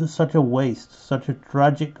such a waste, such a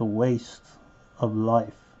tragic waste of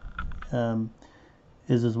life,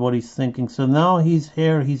 is what he's thinking. So now he's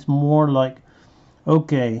here, he's more like,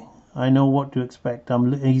 okay, I know what to expect.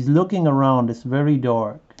 He's looking around, it's very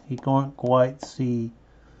dark, he can't quite see.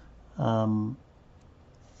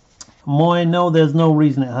 Moi, no, there's no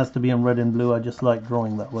reason it has to be in red and blue. I just like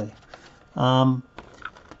drawing that way. So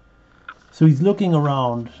he's looking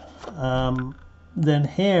around. Then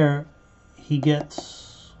here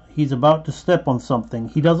he's about to step on something.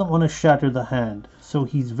 He doesn't want to shatter the hand. So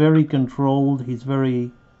he's very controlled. He's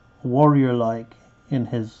very warrior-like in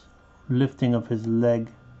his lifting of his leg,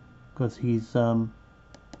 because he's you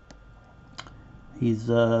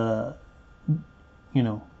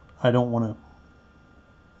know, I don't want to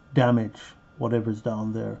damage whatever's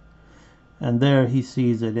down there. And there he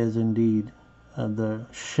sees it is indeed the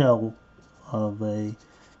shell of a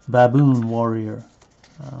baboon warrior.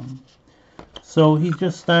 So he's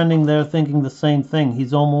just standing there thinking the same thing.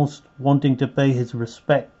 He's almost wanting to pay his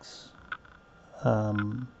respects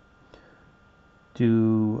to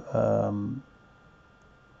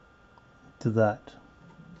that.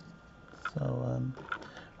 So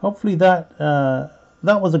hopefully that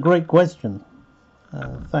was a great question.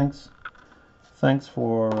 Thanks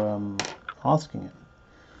for asking it.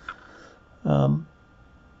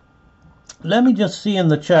 Let me just see in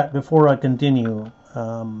the chat before I continue.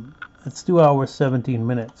 It's 2 hours 17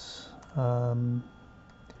 minutes.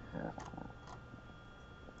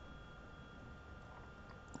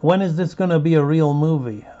 When is this going to be a real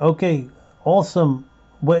movie? Okay, awesome.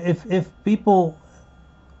 Well, if people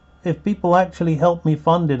actually help me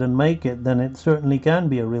fund it and make it, then it certainly can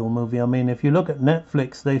be a real movie. I mean, if you look at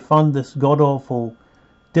Netflix, they fund this god-awful,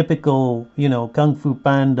 typical, you know, Kung Fu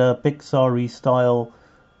Panda, Pixar-y style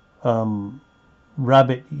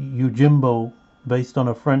rabbit Yojimbo based on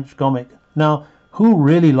a French comic. Now, who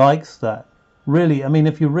really likes that? Really, I mean,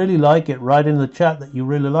 if you really like it, write in the chat that you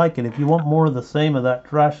really like it. If you want more of the same of that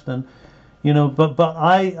trash, then, you know, but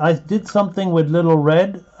I did something with Little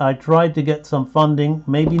Red. I tried to get some funding.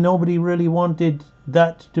 Maybe nobody really wanted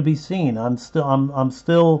that to be seen. I'm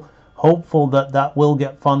still hopeful that will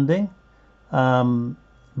get funding.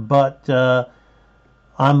 But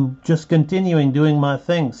I'm just continuing doing my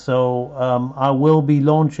thing. So I will be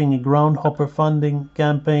launching a Groundhopper funding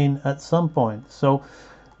campaign at some point. So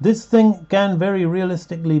this thing can very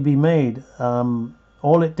realistically be made.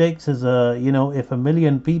 All it takes is you know, if 1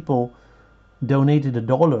 million people donated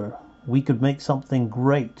 $1, we could make something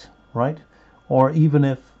great, right? Or even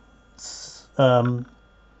if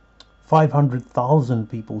 500,000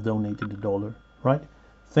 people donated $1, right?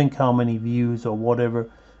 Think how many views or whatever.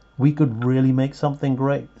 We could really make something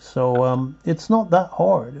great. So it's not that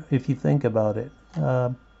hard if you think about it.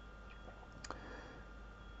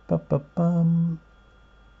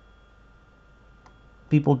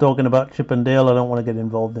 People talking about Chip and Dale, I don't want to get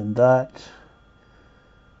involved in that.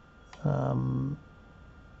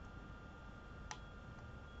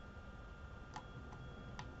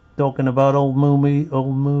 Talking about old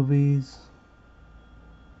movies.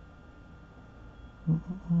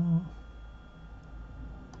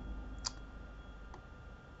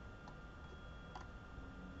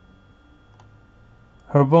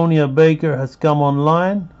 Hervonia Baker has come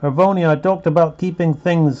online. Hervonia, I talked about keeping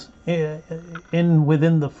things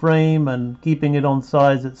within the frame and keeping it on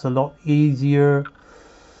size. It's a lot easier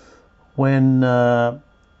when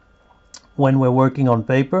we're working on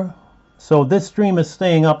paper. So this stream is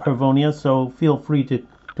staying up, Hervonia, so feel free to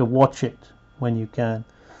watch it when you can.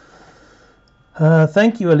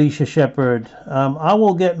 Thank you, Alicia Shepherd. I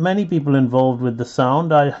will get many people involved with the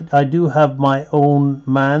sound. I do have my own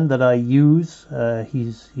man that I use.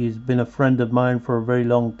 He's been a friend of mine for a very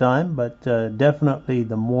long time, but definitely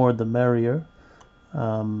the more the merrier.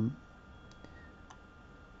 Um,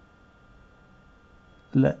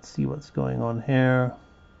 let's see what's going on here.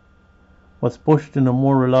 Was pushed in a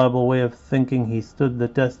more reliable way of thinking. He stood the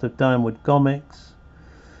test of time with comics.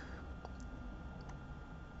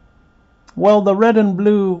 Well, the red and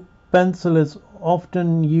blue pencil is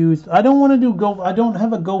often used. I don't want to do I don't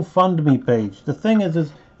have a GoFundMe page. The thing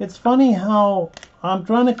is it's funny how I'm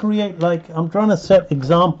trying to create, like, I'm trying to set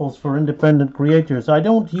examples for independent creators. I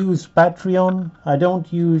don't use Patreon. I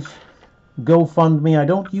don't use GoFundMe. I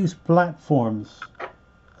don't use platforms.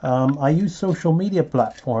 I use social media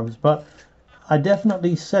platforms, but I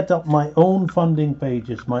definitely set up my own funding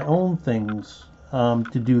pages, my own things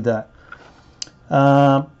to do that.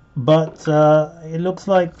 But it looks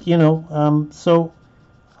like, so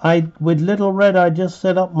with Little Red, I just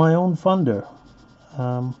set up my own funder.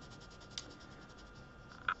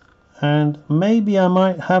 And maybe I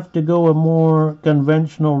might have to go a more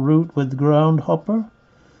conventional route with Groundhopper,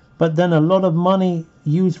 but then a lot of money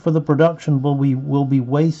used for the production will be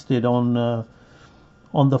wasted on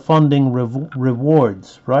the funding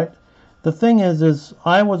rewards, right? The thing is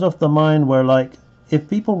I was of the mind where, like, if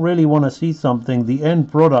people really want to see something, the end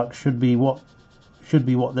product should be what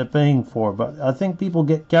they're paying for. But I think people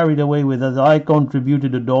get carried away with it. I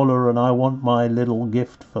contributed $1 and I want my little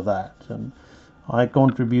gift for that, and I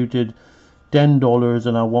contributed $10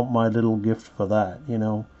 and I want my little gift for that.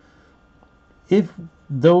 If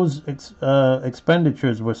those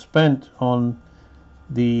expenditures were spent on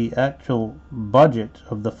the actual budget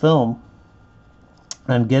of the film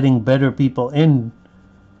and getting better people in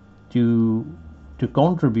to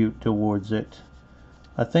contribute towards it,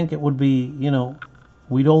 I think it would be,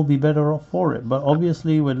 we'd all be better off for it. But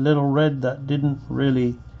obviously with Little Red, that didn't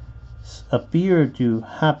really appear to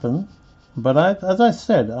happen. But as I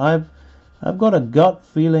said, I've got a gut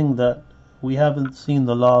feeling that we haven't seen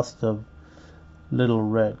the last of Little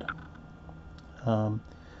Red. Well,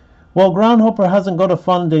 Groundhopper hasn't got a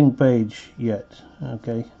funding page yet.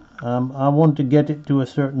 Okay, I want to get it to a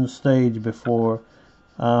certain stage before.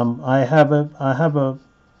 I have a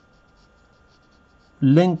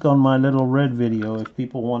link on my Little Red video if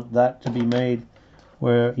people want that to be made,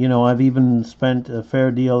 where I've even spent a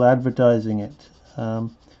fair deal advertising it,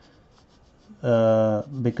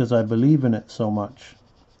 because I believe in it so much.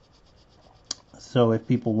 So if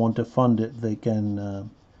people want to fund it, they can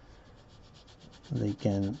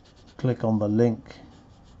click on the link.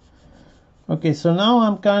 Okay, so now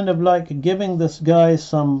I'm kind of like giving this guy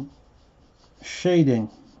some shading,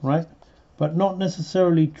 right? But not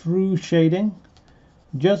necessarily true shading,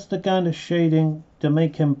 just the kind of shading to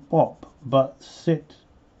make him pop but sit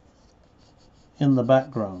in the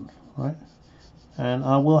background, right? And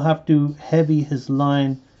I will have to heavy his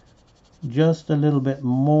line just a little bit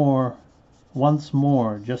more, once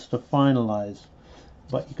more, just to finalize.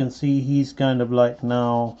 But you can see he's kind of like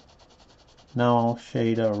now I'll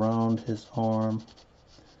shade around his arm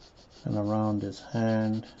and around his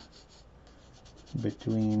hand,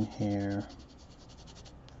 between here,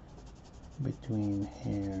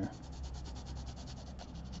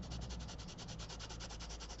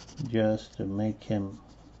 just to make him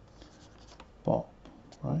pop,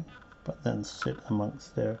 right? But then sit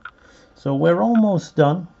amongst there. So we're almost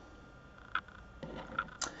done.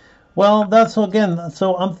 Well, that's again,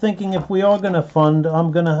 so I'm thinking if we are going to fund,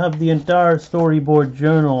 I'm going to have the entire storyboard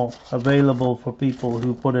journal available for people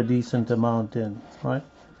who put a decent amount in, right?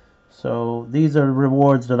 So these are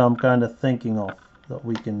rewards that I'm kind of thinking of that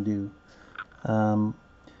we can do.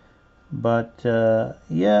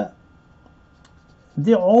 Yeah,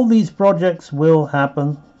 all these projects will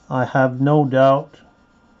happen. I have no doubt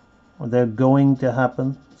they're going to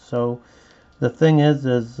happen. So the thing is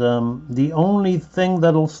the only thing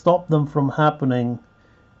that'll stop them from happening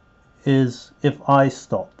is if I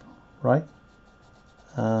stop, right?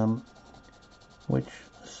 Which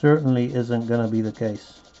certainly isn't going to be the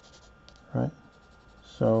case, right?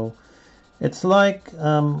 So it's like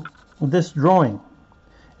this drawing.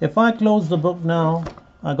 If I close the book now,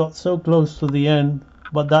 I got so close to the end,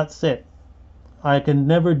 but that's it. I can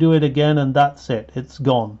never do it again, and that's it. It's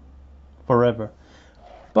gone forever.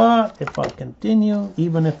 But if I continue,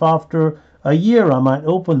 even if after a year I might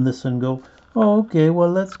open this and go, oh, okay, well,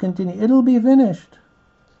 let's continue. It'll be finished.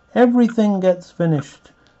 Everything gets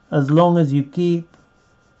finished as long as you keep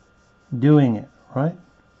doing it, right?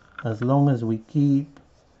 As long as we keep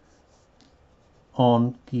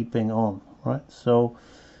on keeping on, right? So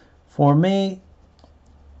for me,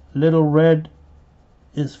 little red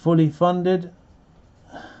is fully funded,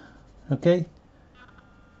 okay,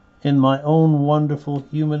 in my own wonderful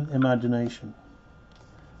human imagination,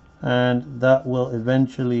 and that will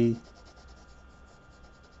eventually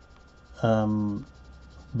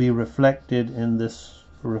be reflected in this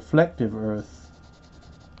reflective earth,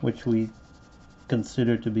 which we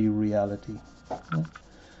consider to be reality.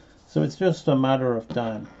 So it's just a matter of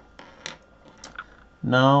time.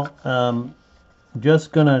 Now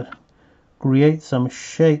just gonna create some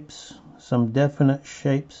shapes, some definite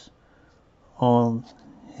shapes on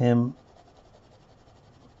him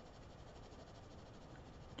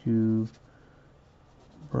to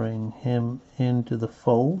bring him into the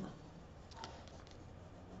fold.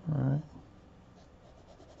 All right,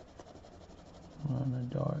 I'm gonna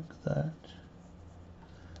dark that.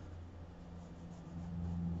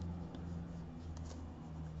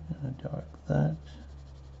 Dark that.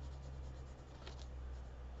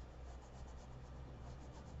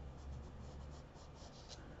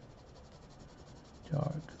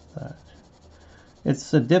 Dark that.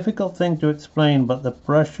 It's a difficult thing to explain, but the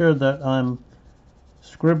pressure that I'm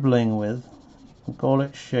scribbling with, you can call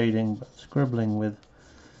it shading, but scribbling with,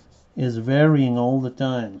 is varying all the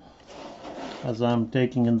time as I'm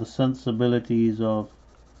taking in the sensibilities of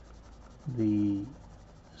the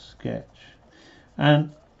sketch.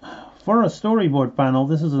 And for a storyboard panel,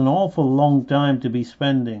 this is an awful long time to be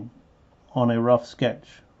spending on a rough sketch,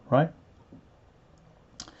 right?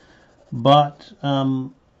 But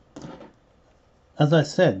as I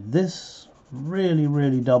said, this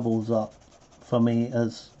really doubles up for me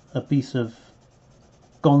as a piece of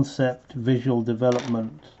concept visual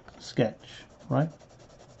development sketch, right?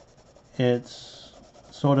 It's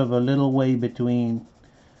sort of a little way between,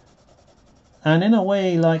 and in a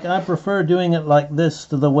way, like, I prefer doing it like this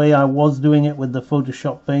to the way I was doing it with the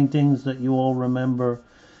Photoshop paintings that you all remember.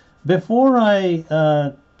 Before I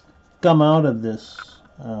come out of this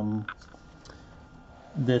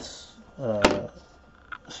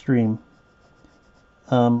stream,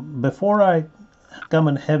 before I come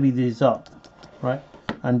and heavy these up, right,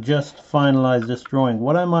 and just finalize this drawing,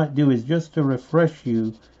 what I might do is just to refresh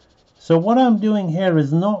you. So what I'm doing here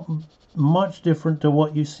is not much different to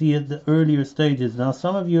what you see at the earlier stages. Now,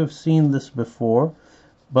 some of you have seen this before,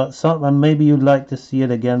 but some maybe you'd like to see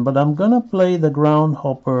it again. But I'm gonna play the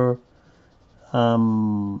groundhopper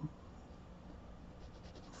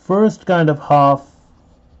first kind of half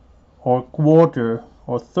or quarter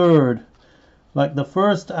or third. Like, the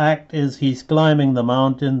first act is he's climbing the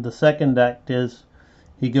mountain, the second act is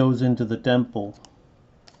he goes into the temple,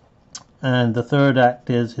 and the third act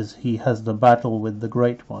is he has the battle with the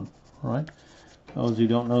Great One. Right? Those who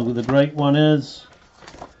don't know who the Great One is,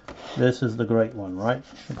 this is the Great One, right?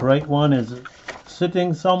 The Great One is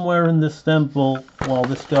sitting somewhere in this temple while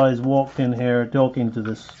this guy's walked in here talking to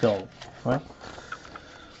this skull, right?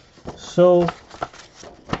 So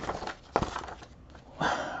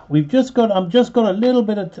I'm just got a little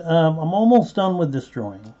bit of I'm almost done with this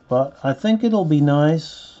drawing, but I think it'll be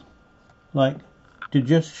nice, like, to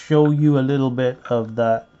just show you a little bit of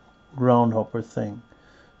that groundhopper thing.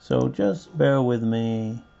 So just bear with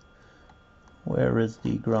me. Where is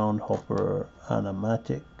the groundhopper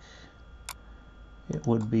animatic? It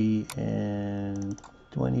would be in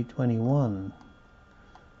 2021.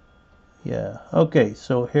 Yeah, okay,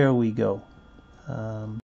 so here we go.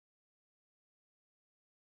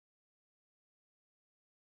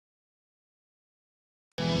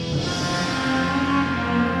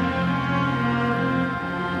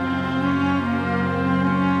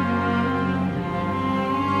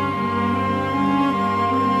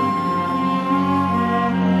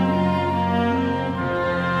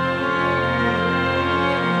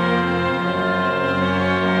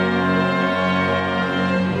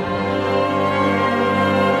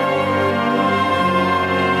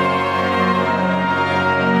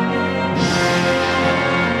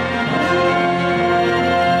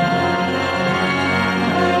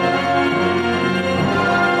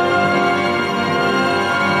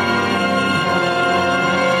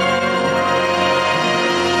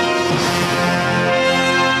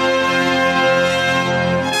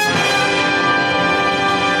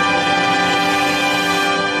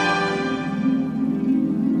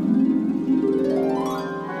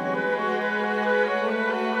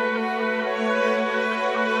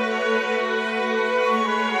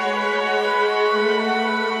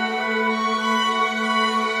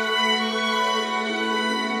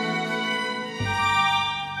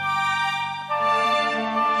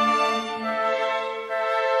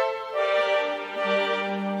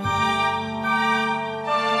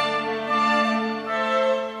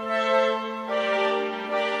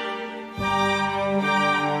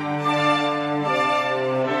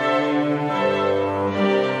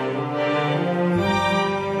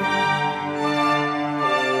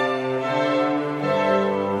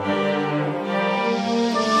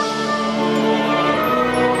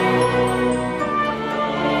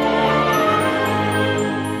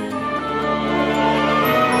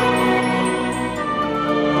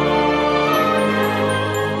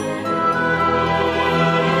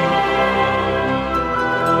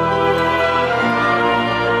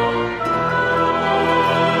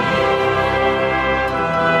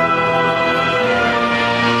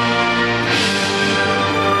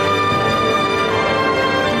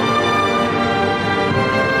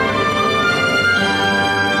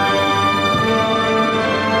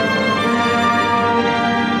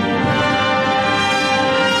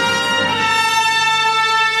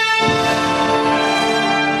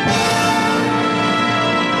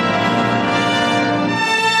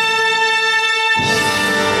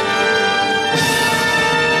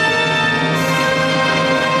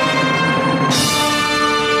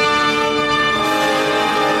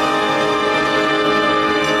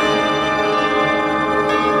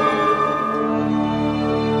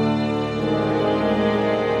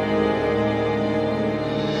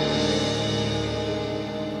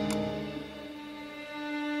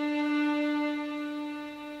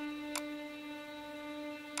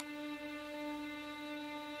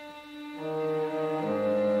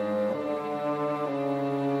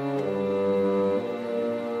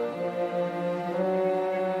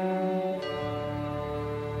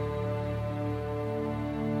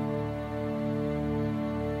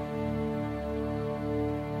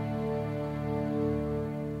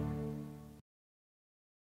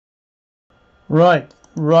 Right.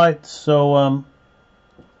 So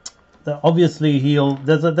obviously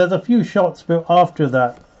there's a few shots after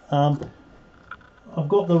that. I've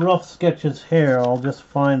got the rough sketches here. I'll just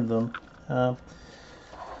find them.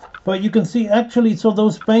 But you can see actually, so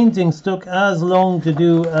those paintings took as long to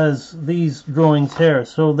do as these drawings here.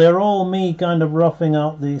 So they're all me kind of roughing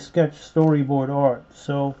out the sketch storyboard art.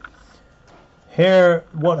 So here,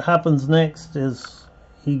 what happens next is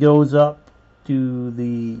he goes up to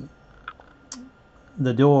the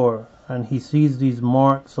door and he sees these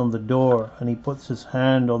marks on the door and he puts his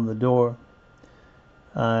hand on the door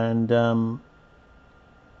and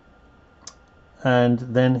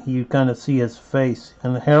then you kind of see his face.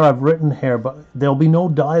 And here I've written here, but there'll be no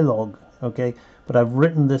dialogue, okay? But I've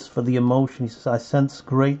written this for the emotion. He says, I sense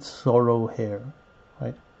great sorrow here,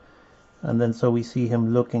 right? And then so we see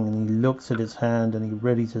him looking, and he looks at his hand, and he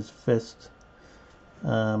readies his fist.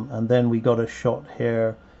 And then we got a shot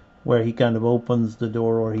here where he kind of opens the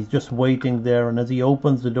door, or he's just waiting there, and as he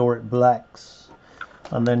opens the door, it blacks.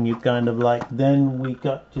 And then you kind of like, then we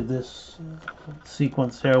got to this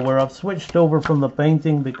sequence here where I've switched over from the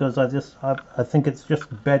painting because I think it's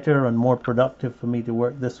just better and more productive for me to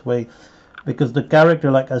work this way, because the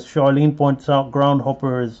character, like as Charlene points out,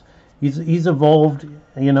 Groundhopper he's evolved.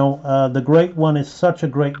 You know, the Great One is such a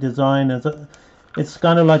great design. It's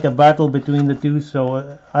kind of like a battle between the two.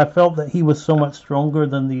 So I felt that he was so much stronger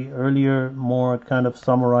than the earlier, more kind of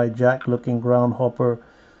Samurai Jack looking Groundhopper,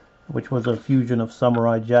 which was a fusion of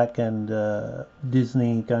Samurai Jack and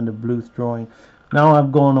Disney kind of Bluth drawing. Now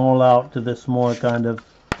I've gone all out to this more kind of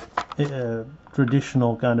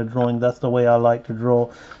traditional kind of drawing. That's the way I like to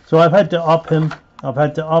draw. So I've had to up him.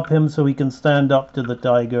 So he can stand up to the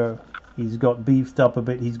tiger. He's got beefed up a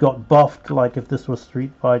bit. He's got buffed like if this was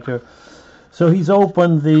Street Fighter. So he's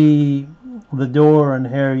opened the door, and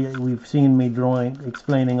here we've seen me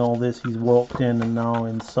explaining all this. He's walked in, and now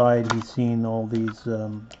inside he's seen all these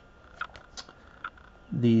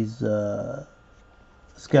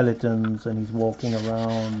skeletons, and he's walking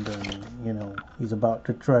around, and you know, he's about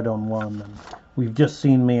to tread on one, and we've just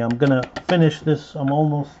seen me. I'm gonna finish this. I'm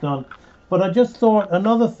almost done, but I just thought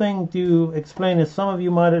another thing to explain is some of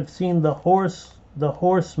you might have seen the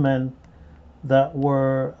horsemen that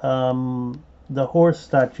were the horse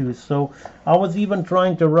statues. So I was even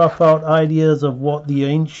trying to rough out ideas of what the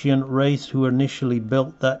ancient race who initially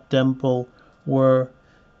built that temple were,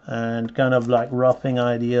 and kind of like roughing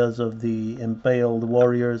ideas of the impaled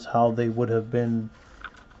warriors, how they would have been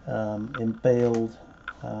impaled.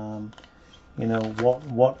 You know,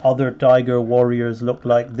 what other tiger warriors look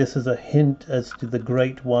like. This is a hint as to the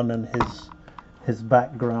Great One and his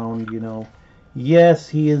background. You know, yes,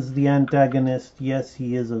 he is the antagonist. Yes,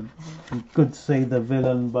 he is you could say the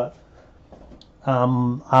villain, but I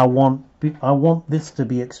want this to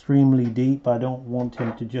be extremely deep. I don't want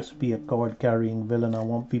him to just be a card-carrying villain. I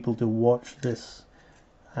want people to watch this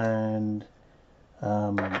and,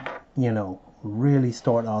 you know, really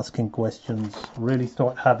start asking questions, really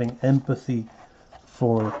start having empathy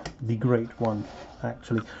for the Great One,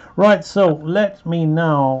 actually. Right, so let me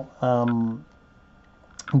now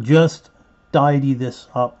just tidy this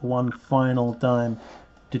up one final time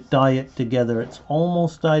to tie it together. It's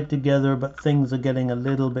almost tied together, but things are getting a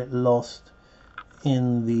little bit lost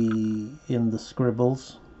in the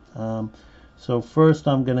scribbles. So first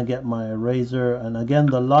I'm gonna get my eraser, and again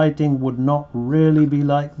the lighting would not really be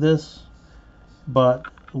like this, but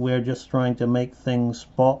we're just trying to make things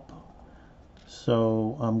pop.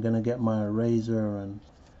 So I'm gonna get my eraser and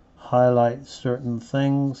highlight certain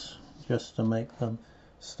things just to make them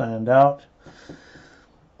stand out.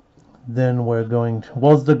 Then we're going to,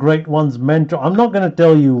 was the Great One's mentor? I'm not going to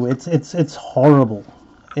tell you. It's horrible.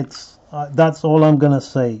 It's that's all I'm going to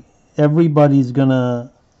say. Everybody's going to,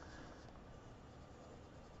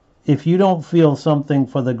 if you don't feel something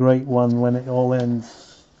for the Great One when it all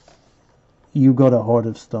ends, you got a heart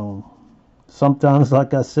of stone. Sometimes,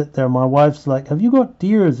 like, I sit there, my wife's like, have you got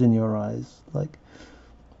tears in your eyes? Like,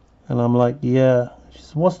 and I'm like, yeah. She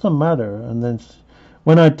says, what's the matter? And then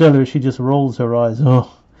when I tell her, she just rolls her eyes.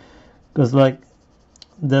 Oh. Because, like,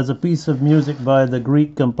 there's a piece of music by the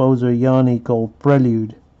Greek composer Yanni called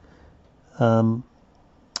Prelude, and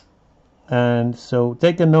so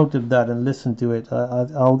take a note of that and listen to it.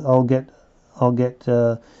 I'll get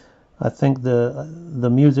I think the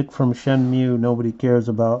music from Shenmue nobody cares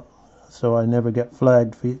about, so I never get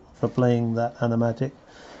flagged for playing that animatic.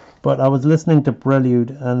 But I was listening to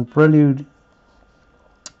Prelude, and Prelude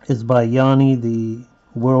is by Yanni, the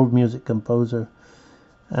world music composer.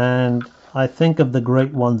 And I think of the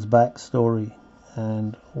Great One's backstory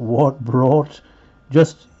and what brought,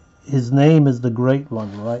 just his name is the Great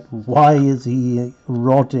One, right? Why is he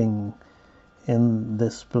rotting in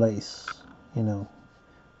this place? You know,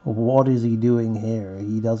 what is he doing here?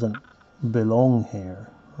 He doesn't belong here,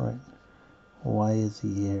 right? Why is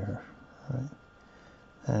he here, right?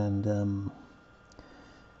 And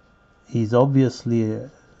he's obviously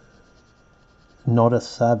not a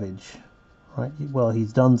savage, right? Well,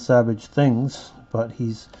 he's done savage things, but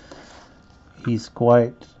he's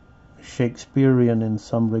quite Shakespearean in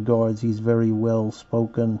some regards. He's very well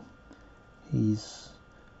spoken. He's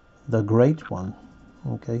the Great One.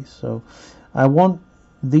 Okay, so I want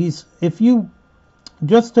these, if you,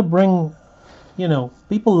 just to bring, you know,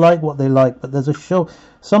 people like what they like, but there's a show.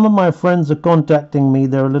 Some of my friends are contacting me.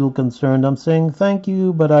 They're a little concerned. I'm saying thank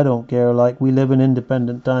you, but I don't care. Like, we live in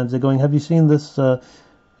independent times. They're going, have you seen this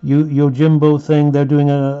Yojimbo thing? They're doing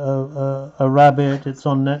a rabbit. It's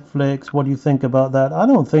on Netflix. What do you think about that? I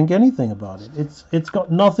don't think anything about it. It's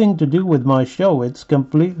got nothing to do with my show. It's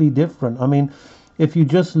completely different. I mean, if you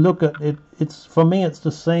just look at it, it's, for me, it's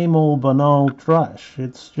the same old banal trash.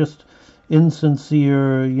 It's just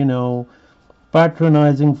insincere, you know,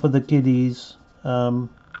 patronizing for the kiddies, kind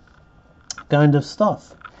of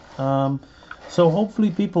stuff. So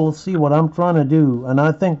hopefully people will see what I'm trying to do, and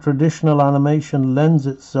I think traditional animation lends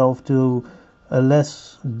itself to a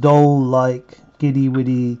less dull-like,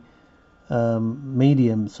 giddy-widdy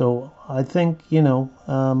medium. So I think, you know,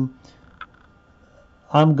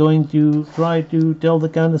 I'm going to try to tell the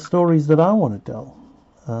kind of stories that I want to tell.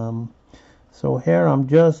 So here I'm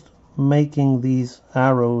just making these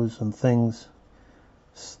arrows and things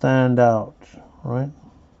stand out, right?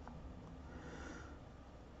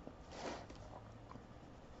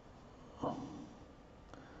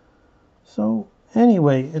 So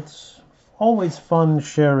anyway, it's always fun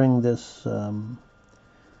sharing this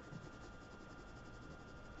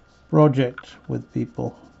project with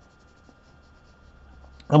people.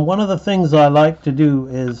 And one of the things I like to do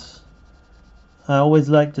is I always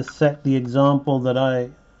like to set the example that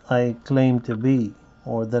I claim to be,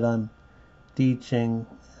 or that I'm teaching.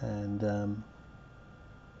 And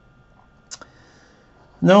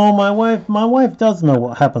no, my wife does know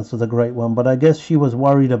what happens to the Great One, but I guess she was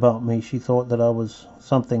worried about me. She thought that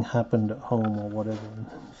something happened at home or whatever.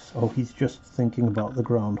 So he's just thinking about the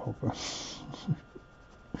groundhopper.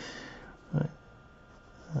 Right.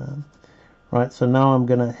 Right, so now I'm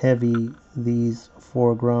going to heavy these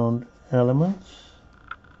foreground elements.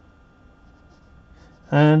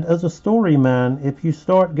 And as a story man, if you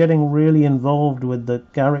start getting really involved with the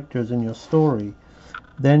characters in your story,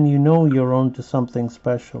 then you know you're on to something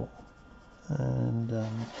special. And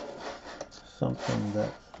something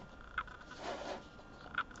that...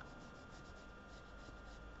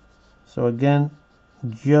 So again,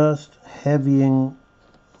 just heavying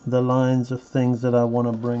the lines of things that I want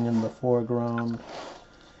to bring in the foreground.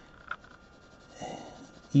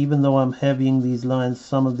 Even though I'm heavying these lines,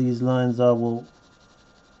 some of these lines I will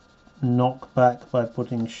knock back by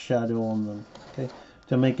putting shadow on them, okay,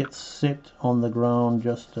 to make it sit on the ground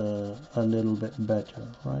just a little bit better,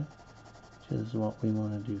 right? Which is what we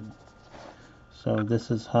want to do. So this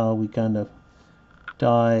is how we kind of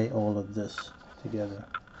tie all of this together.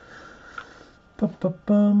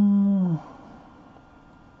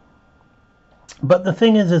 But the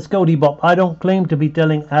thing is, Cody Bop, I don't claim to be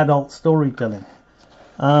telling adult storytelling.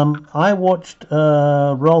 I watched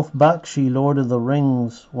Rolf Bakshi, Lord of the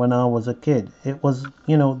Rings, when I was a kid. It was,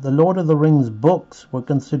 you know, the Lord of the Rings books were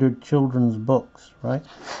considered children's books, right?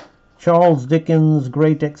 Charles Dickens,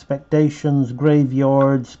 Great Expectations,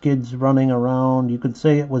 Graveyards, kids running around. You could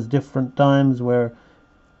say it was different times where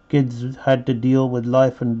kids had to deal with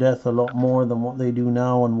life and death a lot more than what they do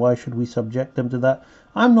now, and why should we subject them to that?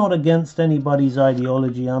 I'm not against anybody's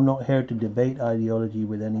ideology. I'm not here to debate ideology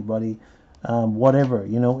with anybody. Whatever,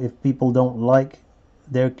 you know, if people don't like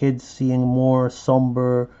their kids seeing more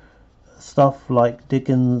somber stuff like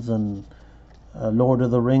Dickens and Lord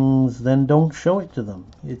of the Rings, then don't show it to them.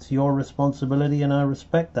 It's your responsibility, and I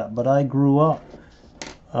respect that. But I grew up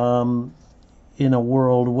in a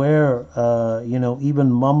world where, you know, even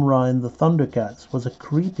Mumra in the Thundercats was a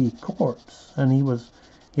creepy corpse, and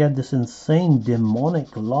he had this insane demonic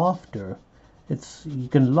laughter. You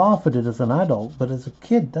can laugh at it as an adult, but as a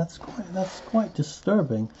kid, that's quite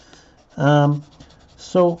disturbing.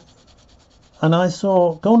 So, and I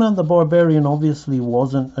saw Conan the Barbarian obviously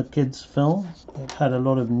wasn't a kid's film. It had a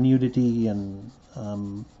lot of nudity and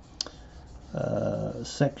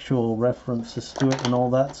sexual references to it and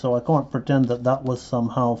all that, so I can't pretend that was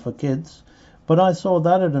somehow for kids. But I saw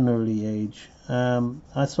that at an early age.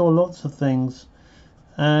 I saw lots of things,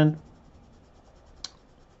 and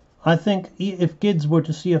I think if kids were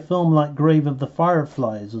to see a film like Grave of the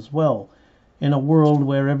Fireflies as well, in a world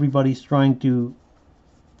where everybody's trying to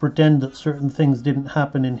pretend that certain things didn't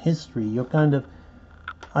happen in history, you're kind of,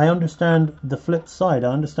 I understand the flip side.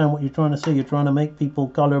 I understand what you're trying to say. You're trying to make people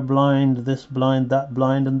colorblind, this blind, that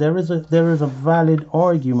blind, and there is a valid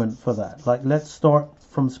argument for that. Like, let's start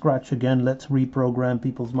from scratch again. Let's reprogram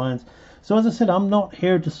people's minds. So as I said, I'm not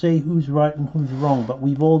here to say who's right and who's wrong, but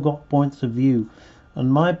we've all got points of view. And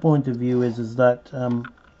my point of view is that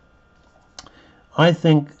I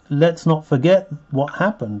think let's not forget what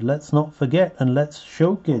happened. Let's not forget, and let's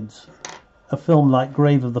show kids a film like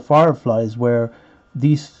Grave of the Fireflies, where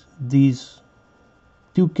these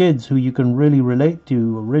two kids who you can really relate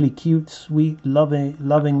to, a really cute, sweet,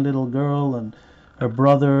 loving little girl and her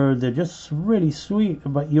brother, they're just really sweet.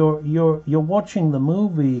 But you're watching the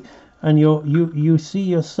movie, and you see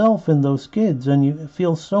yourself in those kids, and you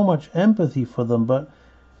feel so much empathy for them, but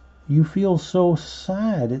you feel so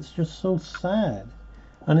sad. It's just so sad,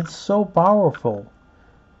 and it's so powerful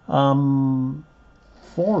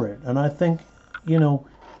for it. And I think,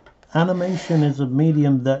 animation is a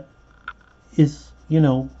medium that is,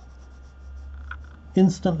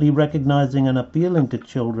 instantly recognizing and appealing to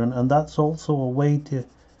children, and that's also a way to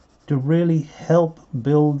really help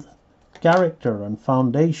build character and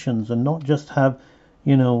foundations, and not just have,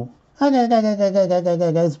 SpongeBob,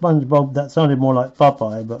 that sounded more like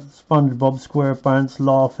Popeye, but SpongeBob SquarePants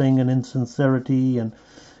laughing and insincerity. And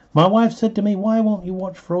my wife said to me, "Why won't you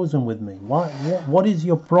watch Frozen with me? What is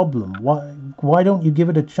your problem? Why don't you give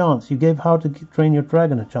it a chance? You gave How to Train Your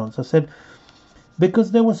Dragon a chance." I said,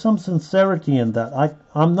 because there was some sincerity in that.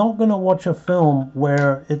 I'm not going to watch a film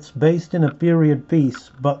where it's based in a period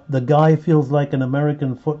piece, but the guy feels like an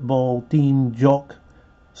American football team jock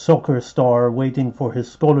soccer star waiting for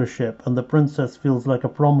his scholarship, and the princess feels like a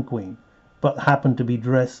prom queen, but happened to be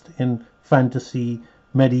dressed in fantasy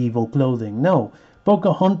medieval clothing. No,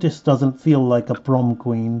 Pocahontas doesn't feel like a prom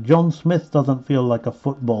queen. John Smith doesn't feel like a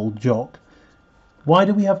football jock. Why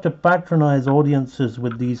do we have to patronize audiences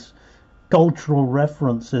with these cultural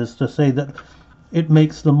references to say that it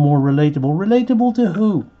makes them more relatable? Relatable to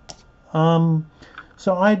who?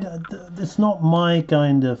 So it's not my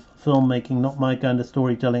kind of filmmaking, not my kind of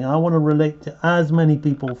storytelling. I want to relate to as many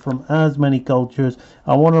people from as many cultures.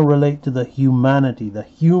 I want to relate to the humanity, the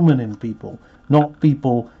human in people, not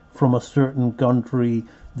people from a certain country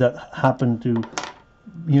that happen to,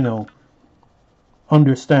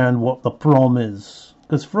 understand what the prom is.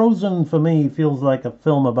 Because Frozen, for me, feels like a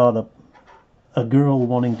film about a girl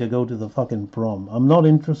wanting to go to the fucking prom. I'm not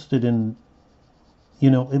interested in,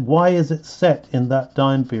 why is it set in that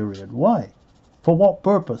time period? Why? For what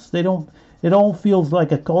purpose? It all feels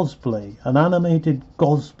like a cosplay, an animated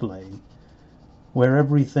cosplay, where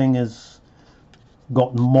everything is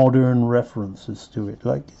got modern references to it.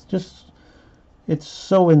 Like, it's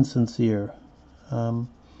so insincere.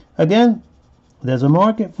 Again, there's a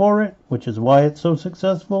market for it, which is why it's so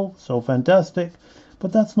successful, so fantastic,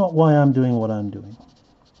 but that's not why I'm doing what I'm doing.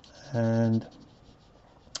 And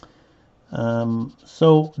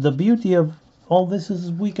so the beauty of all this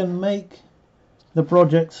is we can make the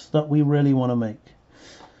projects that we really want to make.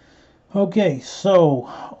 Okay, so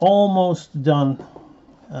almost done.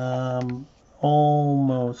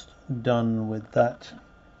 Almost done with that.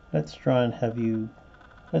 Let's try and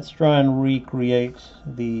recreate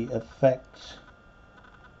the effect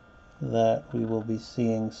that we will be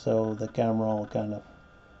seeing, so the camera will kind of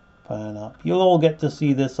pan up. You'll all get to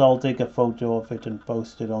see this. I'll take a photo of it and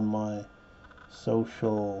post it on my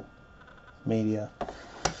social media.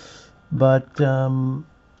 But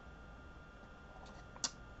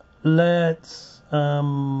let's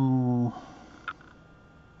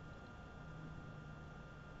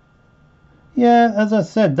yeah, as I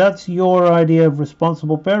said, that's your idea of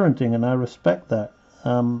responsible parenting, and I respect that.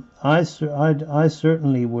 I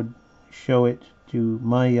certainly would show it to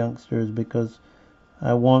my youngsters, because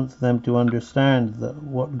I want them to understand that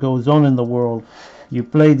what goes on in the world. You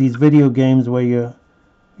play these video games where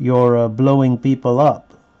you're blowing people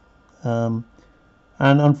up, and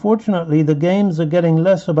unfortunately, the games are getting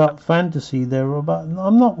less about fantasy. They're about.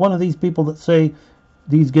 I'm not one of these people that say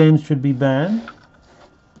these games should be banned,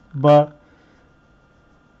 but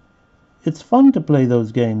it's fun to play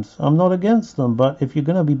those games. I'm not against them, but if you're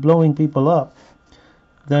going to be blowing people up,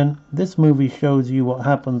 then this movie shows you what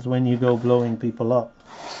happens when you go blowing people up.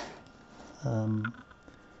 I'm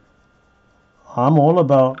all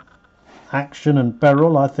about action and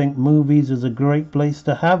peril. I think movies is a great place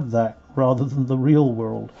to have that rather than the real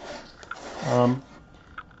world.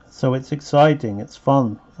 So it's exciting, it's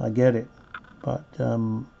fun, I get it. But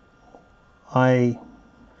I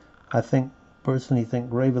I personally think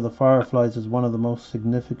Grave of the Fireflies is one of the most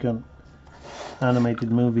significant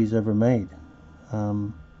animated movies ever made.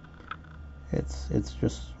 It's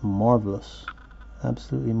just marvelous,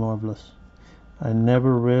 absolutely marvelous. I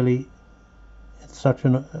never really, it's such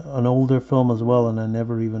an older film as well, and I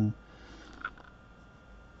never even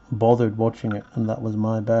bothered watching it, and that was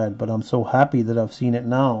my bad. But I'm so happy that I've seen it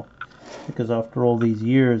now, because after all these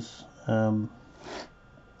years, it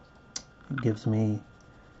gives me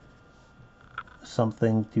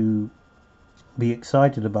something to be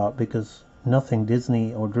excited about, because nothing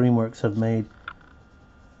Disney or DreamWorks have made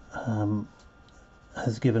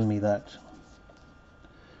has given me that.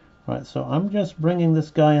 Right, so I'm just bringing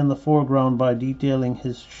this guy in the foreground by detailing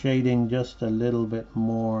his shading just a little bit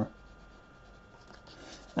more.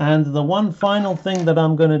 And the one final thing that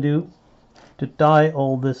I'm going to do to tie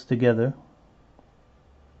all this together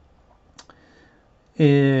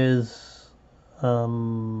is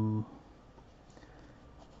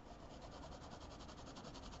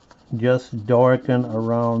just darken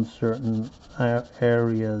around certain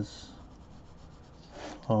areas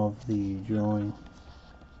of the drawing.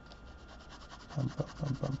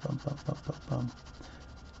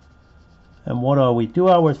 And what are we? 2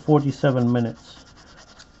 hours 47 minutes.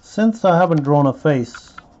 Since I haven't drawn a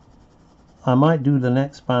face, I might do the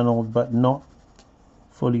next panel but not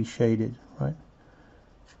fully shaded, right?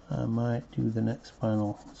 I might do the next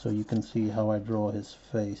panel so you can see how I draw his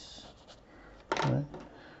face, right?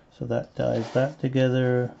 So that ties that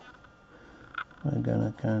together. I'm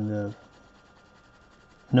gonna kind of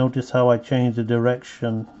notice how I change the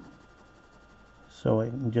direction so I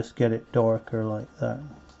can just get it darker like that.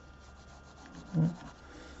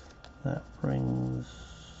 That brings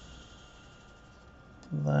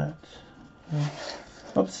that.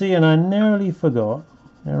 Oopsie, and I nearly forgot.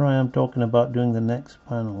 There I am talking about doing the next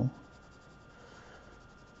panel.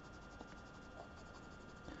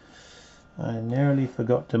 I nearly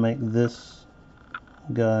forgot to make this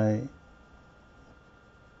guy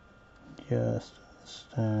just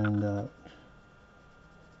stand out.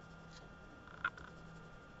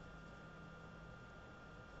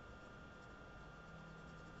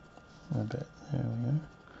 A bit, there we are.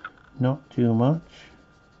 Not too much.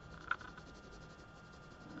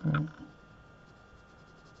 Right.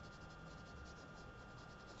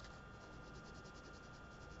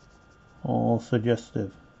 All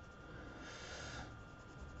suggestive.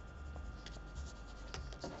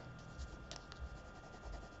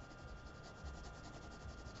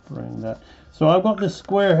 Bring that. So I've got this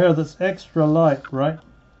square here that's extra light, right?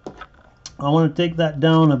 I want to take that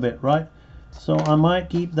down a bit, right? So I might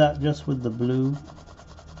keep that just with the blue.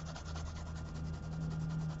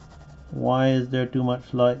 Why is there too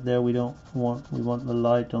much light there? We want the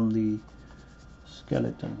light on the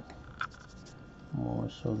skeleton. More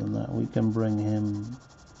so than that. We can bring him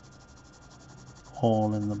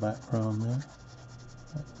all in the background there.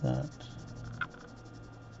 Like that.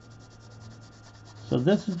 So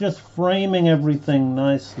this is just framing everything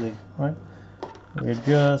nicely, right? We're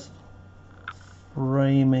just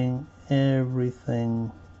framing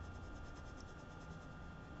everything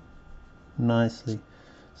nicely.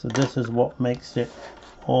 So this is what makes it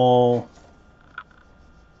all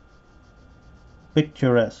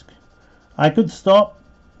picturesque. I could stop.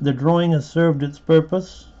 The drawing has served its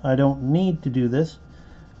purpose. I don't need to do this,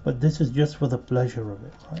 but this is just for the pleasure of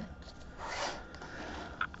it, right?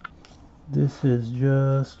 This is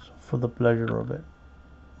just for the pleasure of it.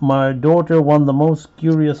 My daughter won the most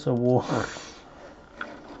curious award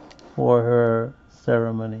for her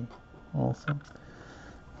ceremony also.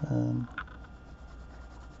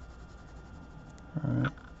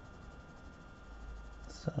 Alright,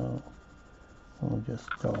 so we'll just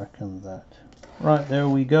darken that. Right, there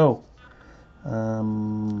we go.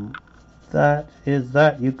 That is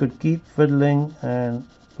that. You could keep fiddling and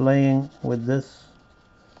playing with this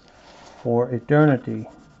for eternity,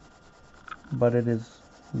 but it is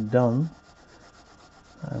done.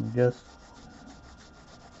 I'm just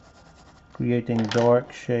creating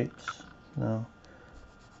dark shapes now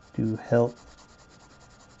to help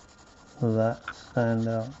that stand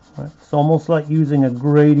out, right? It's almost like using a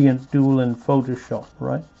gradient tool in Photoshop,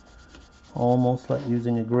 right? Almost like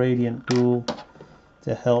using a gradient tool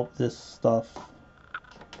to help this stuff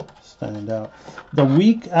stand out. The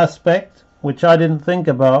weak aspect, which I didn't think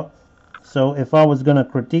about, so if I was going to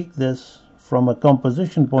critique this from a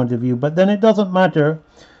composition point of view, but then it doesn't matter.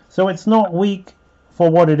 So it's not weak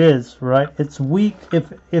for what it is, right? It's weak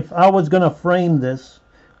if I was going to frame this.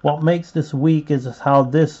 What makes this weak is how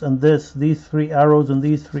this and this, these three arrows and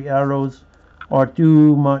these three arrows are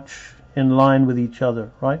too much in line with each other,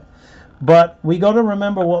 right? But we got to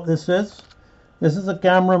remember what this is. This is a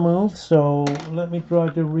camera move, so let me try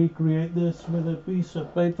to recreate this with a piece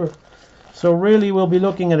of paper. So really we'll be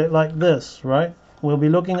looking at it like this, right? We'll be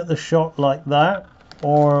looking at the shot like that,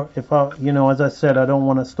 or if I, you know, as I said, I don't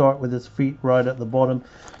want to start with his feet right at the bottom.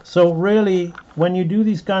 So really, when you do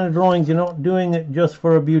these kind of drawings, you're not doing it just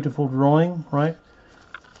for a beautiful drawing, right?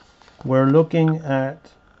 We're looking at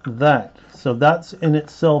that. So that's in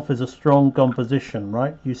itself is a strong composition,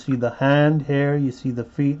 right? You see the hand here, you see the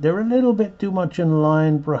feet. They're a little bit too much in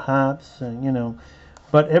line, perhaps, you know,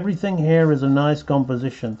 but everything here is a nice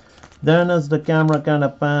composition. Then as the camera kind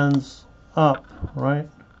of pans up, right?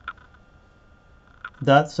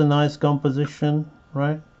 That's a nice composition,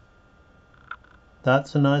 right?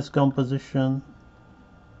 That's a nice composition.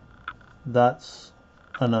 That's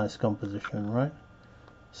a nice composition, right?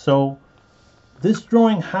 So this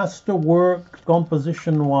drawing has to work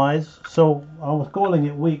composition wise. So I was calling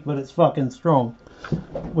it weak, but it's fucking strong,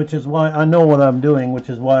 which is why I know what I'm doing, which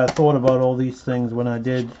is why I thought about all these things when I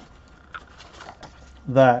did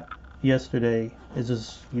that yesterday. Is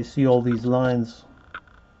just, you see all these lines,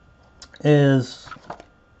 is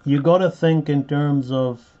you got to think in terms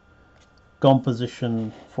of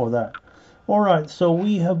composition for that. All right, so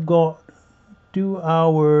we have got 2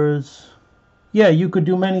 hours. Yeah, you could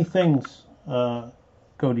do many things,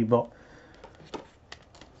 Cody Bot.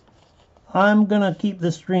 I'm gonna keep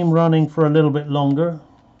the stream running for a little bit longer,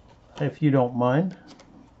 if you don't mind.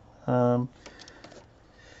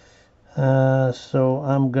 So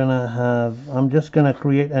I'm just gonna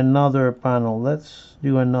create another panel. Let's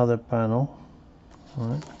do another panel. All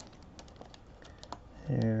right.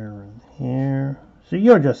 Here and here. So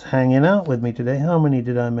you're just hanging out with me today. How many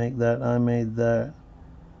did I make that? I made that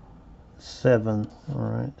 7. All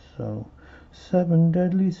right. So 7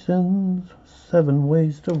 deadly sins, 7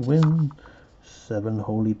 ways to win, 7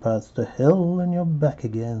 holy paths to hell, and you're back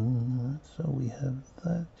again. So we have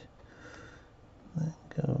that. That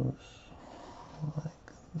goes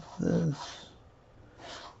like this.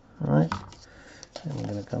 All right. And we're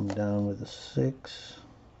going to come down with a 6.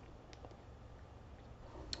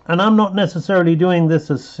 And I'm not necessarily doing this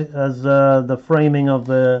as the framing of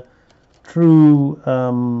the true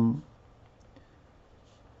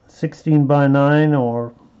 16 by 9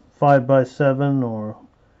 or 5 by 7 or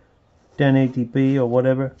 1080p or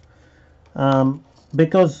whatever,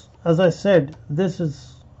 because as I said, this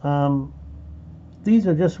is these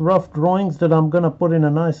are just rough drawings that I'm going to put in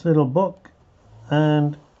a nice little book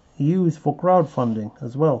and use for crowdfunding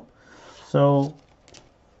as well. So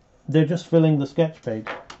they're just filling the sketch page.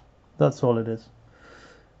 That's all it is.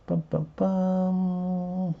 Bum, bum,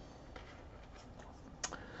 bum.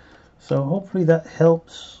 So hopefully that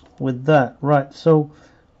helps with that. Right, so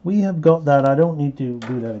we have got that. I don't need to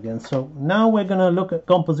do that again. So now we're going to look at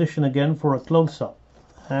composition again for a close-up.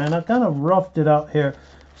 And I kind of roughed it out here.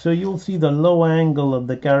 So you'll see the low angle of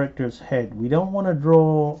the character's head. We don't want to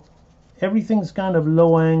draw... Everything's kind of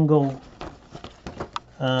low angle.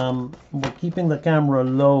 We're keeping the camera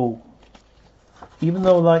low. Even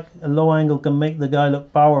though like a low angle can make the guy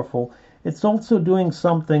look powerful, it's also doing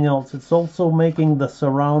something else. It's also making the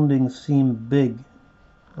surroundings seem big,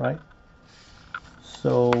 right?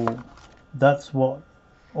 So that's what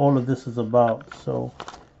all of this is about. So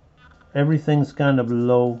everything's kind of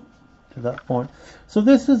low to that point. So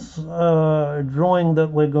this is a drawing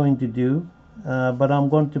that we're going to do, but I'm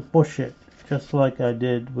going to push it just like I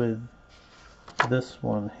did with this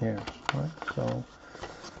one here, right? So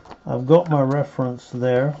I've got my reference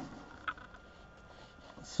there.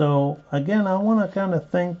 So again, I want to kind of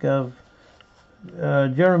think of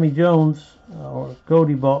Jeremy Jones or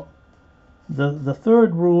Cody Bot. The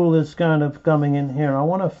third rule is kind of coming in here. I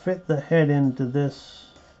want to fit the head into this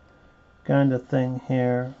kind of thing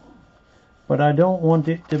here, but I don't want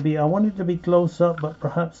it to be, I want it to be close up, but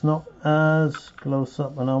perhaps not as close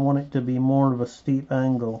up, and I want it to be more of a steep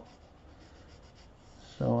angle.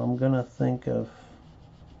 So I'm gonna think of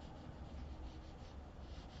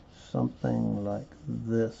something like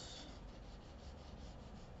this.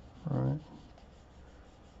 Alright,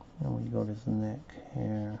 and we got his neck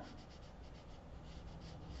here.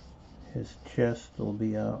 His chest will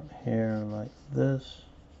be out here like this.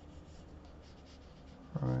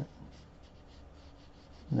 Alright.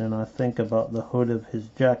 And then I think about the hood of his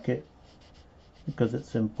jacket because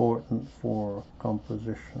it's important for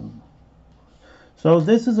composition. So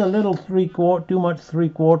this is a little too much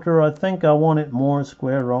 3/4. I think I want it more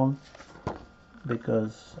square on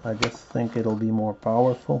because I just think it'll be more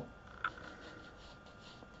powerful.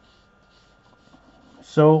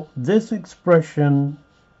 So this expression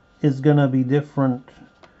is gonna be different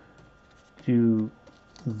to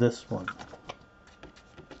this one.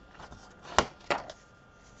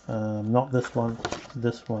 Not this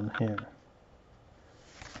one here.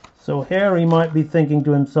 So here he might be thinking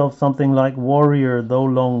to himself something like, warrior, though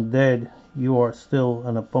long dead, you are still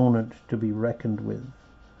an opponent to be reckoned with,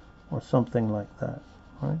 or something like that,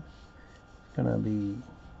 right? He's gonna be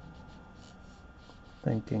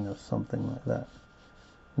thinking of something like that.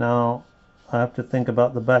 Now I have to think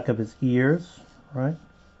about the back of his ears, right?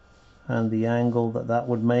 And the angle that that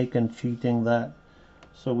would make, and cheating that.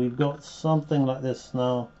 So we've got something like this.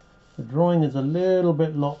 Now the drawing is a little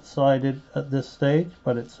bit lopsided at this stage,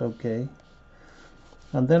 but it's okay.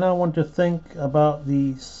 And then I want to think about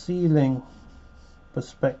the ceiling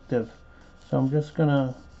perspective. So I'm just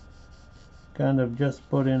gonna kind of just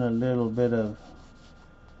put in a little bit of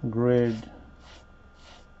grid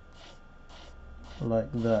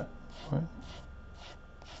like that, right?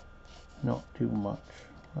 Not too much,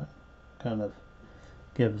 right? Kind of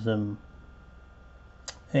gives them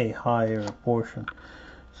a higher portion.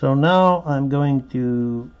 So now I'm going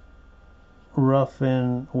to rough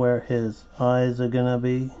in where his eyes are gonna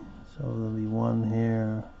be. So there'll be one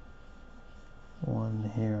here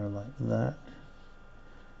like that,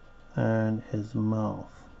 and his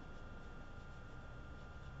mouth.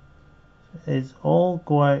 It's all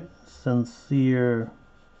quite sincere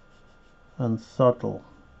and subtle,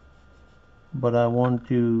 but I want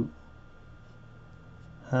to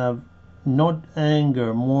have not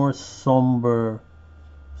anger, more somber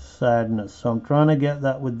sadness. So I'm trying to get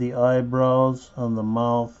that with the eyebrows and the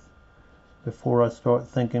mouth before I start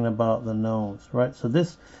thinking about the nose, right? So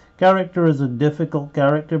this character is a difficult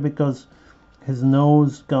character because his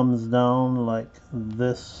nose comes down like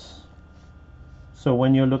this. So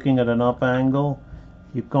when you're looking at an up angle,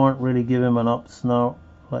 you can't really give him an up snout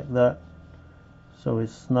like that. So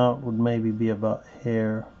his snout would maybe be about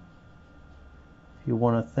here. If you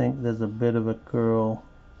want to think, there's a bit of a curl,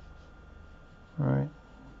 right?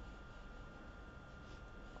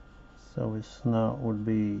 So his snout would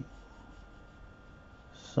be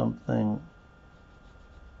something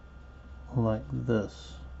like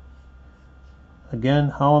this. Again,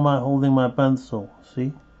 how am I holding my pencil?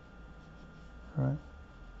 See? Right?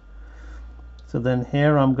 So then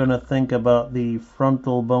here I'm going to think about the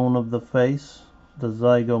frontal bone of the face, the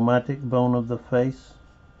zygomatic bone of the face,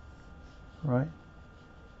 right?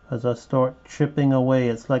 As I start chipping away,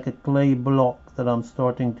 it's like a clay block that I'm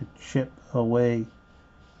starting to chip away.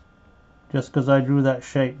 Just because I drew that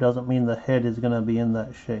shape doesn't mean the head is going to be in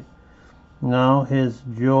that shape. Now his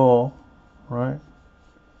jaw, right,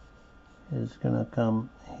 is going to come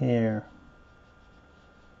here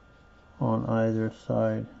on either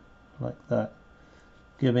side like that,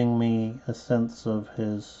 giving me a sense of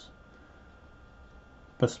his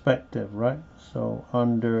perspective, right? So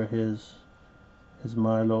under his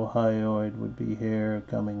mylohyoid would be here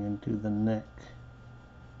coming into the neck,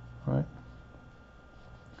 right?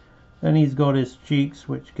 Then he's got his cheeks,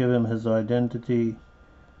 which give him his identity,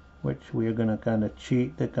 which we are going to kind of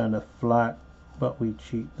cheat. They're kind of flat, but we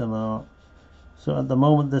cheat them out. So at the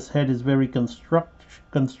moment this head is very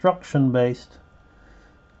construction based.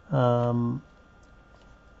 Want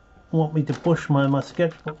me to push my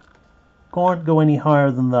sketchbook? Can't go any higher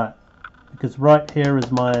than that, because right here is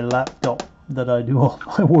my laptop that I do all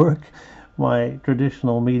my work, my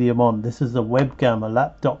traditional medium on. This is a webcam, a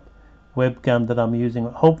laptop webcam that I'm using.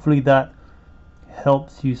 Hopefully that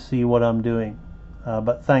helps you see what I'm doing.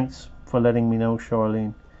 But thanks for letting me know,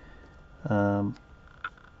 Charlene.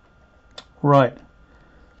 Right.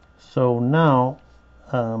 So now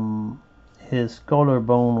his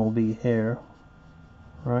collarbone will be here,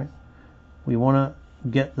 right? We want to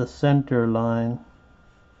get the center line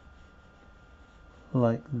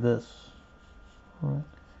like this, right?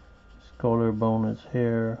 His collarbone is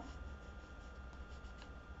here,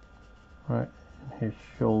 right? And his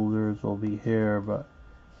shoulders will be here, but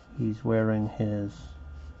he's wearing his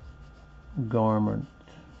garment,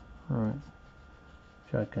 right?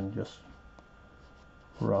 Which I can just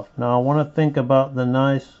rough. Now I want to think about the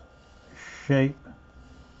nice shape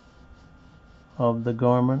of the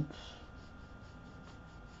garments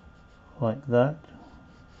like that.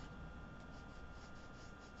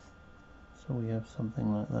 So we have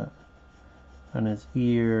something like that. And his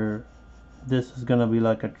ear, this is going to be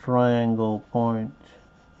like a triangle point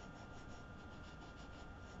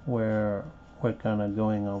where we're kind of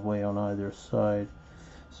going away on either side.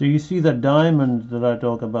 So you see the diamond that I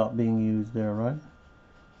talk about being used there, right?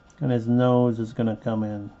 And his nose is going to come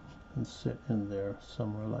in and sit in there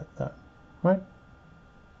somewhere like that, right?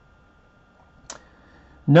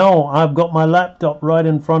 No, I've got my laptop right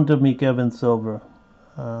in front of me, Kevin Silver.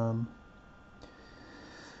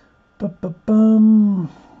 Ba-ba-bum.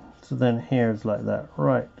 So then hair's like that.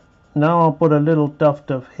 Right. Now I'll put a little tuft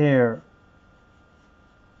of hair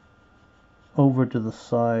over to the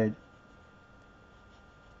side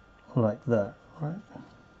like that, right?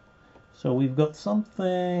 So we've got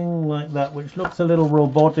something like that, which looks a little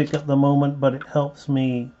robotic at the moment, but it helps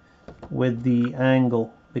me with the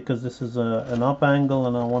angle, because this is an up angle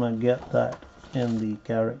and I want to get that in the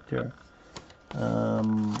character.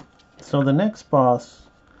 So the next pass,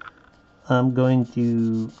 I'm going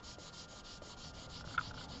to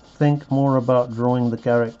think more about drawing the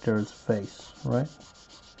character's face, right?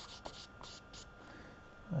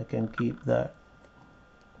 I can keep that,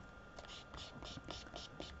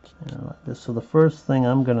 you know, like this. So the first thing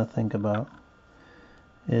I'm going to think about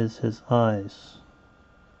is his eyes,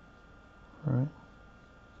 right?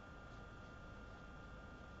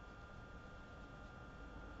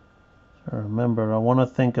 So remember, I want to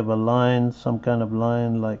think of a line, some kind of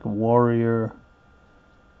line like warrior,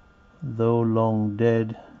 though long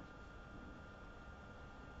dead,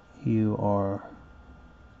 you are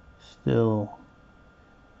still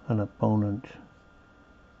an opponent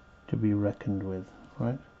to be reckoned with,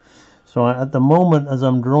 right? So at the moment, as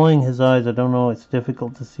I'm drawing his eyes, I don't know, it's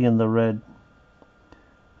difficult to see in the red,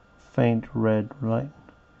 faint red, right?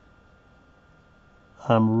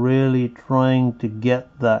 I'm really trying to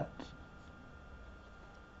get that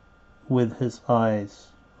with his eyes,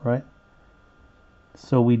 right?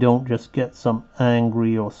 So we don't just get some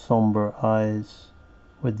angry or somber eyes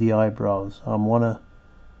with the eyebrows. I want to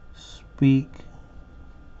speak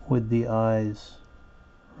with the eyes,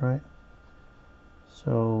 right?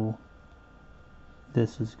 So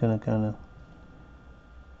this is going to kind of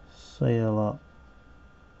sail up.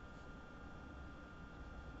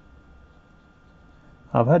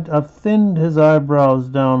 I've thinned his eyebrows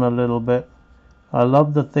down a little bit. I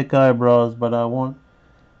love the thick eyebrows, but I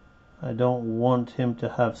don't want him to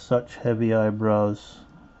have such heavy eyebrows.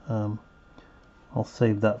 I'll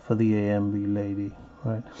save that for the AMB lady,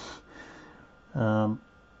 right?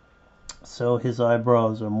 So his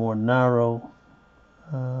eyebrows are more narrow.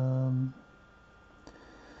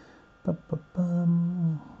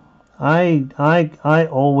 I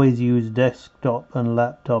always use desktop and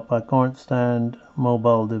laptop. I can't stand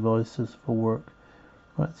mobile devices for work.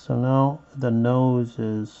 Right, so now the nose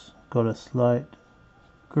is got a slight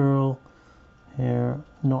curl here,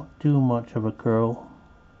 not too much of a curl.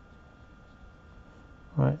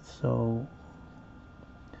 Right, so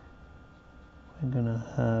we're gonna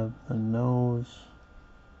have the nose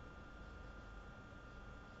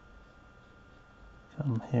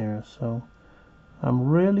come here. So I'm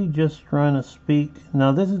really just trying to speak.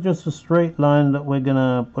 Now this is just a straight line that we're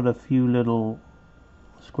gonna put a few little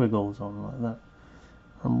squiggles on like that.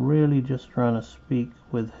 I'm really just trying to speak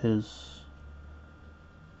with his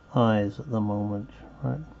eyes at the moment,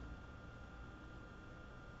 right?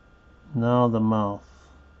 Now the mouth.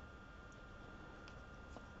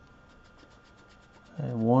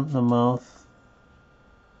 I want the mouth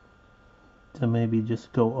to maybe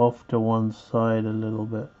just go off to one side a little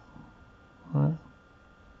bit, right?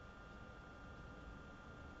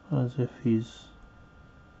 As if he's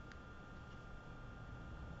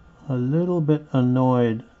a little bit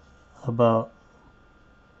annoyed about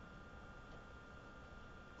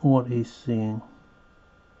what he's seeing.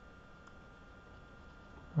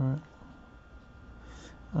 Right.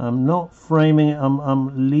 I'm not framing it,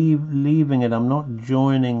 I'm leaving it, I'm not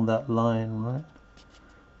joining that line, right?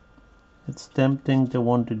 It's tempting to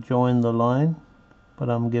want to join the line, but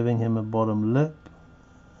I'm giving him a bottom lip,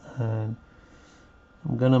 and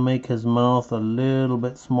I'm gonna make his mouth a little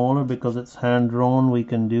bit smaller because it's hand drawn. We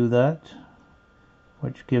can do that,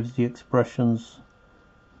 which gives the expressions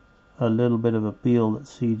a little bit of appeal that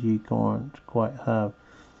CG can't quite have.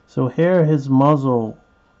 So here his muzzle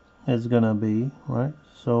is gonna be, right?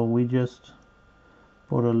 So we just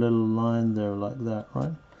put a little line there like that,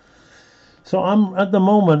 right? So at the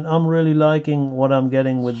moment I'm really liking what I'm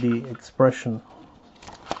getting with the expression.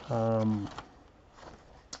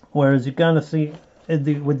 Whereas you kind of see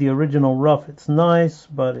with the original rough, it's nice,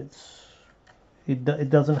 but it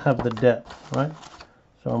doesn't have the depth, right?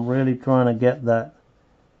 So I'm really trying to get that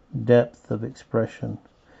depth of expression.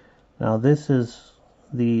 Now this is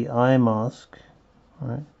the eye mask,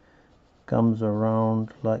 right? Comes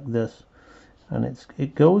around like this, and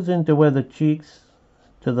it goes into where the cheeks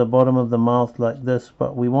to the bottom of the mouth like this,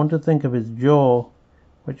 but we want to think of his jaw,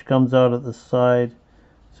 which comes out at the side.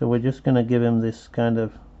 So we're just going to give him this kind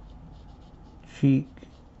of cheek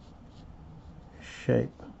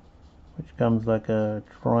shape, which comes like a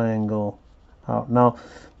triangle out. Now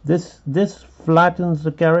this flattens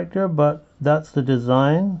the character, but that's the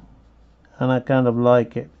design. and I kind of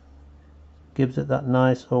like it. Gives it that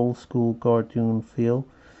nice old school cartoon feel.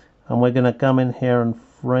 And we're going to come in here and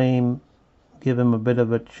frame, give him a bit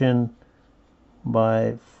of a chin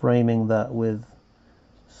by framing that with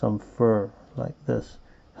some fur like this,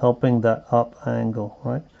 helping that up angle,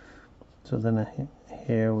 right? So then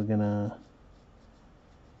here we're gonna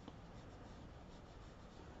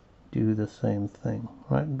do the same thing,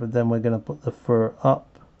 right? But then we're gonna put the fur up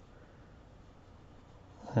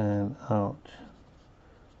and out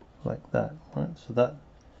like that, right? So that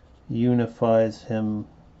unifies him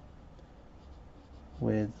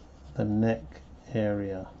with the neck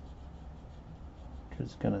area, which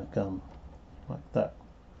is gonna come like that.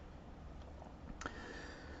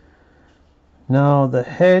 Now the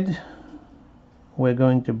head, we're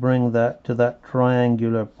going to bring that to that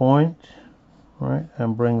triangular point, right,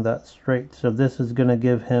 and bring that straight. So this is going to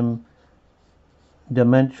give him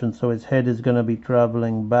dimension, so his head is going to be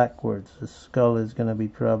traveling backwards, his skull is going to be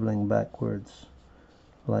traveling backwards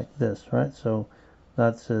like this, right? So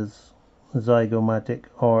that's his zygomatic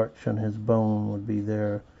arch, and his bone would be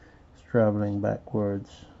there, it's traveling backwards.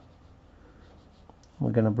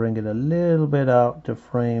 We're going to bring it a little bit out to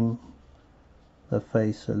frame the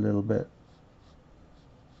face a little bit.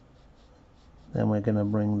 Then we're going to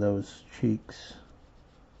bring those cheeks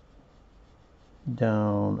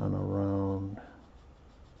down and around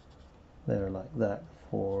there like that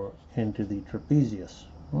for into the trapezius.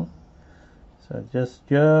 So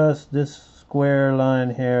just this square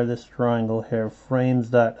line here, this triangle here, frames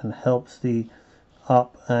that and helps the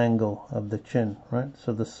up angle of the chin, right?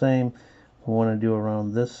 So the same we want to do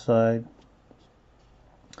around this side.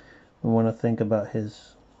 We want to think about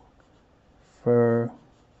his fur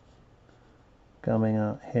coming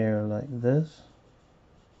out here like this.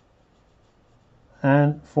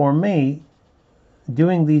 And for me,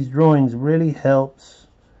 doing these drawings really helps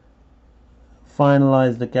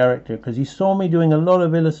finalize the character, because you saw me doing a lot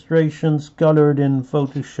of illustrations colored in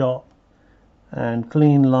Photoshop and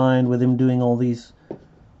clean lined with him doing all these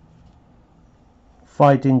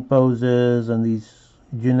fighting poses and these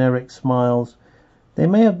generic smiles. They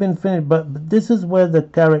may have been finished, but this is where the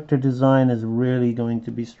character design is really going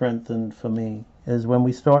to be strengthened for me, is when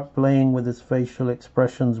we start playing with his facial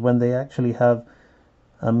expressions, when they actually have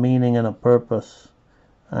a meaning and a purpose.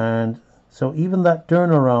 And so even that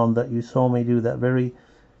turnaround that you saw me do, that very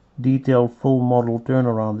detailed full model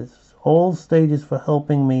turnaround, it's all stages for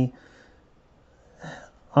helping me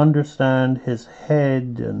understand his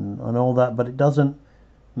head and all that, but it doesn't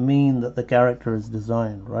mean that the character is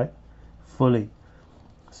designed, right, fully.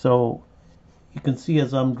 So you can see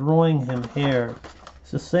as I'm drawing him here,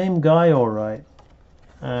 it's the same guy, all right,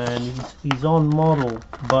 and he's on model,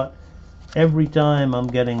 but every time I'm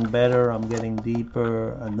getting better, I'm getting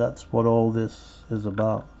deeper, and that's what all this is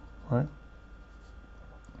about, right?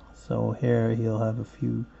 So here he'll have a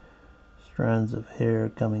few strands of hair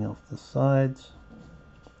coming off the sides,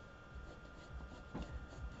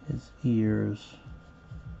 his ears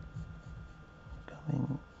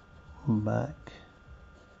coming back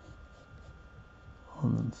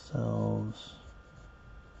on themselves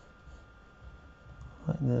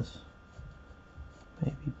like this.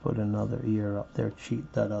 Maybe put another ear up there,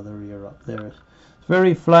 cheat that other ear up there. It's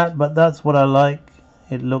very flat, but that's what I like.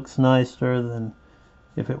 It looks nicer than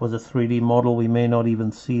if it was a 3D model. We may not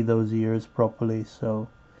even see those ears properly, so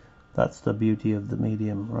that's the beauty of the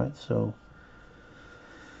medium, right? So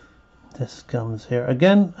this comes here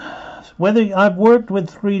again. Whether I've worked with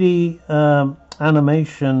 3D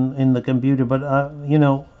animation in the computer, but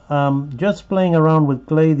just playing around with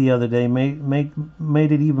clay the other day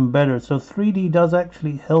made it even better. So 3D does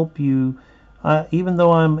actually help you. Even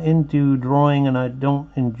though I'm into drawing and I don't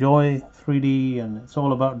enjoy 3D and it's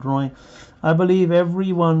all about drawing, I believe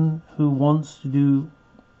everyone who wants to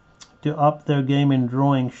up their game in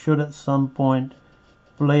drawing should at some point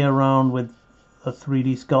play around with a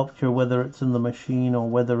 3D sculpture, whether it's in the machine or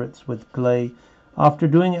whether it's with clay. After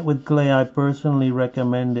doing it with clay, I personally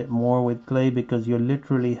recommend it more with clay, because you're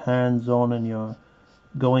literally hands-on and you're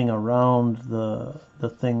going around the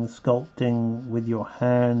thing, sculpting with your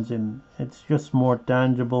hands, and it's just more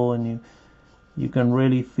tangible, and you can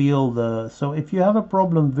really feel the... So if you have a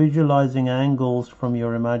problem visualizing angles from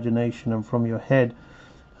your imagination and from your head,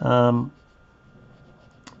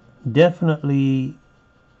 definitely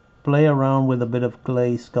play around with a bit of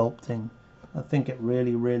clay sculpting. I think it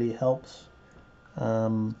really, really helps.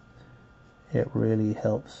 It really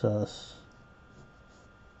helps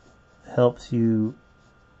you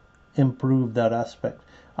improve that aspect.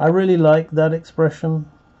 I really like that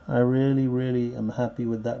expression. I really, really am happy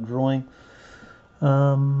with that drawing.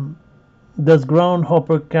 Does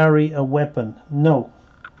Groundhopper carry a weapon? No.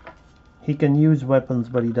 He can use weapons,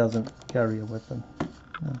 but he doesn't carry a weapon.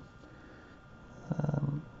 No.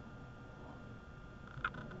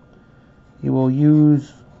 He will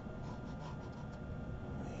use...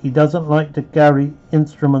 He doesn't like to carry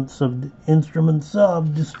instruments of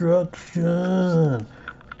destruction,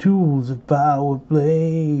 tools of power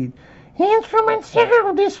played, instruments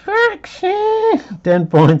of destruction. 10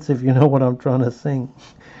 points if you know what I'm trying to sing.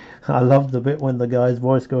 I love the bit when the guy's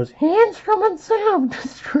voice goes, instruments of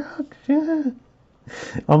destruction.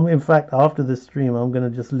 In fact, after this stream, I'm going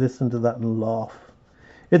to just listen to that and laugh.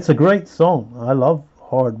 It's a great song. I love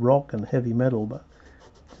hard rock and heavy metal, but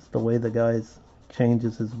just the way the guy's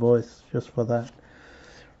changes his voice just for that.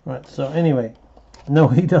 Right, so anyway, no,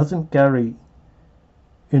 he doesn't carry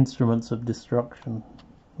instruments of destruction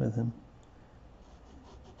with him.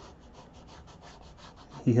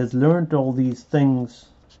 He has learned all these things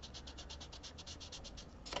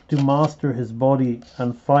to master his body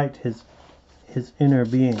and fight his inner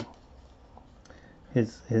being,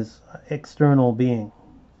 his external being.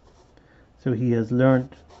 So he has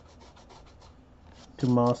learned to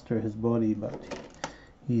master his body, but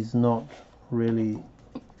he's not really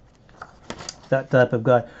that type of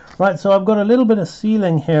guy. Right, so I've got a little bit of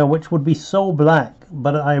ceiling here which would be so black,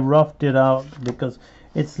 but I roughed it out because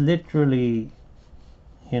it's literally,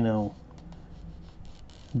 you know,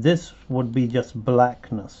 this would be just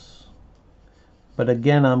blackness. But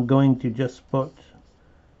again, I'm going to just put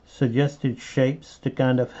suggested shapes to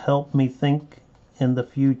kind of help me think in the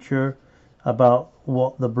future about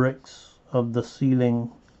what the bricks of the ceiling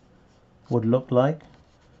would look like.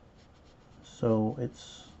 So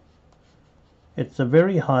it's a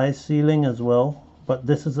very high ceiling as well, but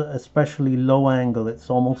this is a especially low angle. It's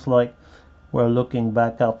almost like we're looking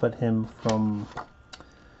back up at him from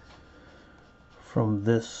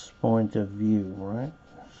this point of view, right?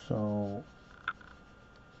 So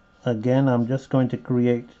again, I'm just going to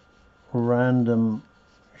create random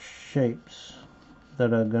shapes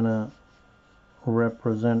that are gonna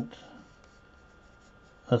represent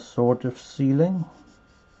a sort of ceiling.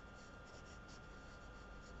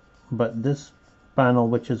 But this panel,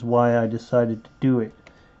 which is why I decided to do it,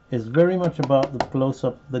 is very much about the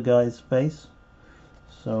close-up of the guy's face.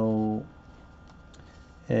 So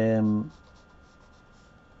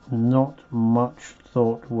not much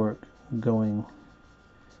thought work going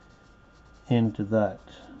into that.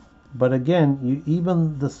 But again,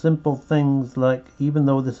 even the simple things like, even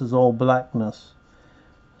though this is all blackness,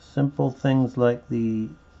 simple things like the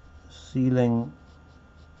ceiling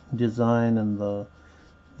design and the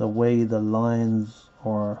way the lines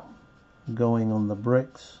are going on the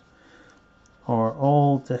bricks are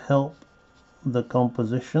all to help the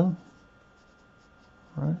composition,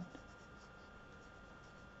 right?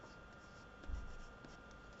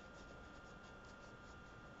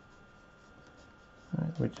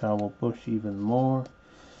 Right, which I will push even more.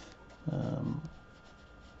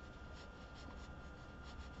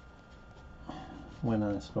 When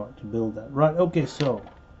I start to build that. Right, okay, so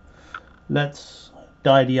let's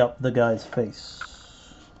tidy up the guy's face.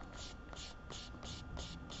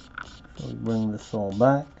 So we bring this all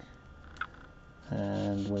back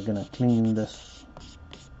and we're gonna clean this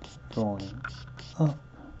drawing up.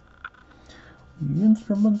 The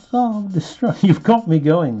instruments of destruction. You've got me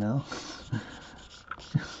going now.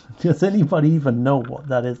 Does anybody even know what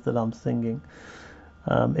that is that I'm singing?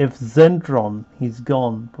 If Zentron, he's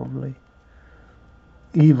gone probably.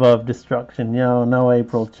 Eva of Destruction, yeah, no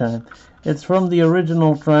April Chan. It's from the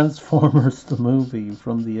original Transformers, the movie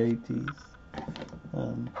from the 80s.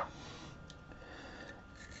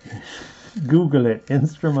 Google it,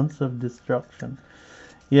 Instruments of Destruction.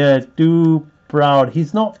 Yeah, too proud.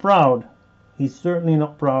 He's not proud. He's certainly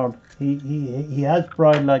not proud. He has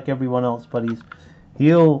pride like everyone else, but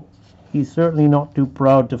he's certainly not too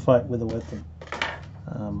proud to fight with a weapon.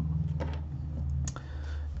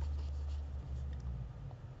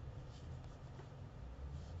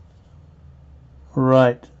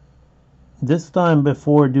 Right, this time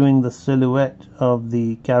before doing the silhouette of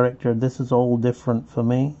the character, this is all different for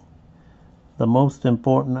me. The most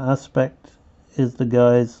important aspect is the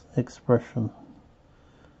guy's expression.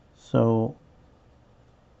 So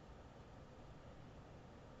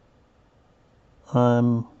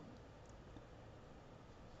I'm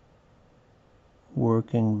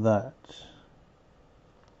working that.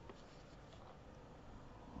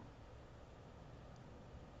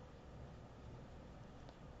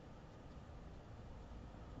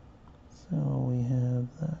 So we have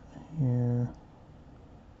that here.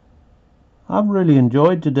 I've really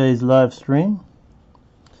enjoyed today's live stream.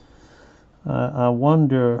 I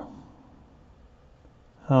wonder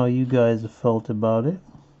how you guys have felt about it.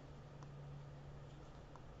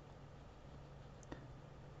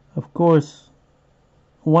 Of course,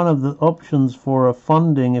 one of the options for a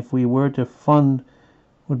funding, if we were to fund,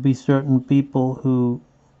 would be certain people who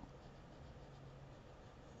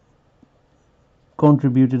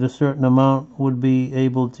contributed a certain amount would be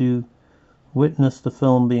able to witness the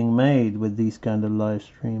film being made with these kind of live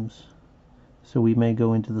streams. So we may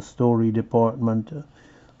go into the story department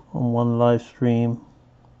on one live stream.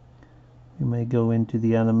 We may go into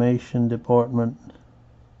the animation department,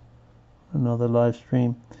 another live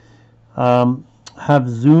stream. Have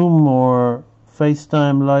Zoom or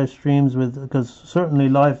FaceTime live streams with, because certainly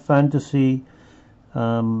live fantasy.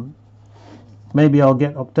 Maybe I'll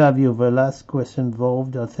get Octavio Velasquez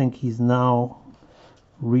involved. I think he's now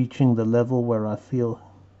reaching the level where I feel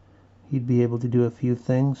he'd be able to do a few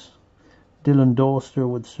things. Dylan Dorster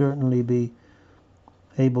would certainly be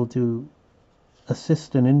able to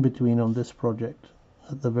assist an in-between on this project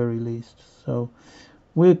at the very least. So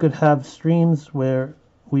we could have streams where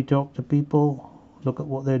we talk to people, look at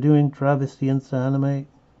what they're doing, travesty, insta animate.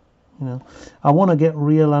 You know, I want to get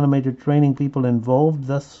real animator training people involved.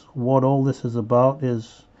 That's what all this is about,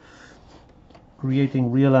 is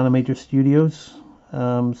creating real animator studios.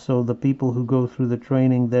 So the people who go through the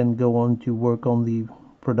training then go on to work on the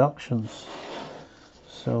productions.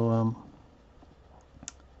 So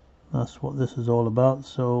that's what this is all about.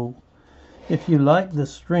 So if you like the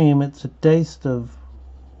stream, it's a taste of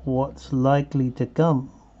what's likely to come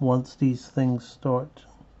once these things start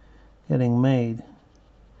getting made.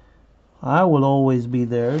 I will always be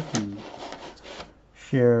there to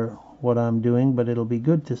share what I'm doing, but it'll be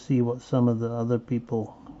good to see what some of the other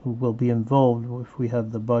people who will be involved, if we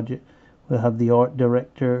have the budget. We'll have the art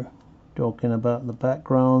director talking about the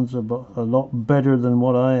backgrounds about a lot better than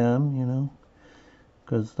what I am, you know,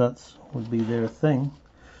 because that's would be their thing.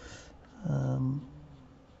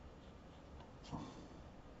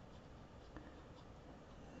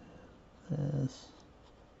 Yes.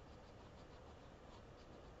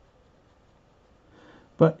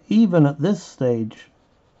 But even at this stage,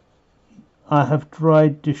 I have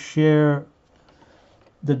tried to share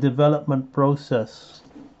the development process.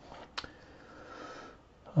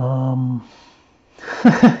 Yeah,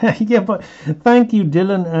 but thank you,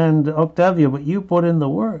 Dylan and Octavia, but you put in the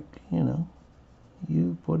work, you know.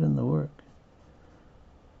 You put in the work.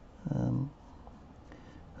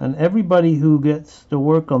 And everybody who gets to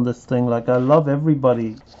work on this thing, like I love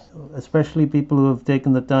everybody, especially people who have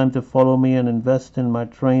taken the time to follow me and invest in my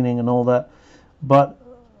training and all that. But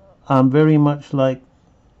I'm very much like,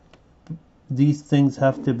 these things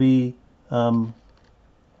have to be,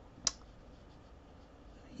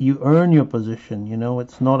 you earn your position, you know.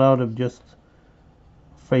 It's not out of just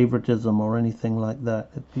favoritism or anything like that.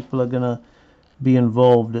 If people are going to be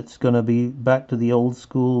involved, it's going to be back to the old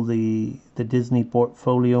school, the Disney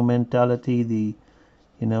portfolio mentality. The,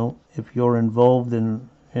 you know, if you're involved in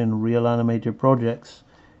real animator projects,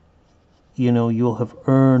 you know, you'll have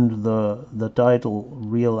earned the title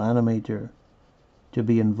real animator to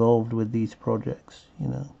be involved with these projects, you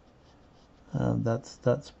know.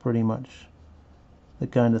 That's pretty much the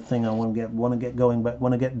kind of thing I want to get going back,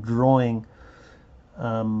 want to get drawing.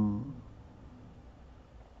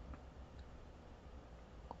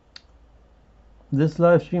 This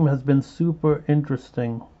live stream has been super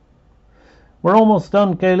interesting. We're almost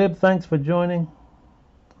done, Caleb. Thanks for joining.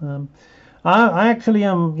 I actually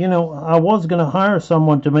am, you know, I was going to hire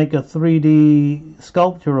someone to make a 3D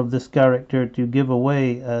sculpture of this character to give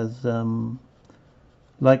away as,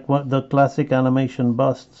 like what the classic animation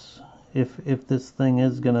busts, if this thing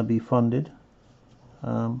is going to be funded.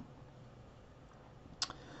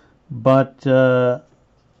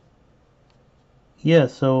 Yeah,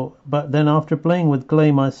 so, but then after playing with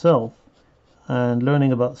clay myself and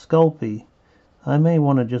learning about Sculpey, I may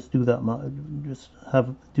want to just do that,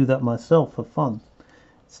 do that myself for fun.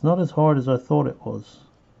 It's not as hard as I thought it was,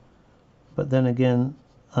 but then again,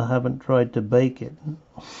 I haven't tried to bake it.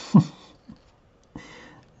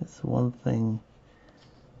 It's one thing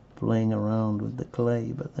playing around with the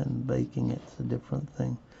clay, but then baking it's a different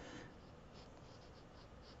thing.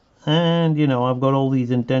 And, you know, I've got all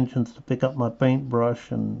these intentions to pick up my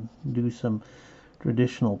paintbrush and do some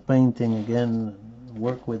traditional painting again,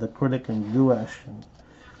 work with acrylic and gouache.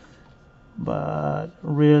 But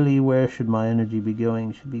really, where should my energy be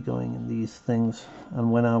going? Should be going in these things.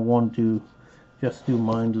 And when I want to just do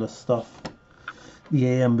mindless stuff, the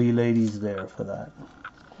AMB lady's there for that.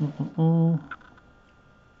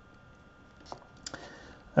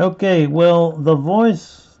 Okay, well, the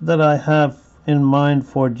voice that I have in mind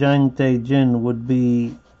for Jang Tae Jin would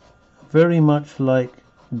be very much like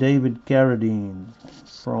David Carradine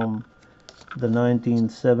from the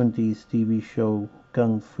 1970s TV show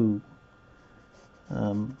Kung Fu.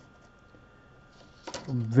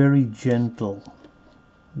 Very gentle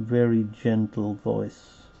voice.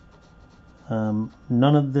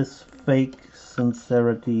 None of this fake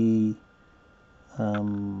sincerity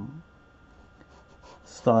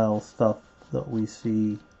style stuff that we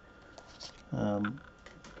see.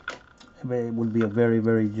 It would be a very,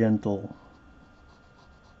 very gentle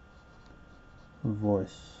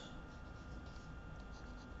voice.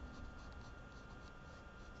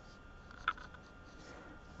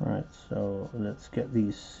 Right, so let's get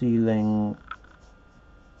these ceiling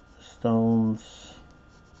stones.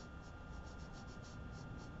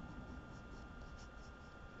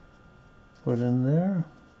 Put in there.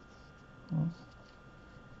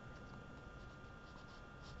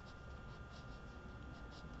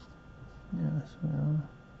 Yes, we are.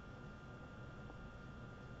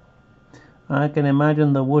 I can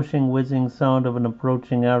imagine the whooshing, whizzing sound of an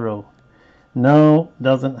approaching arrow. No,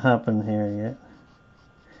 doesn't happen here yet.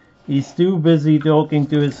 He's too busy talking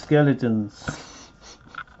to his skeletons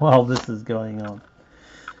while this is going on.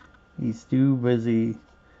 He's too busy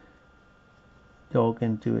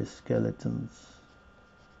talking to his skeletons.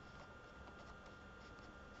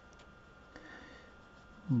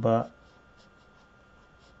 But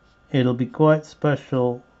it'll be quite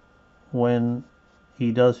special when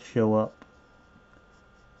he does show up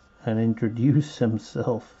and introduce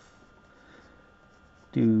himself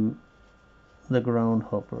to the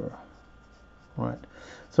groundhopper. Right,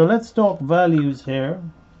 so let's talk values here.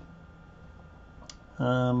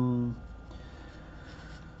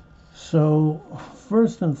 So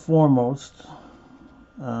first and foremost,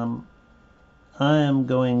 I am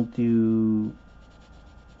going to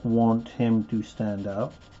want him to stand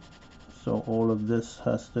out, so all of this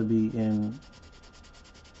has to be in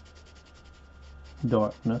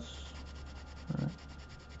darkness. Right.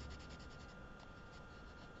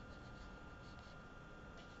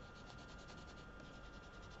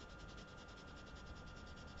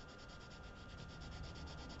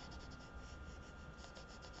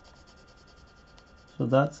 So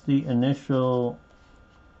that's the initial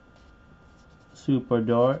super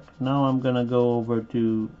dark. Now I'm gonna go over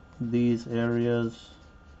to these areas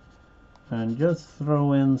and just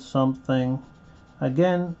throw in something.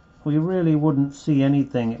 Again, we really wouldn't see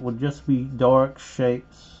anything. It would just be dark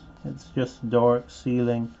shapes. It's just dark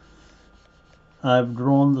ceiling. I've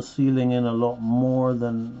drawn the ceiling in a lot more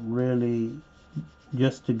than really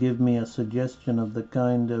just to give me a suggestion of the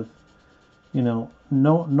kind of,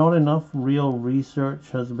 not enough real research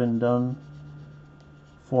has been done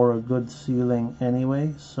for a good ceiling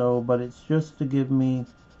anyway, but it's just to give me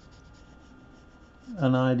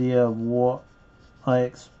an idea of what I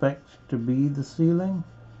expect to be the ceiling.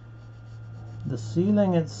 The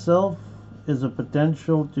ceiling itself is a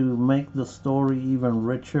potential to make the story even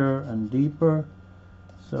richer and deeper,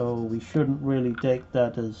 so we shouldn't really take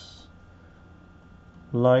that as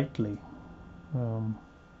lightly.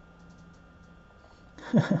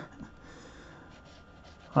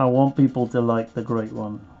 I want people to like the great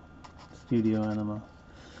one, Studio Anima.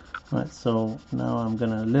 Right, so now I'm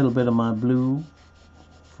gonna, a little bit of my blue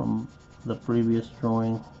from the previous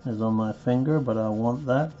drawing is on my finger, but I want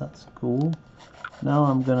that, that's cool. Now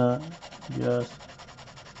I'm gonna just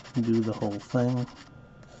do the whole thing.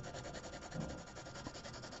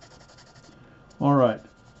 Alright.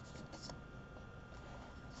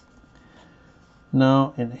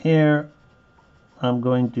 Now in here I'm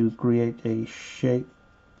going to create a shape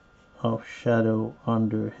of shadow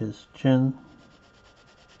under his chin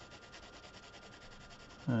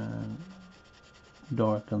and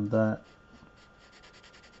darken that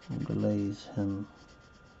and glaze him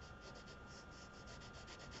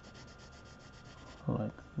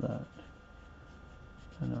like that,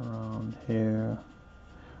 and around here.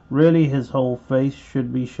 Really his whole face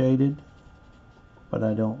should be shaded, but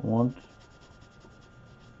I don't want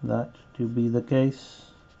that to be the case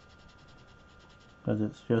because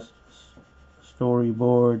it's just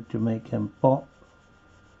storyboard to make him pop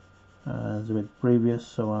as with previous,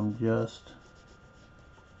 so I'm just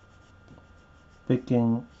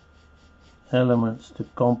picking elements to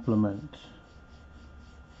complement,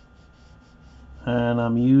 and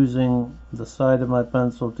I'm using the side of my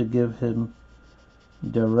pencil to give him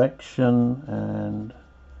direction and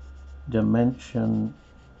dimension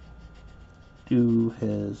to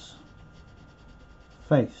his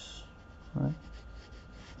face, right?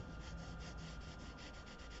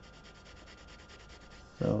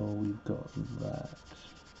 So we've got that.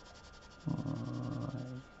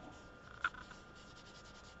 Alright.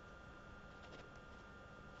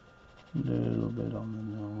 Little bit on the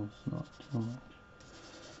nose, not too much.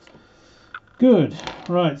 Good.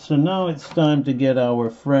 Right, so now it's time to get our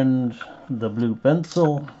friend the blue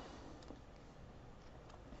pencil.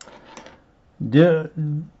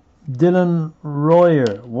 Dylan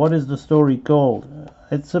Royer, what is the story called?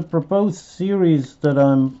 It's a proposed series that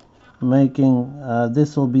I'm making.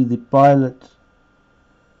 This will be the pilot.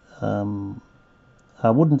 I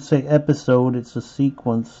wouldn't say episode, it's a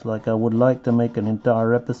sequence. Like, I would like to make an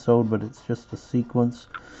entire episode, but it's just a sequence.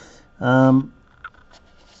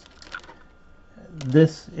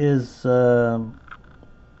 This is the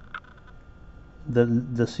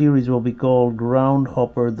series will be called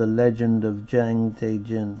Groundhopper: The Legend of Jang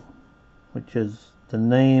Tae-jin, which is the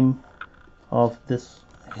name of this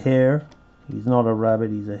hare. He's not a rabbit,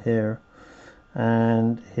 he's a hare,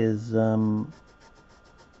 and his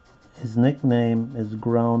nickname is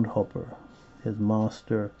Groundhopper. His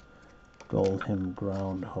master called him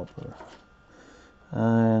Groundhopper.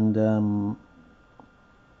 And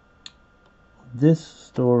this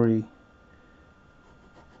story,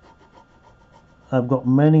 I've got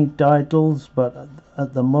many titles, but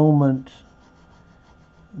at the moment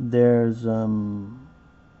there's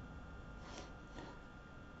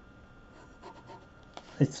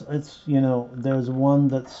it's you know, there's one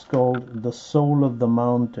that's called The Soul of the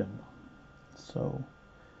Mountain. So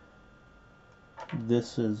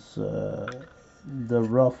this is the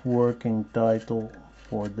rough working title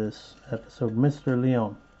for this episode. Mr.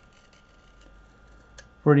 Leon,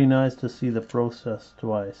 pretty nice to see the process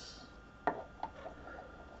twice.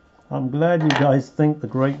 I'm glad you guys think the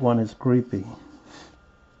Great One is creepy.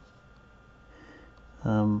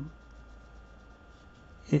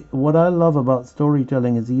 What I love about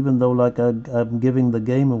storytelling is, even though like I'm giving the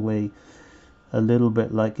game away a little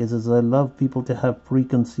bit, like is I love people to have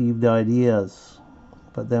preconceived ideas,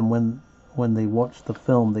 but then when they watch the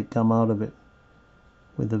film, they come out of it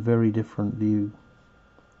with a very different view.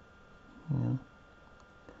 Yeah.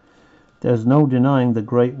 There's no denying the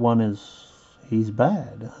Great One he's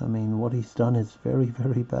bad. I mean, what he's done is very,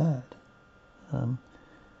 very bad.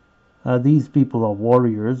 These people are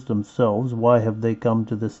warriors themselves. Why have they come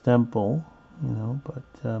to this temple? You know, but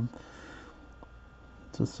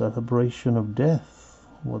it's a celebration of death.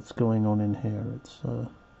 What's going on in here? It's a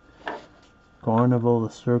carnival,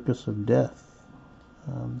 a circus of death.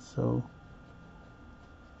 So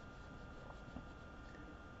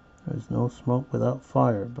there's no smoke without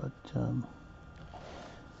fire, but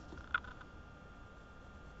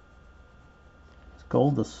it's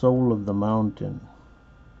called The Soul of the Mountain.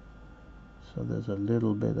 So there's a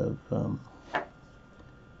little bit of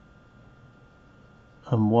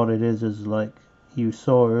what it is like you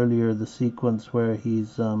saw earlier, the sequence where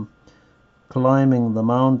he's climbing the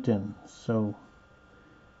mountain. So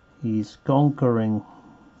he's conquering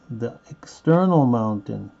the external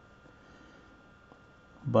mountain,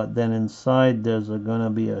 but then inside there's gonna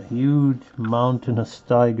be a huge mountainous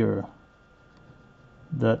tiger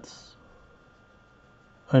that's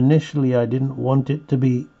initially I didn't want it to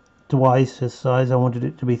be twice his size. I wanted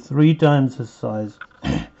it to be 3 times his size.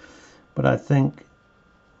 But I think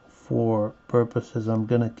for purposes I'm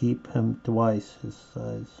gonna keep him twice his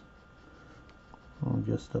size.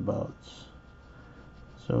 Just about.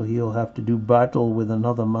 So he'll have to do battle with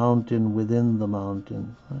another mountain within the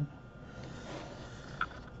mountain, right?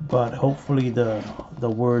 But hopefully the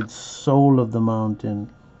word soul of the mountain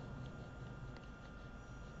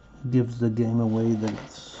gives the game away, that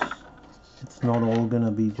it's not all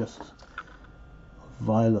gonna be just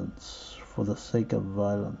violence for the sake of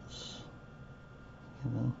violence,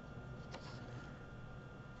 you know.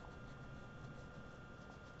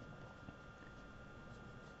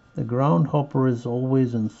 The groundhopper is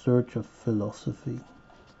always in search of philosophy.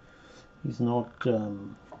 He's not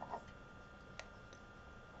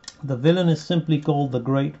the villain is simply called the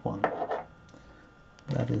Great One.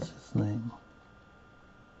 That is his name.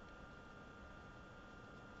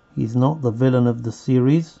 He's not the villain of the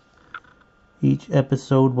series. Each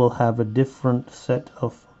episode will have a different set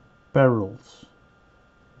of perils.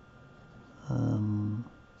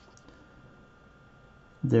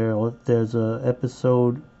 There's a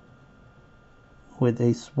episode with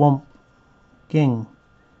a swamp king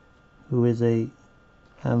who is a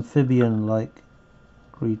amphibian-like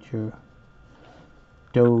creature,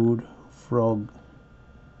 toad, frog,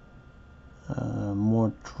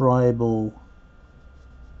 more tribal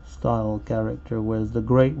style character, whereas the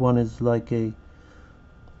Great One is like a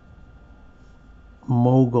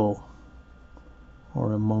Mogul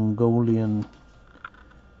or a Mongolian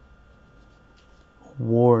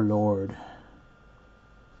warlord.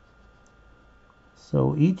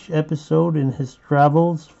 So each episode in his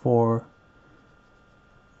travels for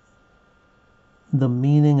the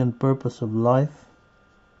meaning and purpose of life,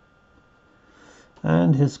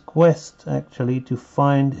 and his quest actually to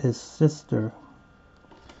find his sister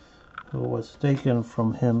who was taken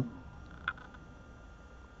from him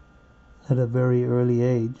at a very early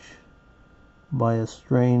age by a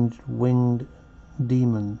strange winged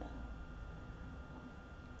demon,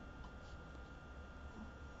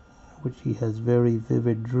 which he has very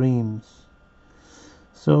vivid dreams.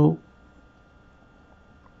 So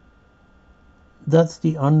that's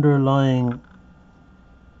the underlying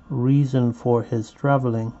reason for his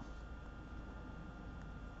traveling,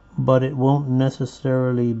 but it won't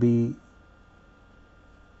necessarily be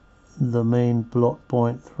the main plot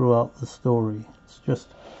point throughout the story. It's just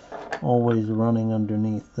always running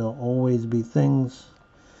underneath. There'll always be things,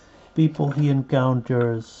 people he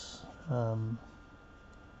encounters,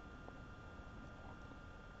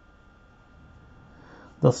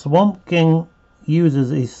 the Swamp King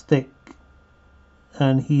uses a stick,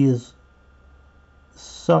 and he is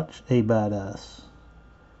such a badass.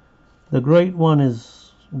 The Great One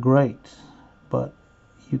is great, but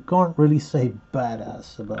you can't really say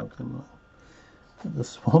badass about him. The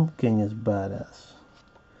Swamp King is badass.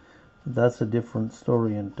 That's a different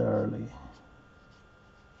story entirely.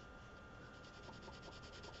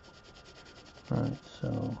 Right,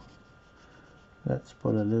 so let's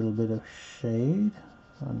put a little bit of shade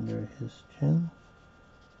under his chin.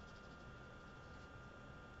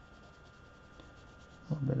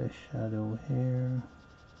 A bit of shadow here.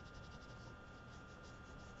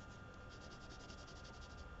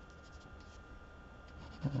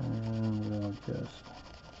 And we'll just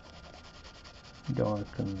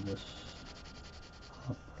darken this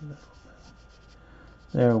up a little bit.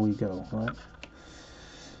 There we go, right?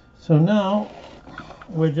 So now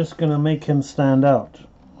we're just going to make him stand out.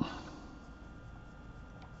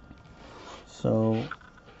 So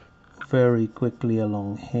very quickly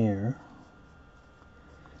along here,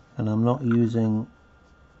 and I'm not using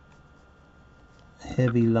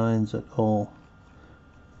heavy lines at all,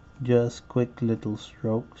 just quick little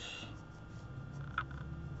strokes,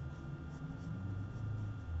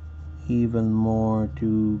 even more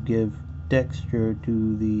to give texture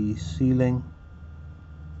to the ceiling.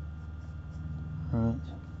 Right,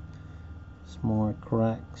 it's more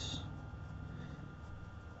cracks.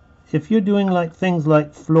 If you're doing like things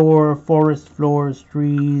like forest floors,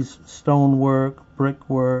 trees, stonework,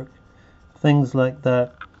 brickwork, things like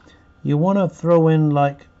that, you want to throw in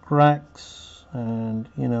like cracks and,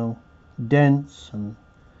 you know, dents, and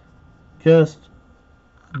just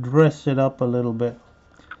dress it up a little bit.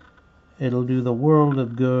 It'll do the world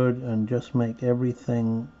of good and just make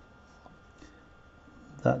everything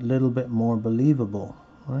that little bit more believable,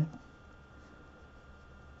 right?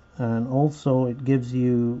 And also it gives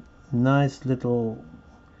you nice little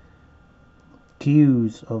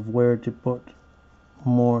cues of where to put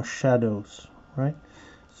more shadows, right?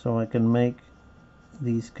 So I can make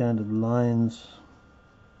these kind of lines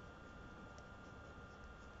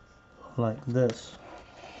like this.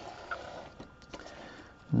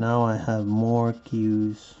 Now I have more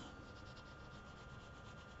cues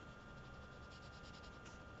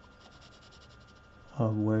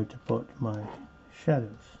of where to put my shadows.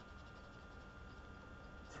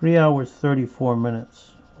 3 hours 34 minutes.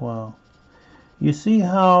 Wow. You see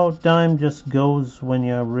how time just goes when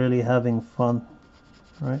you're really having fun,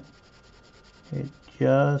 right? It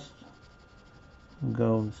just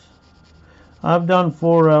goes. I've done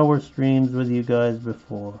 4-hour streams with you guys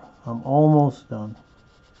before. I'm almost done.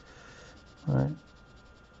 Right?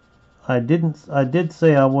 I did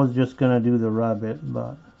say I was just gonna do the rabbit,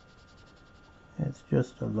 but it's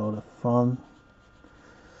just a lot of fun.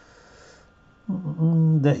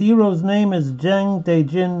 The hero's name is Jang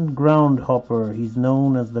Taejin Groundhopper. He's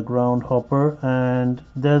known as the Groundhopper, and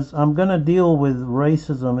I'm gonna deal with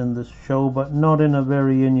racism in this show, but not in a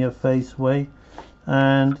very in-your-face way,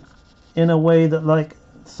 and in a way that, like,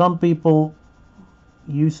 some people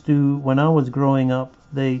used to, when I was growing up,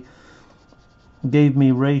 they gave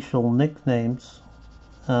me racial nicknames,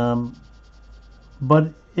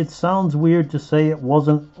 but it sounds weird to say it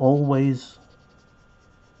wasn't always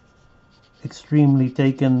extremely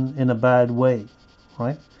taken in a bad way,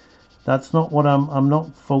 right? That's not what I'm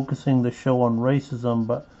not focusing the show on racism,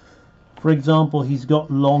 but for example, he's got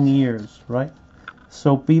long ears, right?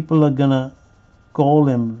 So people are gonna call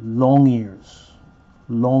him long ears,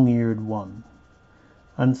 long-eared one.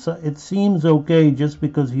 And so it seems okay just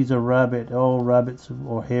because he's a rabbit. Oh, rabbits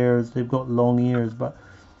or hares, they've got long ears, but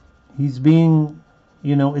he's being,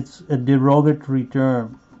 you know, it's a derogatory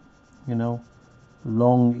term, you know.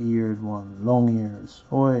 long-eared one, long ears.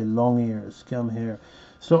 Oi, long ears, come here.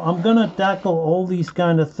 So I'm gonna tackle all these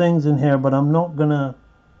kind of things in here, but I'm not gonna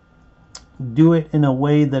do it in a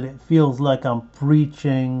way that it feels like I'm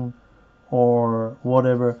preaching or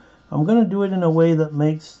whatever. I'm going to do it in a way that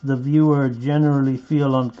makes the viewer generally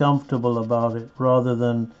feel uncomfortable about it, rather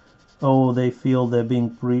than, oh, they feel they're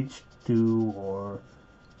being preached to, or,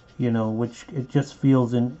 which it just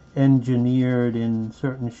feels engineered in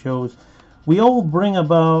certain shows. We all bring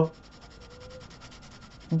about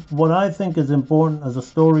what I think is important as a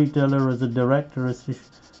storyteller, as a director,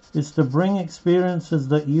 is to bring experiences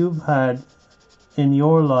that you've had in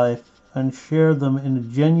your life and share them in a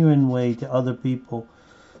genuine way to other people,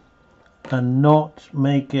 and not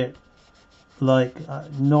make it like,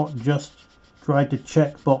 not just try to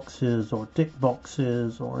check boxes or tick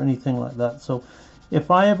boxes or anything like that. So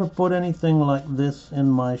if I ever put anything like this in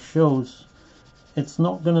my shows, it's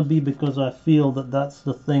not going to be because I feel that that's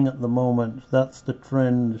the thing at the moment, that's the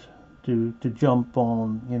trend to jump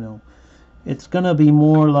on. It's going to be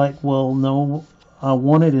more like, well, no, I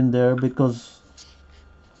want it in there because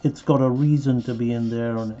it's got a reason to be in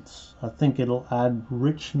there, and I think it'll add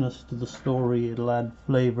richness to the story, it'll add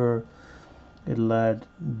flavor, it'll add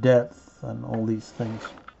depth, and all these things.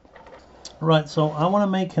 Right, so I want to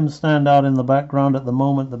make him stand out in the background. At the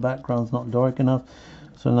moment the background's not dark enough,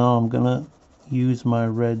 so now I'm gonna use my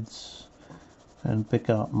reds and pick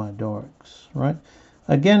out my darks. Right,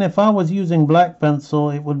 again, if I was using black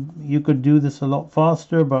pencil, you could do this a lot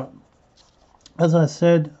faster, but as I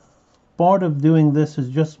said, part of doing this is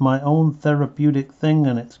just my own therapeutic thing,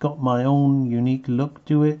 and it's got my own unique look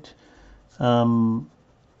to it.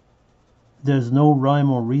 There's no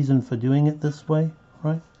rhyme or reason for doing it this way,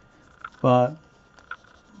 right? But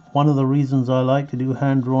one of the reasons I like to do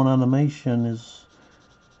hand-drawn animation is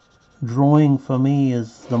drawing for me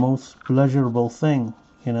is the most pleasurable thing,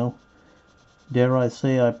 Dare I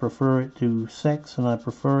say, I prefer it to sex, and I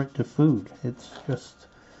prefer it to food. It's just,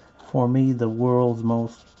 for me, the world's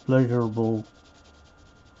most pleasurable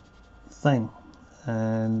thing,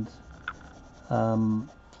 and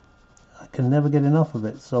I can never get enough of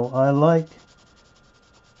it. So I like,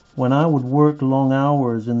 when I would work long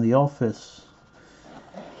hours in the office,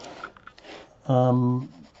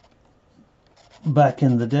 back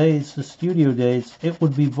in the days, the studio days, it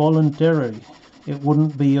would be voluntary. It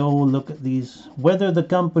wouldn't be, oh, look at these, whether the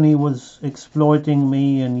company was exploiting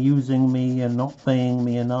me and using me and not paying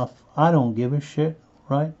me enough, I don't give a shit,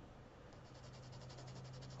 right?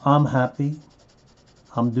 I'm happy.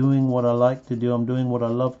 I'm doing what I like to do. I'm doing what I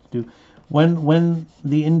love to do. When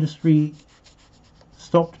the industry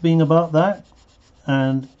stopped being about that,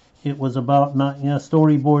 and it was about not,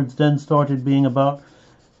 storyboards then started being about,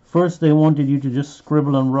 first they wanted you to just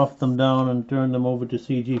scribble and rough them down and turn them over to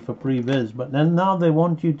CG for previs, but then now they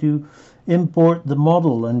want you to import the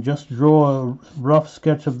model and just draw a rough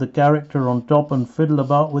sketch of the character on top and fiddle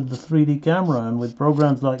about with the 3D camera, and with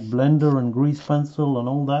programs like Blender and Grease Pencil and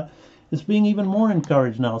all that, it's being even more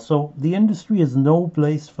encouraged now. So the industry is no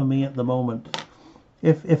place for me at the moment.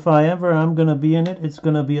 If I ever am going to be in it, it's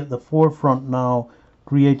going to be at the forefront now,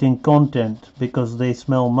 creating content, because they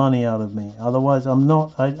smell money out of me. Otherwise, I'm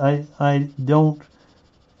not. I don't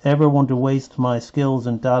ever want to waste my skills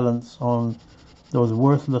and talents on those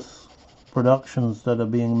worthless productions that are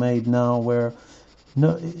being made now, where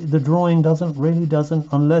no, the drawing doesn't,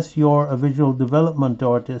 unless you're a visual development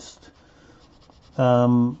artist,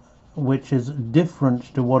 which is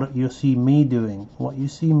different to what you see me doing. What you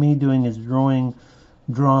see me doing is drawing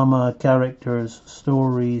drama, characters,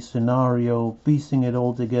 story, scenario, piecing it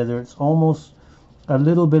all together. It's almost a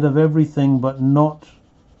little bit of everything, but not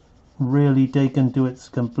really taken to its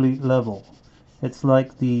complete level. It's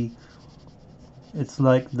like the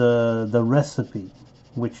recipe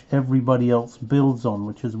which everybody else builds on,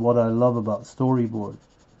 which is what I love about storyboard.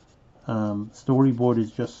 Storyboard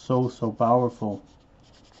is just so powerful.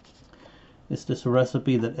 It's just a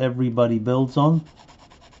recipe that everybody builds on,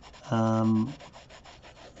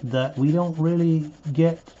 that we don't really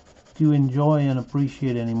get to enjoy and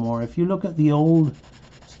appreciate anymore. If you look at the old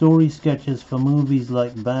story sketches for movies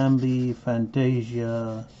like Bambi,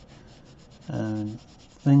 Fantasia, and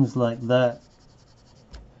things like that,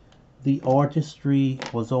 the artistry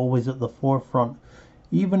was always at the forefront.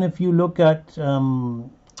 Even if you look at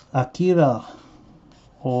Akira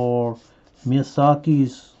or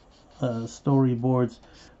Miyazaki's storyboards,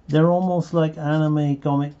 they're almost like anime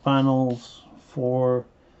comic panels for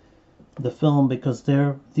the film, because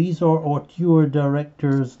these are auteur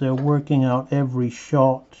directors. They're working out every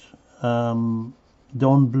shot. Don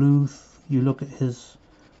Bluth, you look at his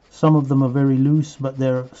Some of them are very loose, but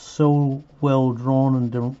they're so well drawn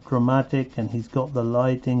and dramatic, and he's got the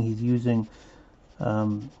lighting. He's using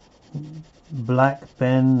black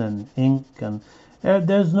pen and ink, and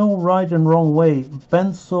there's no right and wrong way.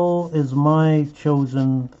 Pencil is my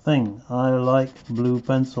chosen thing. I like blue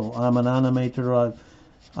pencil. I'm an animator.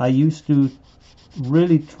 I used to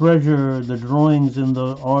really treasure the drawings in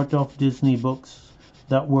the Art of Disney books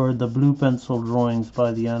that were the blue pencil drawings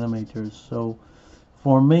by the animators. So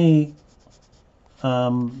for me,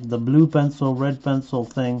 the blue pencil, red pencil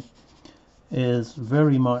thing is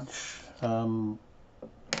very much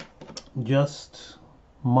just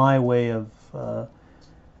my way of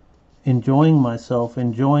enjoying myself,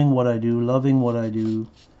 enjoying what I do, loving what I do,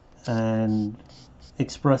 and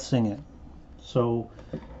expressing it. So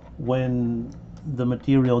when the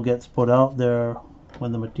material gets put out there,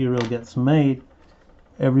 when the material gets made,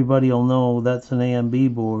 everybody will know that's an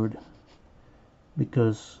AMB board,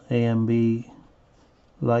 because AMB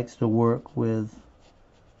likes to work with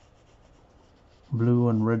blue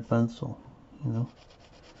and red pencil, you know.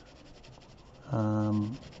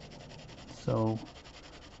 So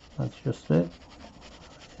that's just it.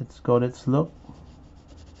 It's got its look,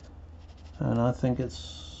 and I think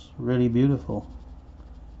it's really beautiful.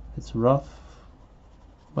 It's rough,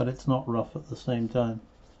 but it's not rough at the same time.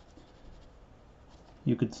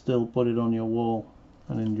 You could still put it on your wall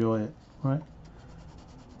and enjoy it, right?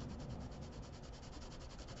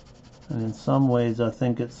 And in some ways I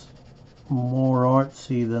think it's more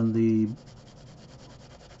artsy than the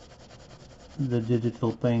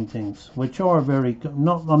digital paintings, which are very I'm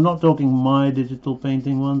not talking my digital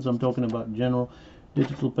painting ones, I'm talking about general.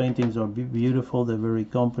 Digital paintings are beautiful, they're very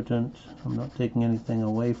competent. I'm not taking anything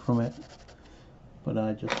away from it, but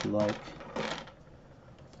I just like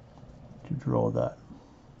to draw that.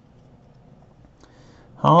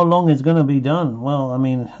 How long it's going to be done? Well, I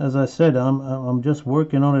mean, as I said, I'm just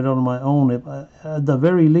working on it on my own. At the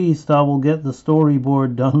very least, I will get the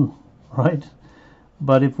storyboard done, right?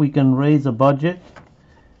 But if we can raise a budget,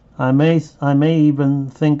 I may even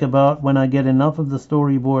think about, when I get enough of the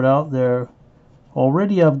storyboard out there.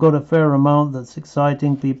 Already I've got a fair amount that's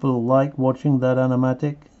exciting. People like watching that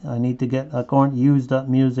animatic. I can't use that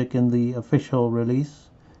music in the official release,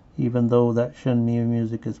 even though that Shenmue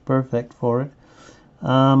music is perfect for it.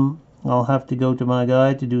 I'll have to go to my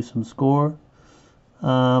guy to do some score.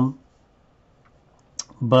 But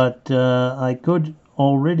I could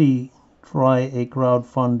already try a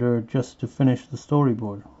crowdfunder just to finish the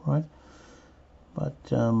storyboard, right? But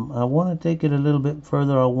I want to take it a little bit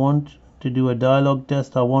further. I want to do a dialogue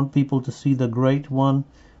test. I want people to see the great one.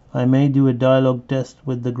 I may do a dialogue test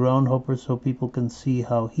with the Groundhopper so people can see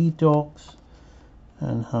how he talks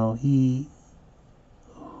and how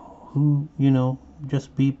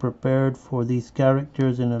just be prepared for these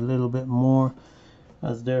characters in a little bit more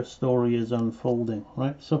as their story is unfolding,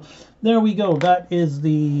 right? So there we go. That is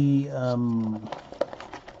the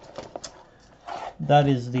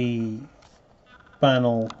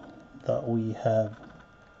panel that we have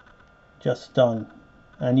just done,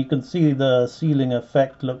 and you can see the ceiling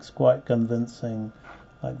effect looks quite convincing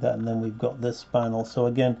like that. And then we've got this panel. So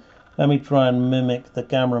again, let me try and mimic the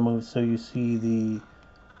camera move so you see the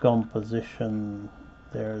composition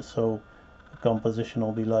there. So the composition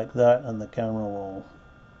will be like that, and the camera will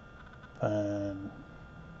pan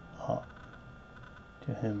up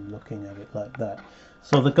to him looking at it like that.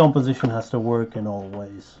 So the composition has to work in all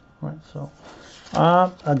ways, right? So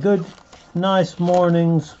a good nice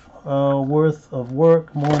morning's worth of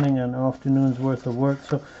work, morning and afternoon's worth of work.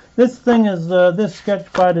 So this thing is this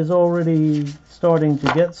sketchpad is already starting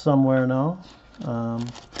to get somewhere now.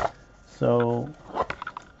 So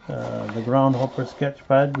the Groundhopper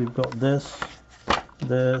sketchpad, we've got this,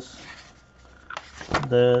 this,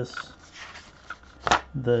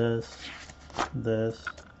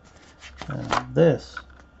 and this.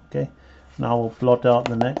 Okay, now we'll plot out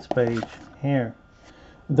the next page here.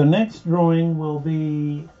 The next drawing will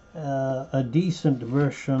be a decent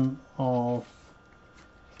version of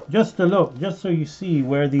just so you see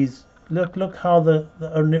where these look how the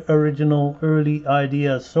original early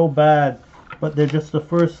idea is so bad, but they're just the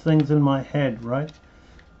first things in my head, right?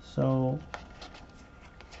 So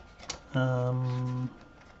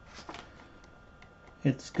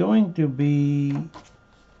it's going to be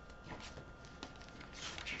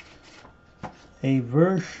a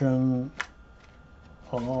version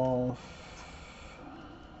of,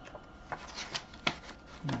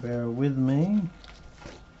 bear with me,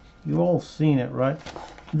 you all seen it, right?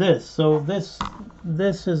 This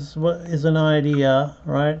is what is an idea,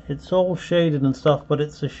 right? It's all shaded and stuff, but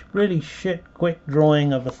it's a really shit quick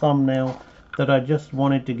drawing of a thumbnail that I just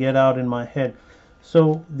wanted to get out in my head.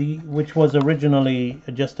 So which was originally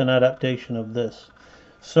just an adaptation of this.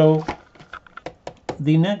 So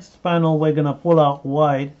the next panel we're going to pull out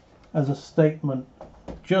wide as a statement,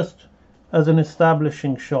 just as an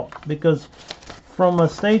establishing shot, because from a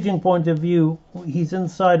staging point of view, he's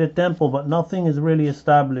inside a temple, but nothing is really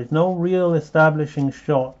established. No real establishing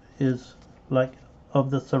shot is like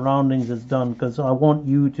of the surroundings is done, because I want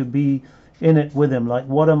you to be in it with him. Like,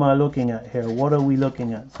 what am I looking at here? What are we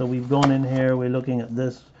looking at? So we've gone in here, we're looking at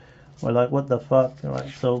this, we're like, what the fuck? All right,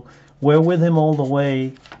 so we're with him all the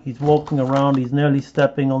way. He's walking around, he's nearly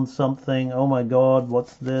stepping on something. Oh my god,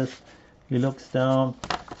 what's this? He looks down,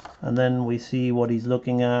 and then we see what he's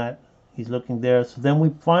looking at. He's looking there. So then we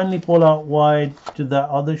finally pull out wide to that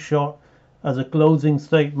other shot as a closing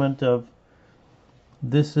statement of,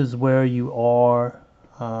 this is where you are.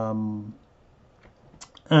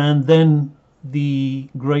 And then the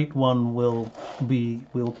Great One will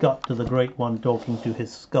cut to the Great One talking to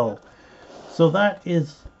his skull. So that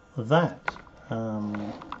is that. I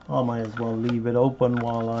might as well leave it open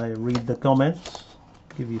while I read the comments,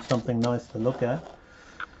 give you something nice to look at.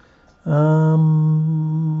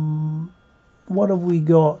 What have we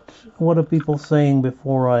got? What are people saying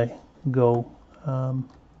before I go?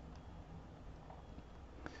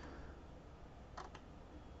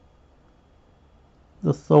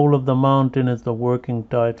 The Soul of the Mountain is the working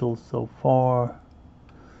title so far.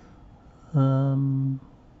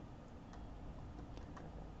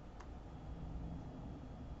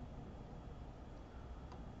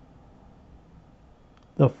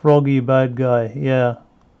 The froggy bad guy, yeah.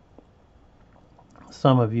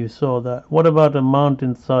 Some of you saw that. What about a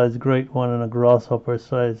mountain-sized Great One and a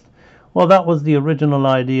grasshopper-sized? Well, that was the original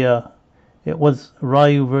idea. It was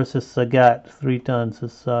Ryu versus Sagat, 3 times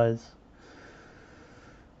his size.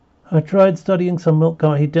 I tried studying some milk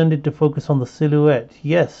count. He tended to focus on the silhouette.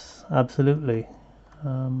 Yes, absolutely.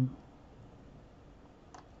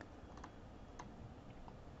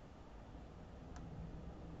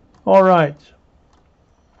 All right.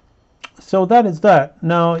 So that is that.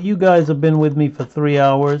 Now, you guys have been with me for 3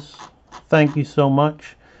 hours. Thank you so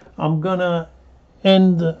much. I'm gonna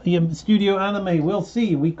end Studio Anime. We'll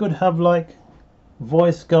see. We could have like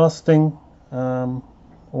voice casting,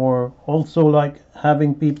 or also like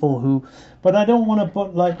having people who, but I don't want to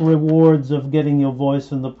put like rewards of getting your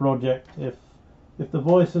voice in the project. If the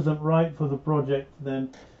voice isn't right for the project, then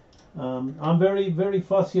I'm very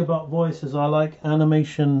fussy about voices. I like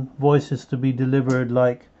animation voices to be delivered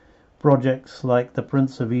like projects like The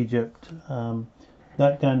Prince of Egypt,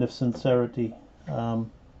 that kind of sincerity.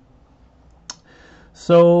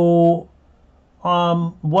 So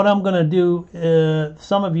what I'm gonna do,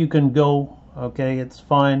 some of you can go, okay, it's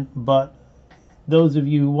fine, but those of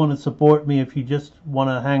you who want to support me, if you just want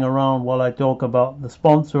to hang around while I talk about the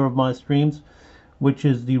sponsor of my streams, which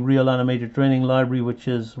is the Real Animated Training Library, which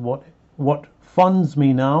is what funds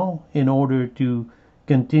me now in order to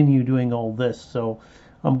continue doing all this. So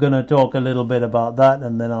I'm going to talk a little bit about that,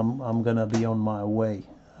 and then I'm going to be on my way.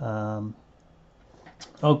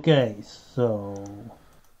 Okay, so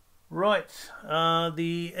right,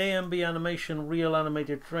 the AMB Animation Real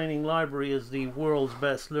Animated Training Library is the world's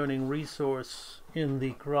best learning resource in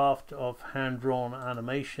the craft of hand-drawn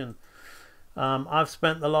animation. I've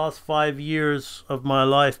spent the last 5 years of my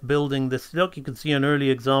life building this. Look, you can see an early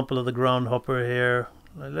example of the groundhopper here.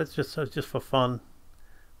 Let's just for fun.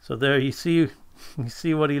 So there you see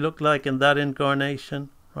what he looked like in that incarnation,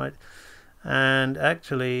 right? And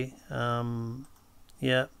actually,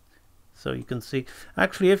 yeah. So you can see,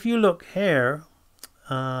 actually, if you look here,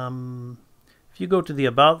 if you go to the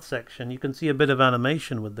About section, you can see a bit of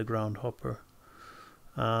animation with the groundhopper.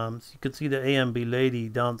 So you can see the AMB lady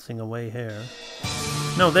dancing away here.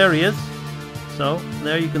 No, there he is. So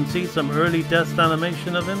there you can see some early test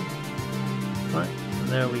animation of him. Right, and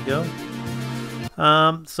there we go.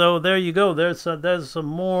 So there you go. There's some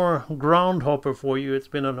more groundhopper for you. It's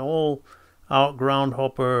been an all-out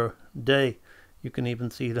groundhopper day. You can even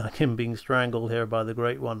see like him being strangled here by the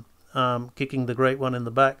Great One, kicking the Great One in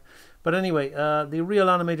the back. But anyway, the Real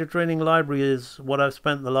Animated Training Library is what I've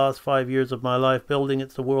spent the last 5 years of my life building.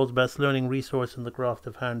 It's the world's best learning resource in the craft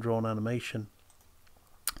of hand-drawn animation.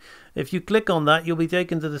 If you click on that, you'll be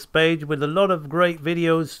taken to this page with a lot of great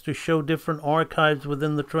videos to show different archives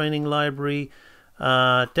within the training library,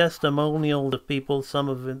 testimonials of people, some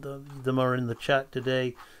of them are in the chat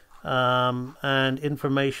today, and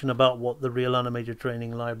information about what the Real Animated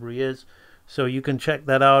Training Library is. So you can check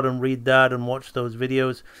that out and read that and watch those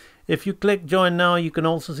videos. If you click join now, you can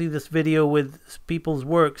also see this video with people's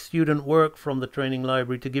work, student work from the training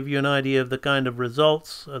library, to give you an idea of the kind of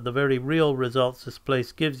results, the very real results this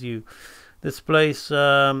place gives you. This place,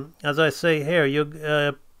 as I say here,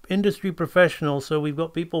 you're industry professionals, so we've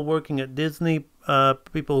got people working at Disney,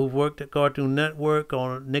 people who've worked at Cartoon Network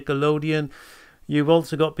or Nickelodeon. You've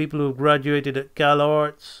also got people who've graduated at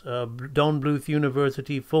CalArts, Don Bluth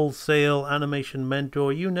University, Full Sail, Animation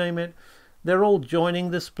Mentor, you name it. They're all joining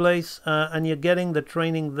this place, and you're getting the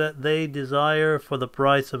training that they desire for the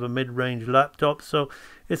price of a mid-range laptop. So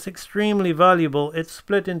it's extremely valuable. It's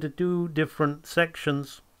split into two different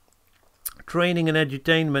sections, training and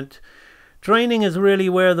edutainment. Training is really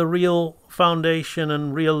where the real foundation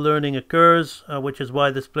and real learning occurs, which is why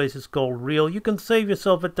this place is called Real. You can save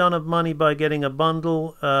yourself a ton of money by getting a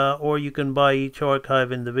bundle, or you can buy each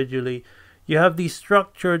archive individually. You have these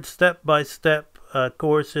structured step-by-step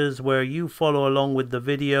courses where you follow along with the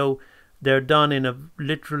video. They're done in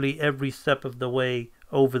literally every step of the way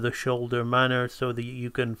over-the-shoulder manner, so that you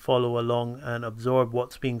can follow along and absorb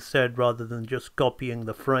what's being said rather than just copying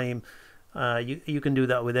the frame. You can do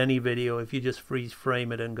that with any video. If you just freeze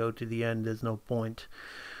frame it and go to the end, there's no point.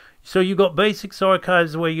 So you got basics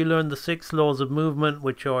archives where you learn the 6 laws of movement,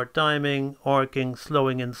 which are timing, arcing,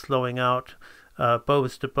 slowing in, slowing out,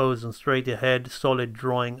 pose to pose and straight ahead, solid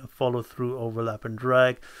drawing, follow through, overlap and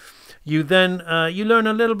drag. You then you learn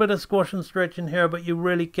a little bit of squash and stretch in here, but you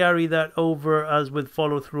really carry that over as with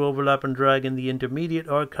follow through, overlap and drag in the intermediate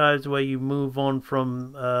archives, where you move on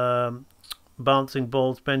from bouncing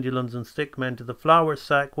balls, pendulums and stickmen to the flour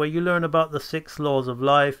sack, where you learn about the 6 laws of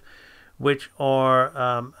life, which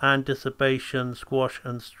are anticipation, squash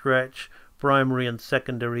and stretch, primary and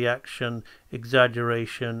secondary action,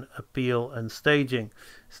 exaggeration, appeal and staging.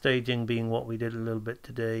 Staging being what we did a little bit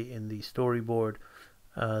today in the storyboard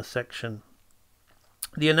section.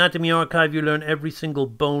 The anatomy archive, you learn every single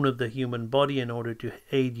bone of the human body in order to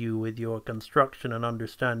aid you with your construction and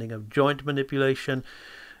understanding of joint manipulation.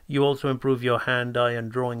 You also improve your hand-eye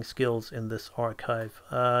and drawing skills in this archive.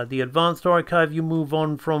 The advanced archive, you move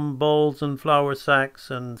on from balls and flour sacks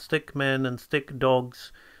and stickmen and stick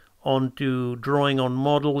dogs onto drawing on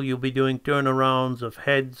model. You'll be doing turnarounds of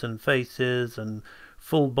heads and faces and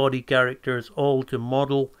full body characters, all to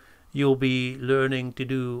model. You'll be learning to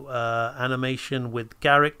do animation with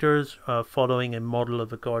characters, following a model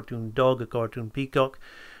of a cartoon dog, a cartoon peacock.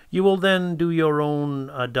 You will then do your own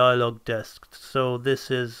dialogue test. So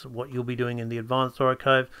this is what you'll be doing in the advanced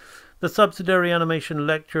archive. The subsidiary animation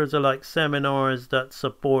lectures are like seminars that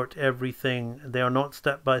support everything. They are not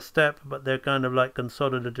step by step, but they're kind of like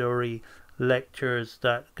consolidatory lectures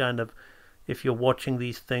that kind of, if you're watching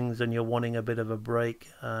these things and you're wanting a bit of a break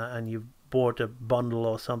and you've bought a bundle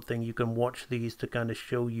or something, you can watch these to kind of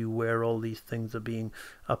show you where all these things are being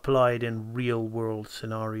applied in real world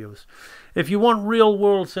scenarios. If you want real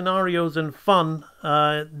world scenarios and fun,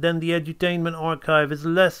 then the edutainment archive is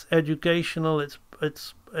less educational.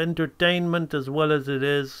 It's entertainment as well as it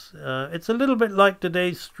is. It's a little bit like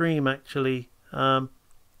today's stream actually,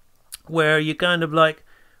 where you kind of like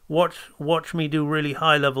watch me do really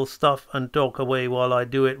high level stuff and talk away while I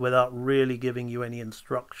do it without really giving you any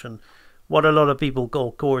instruction. What a lot of people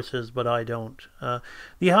call courses, but I don't.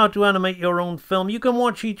 The how to animate your own film. You can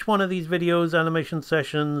watch each one of these videos, animation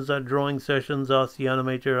sessions, drawing sessions, Ask the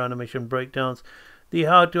Animator, animation breakdowns. The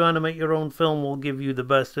how to animate your own film will give you the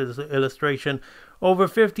best illustration. Over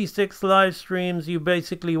 56 live streams, you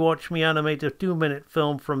basically watch me animate a 2-minute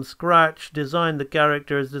film from scratch, design the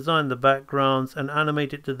characters, design the backgrounds, and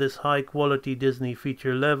animate it to this high quality Disney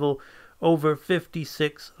feature level. Over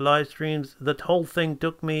 56 live streams. That whole thing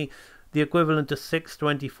took me the equivalent to 6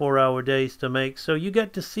 24-hour days to make. So you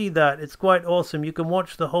get to see that. It's quite awesome. You can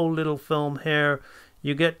watch the whole little film here.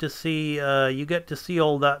 You get to see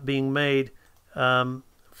all that being made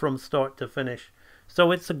from start to finish.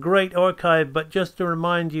 So it's a great archive, but just to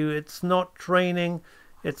remind you, it's not training.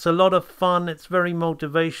 It's a lot of fun. It's very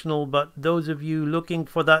motivational, but those of you looking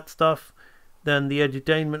for that stuff, then the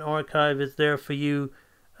edutainment archive is there for you.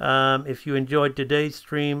 If you enjoyed today's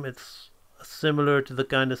stream, it's similar to the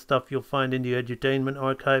kind of stuff you'll find in the edutainment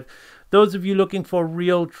archive. Those of you looking for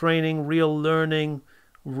real training, real learning,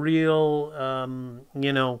 real,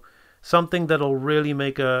 something that'll really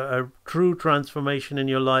make a true transformation in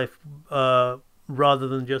your life, rather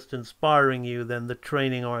than just inspiring you, then the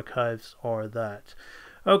training archives are that.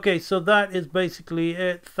 Okay, so that is basically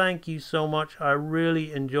it. Thank you so much. I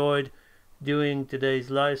really enjoyed doing today's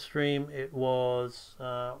live stream. It was,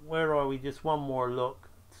 where are we? Just one more look.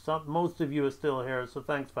 Most of you are still here, so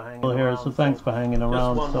thanks for hanging around.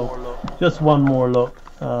 Just one more look. Just one more look.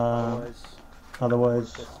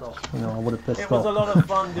 Otherwise, you know, I would have pissed It was off. a lot of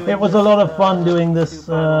fun doing It was a lot of fun doing this,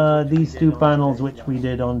 these two panels which we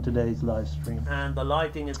did on today's live stream. And the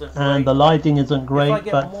lighting isn't And great. the lighting isn't great,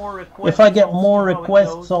 but if I get more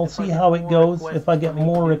requests, I'll see how it goes. If I get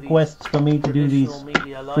more requests for me to do these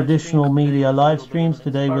traditional media live streams,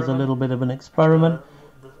 today was a little bit of an experiment.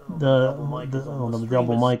 The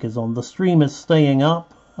double mic is on. The stream is staying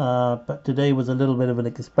up, but today was a little bit of an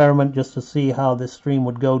experiment just to see how this stream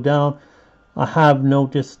would go down. I have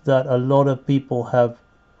noticed that a lot of people have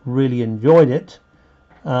really enjoyed it.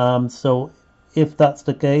 So if that's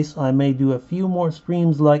the case, I may do a few more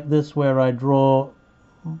streams like this where I draw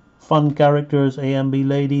fun characters, AMB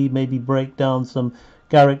Lady, maybe break down some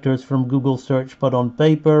characters from Google search but on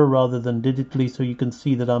paper rather than digitally, so you can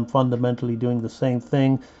see that I'm fundamentally doing the same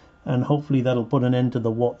thing, and hopefully that'll put an end to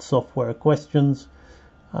the what software questions.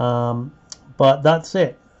 But that's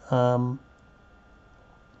it.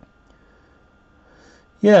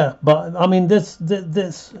 Yeah, but I mean, this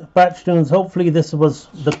Patch Tunes, hopefully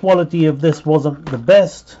the quality of this wasn't the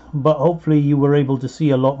best, but hopefully you were able to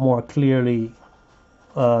see a lot more clearly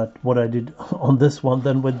what I did on this one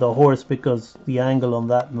than with the horse, because the angle on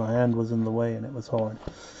that, my hand was in the way and it was hard.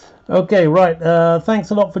 Okay, right,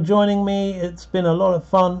 thanks a lot for joining me. It's been a lot of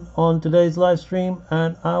fun on today's live stream,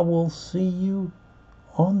 and I will see you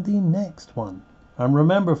on the next one. And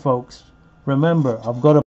remember, folks, remember, I've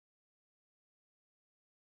got to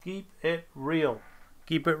keep it real.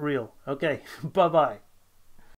 Keep it real. Okay, bye-bye.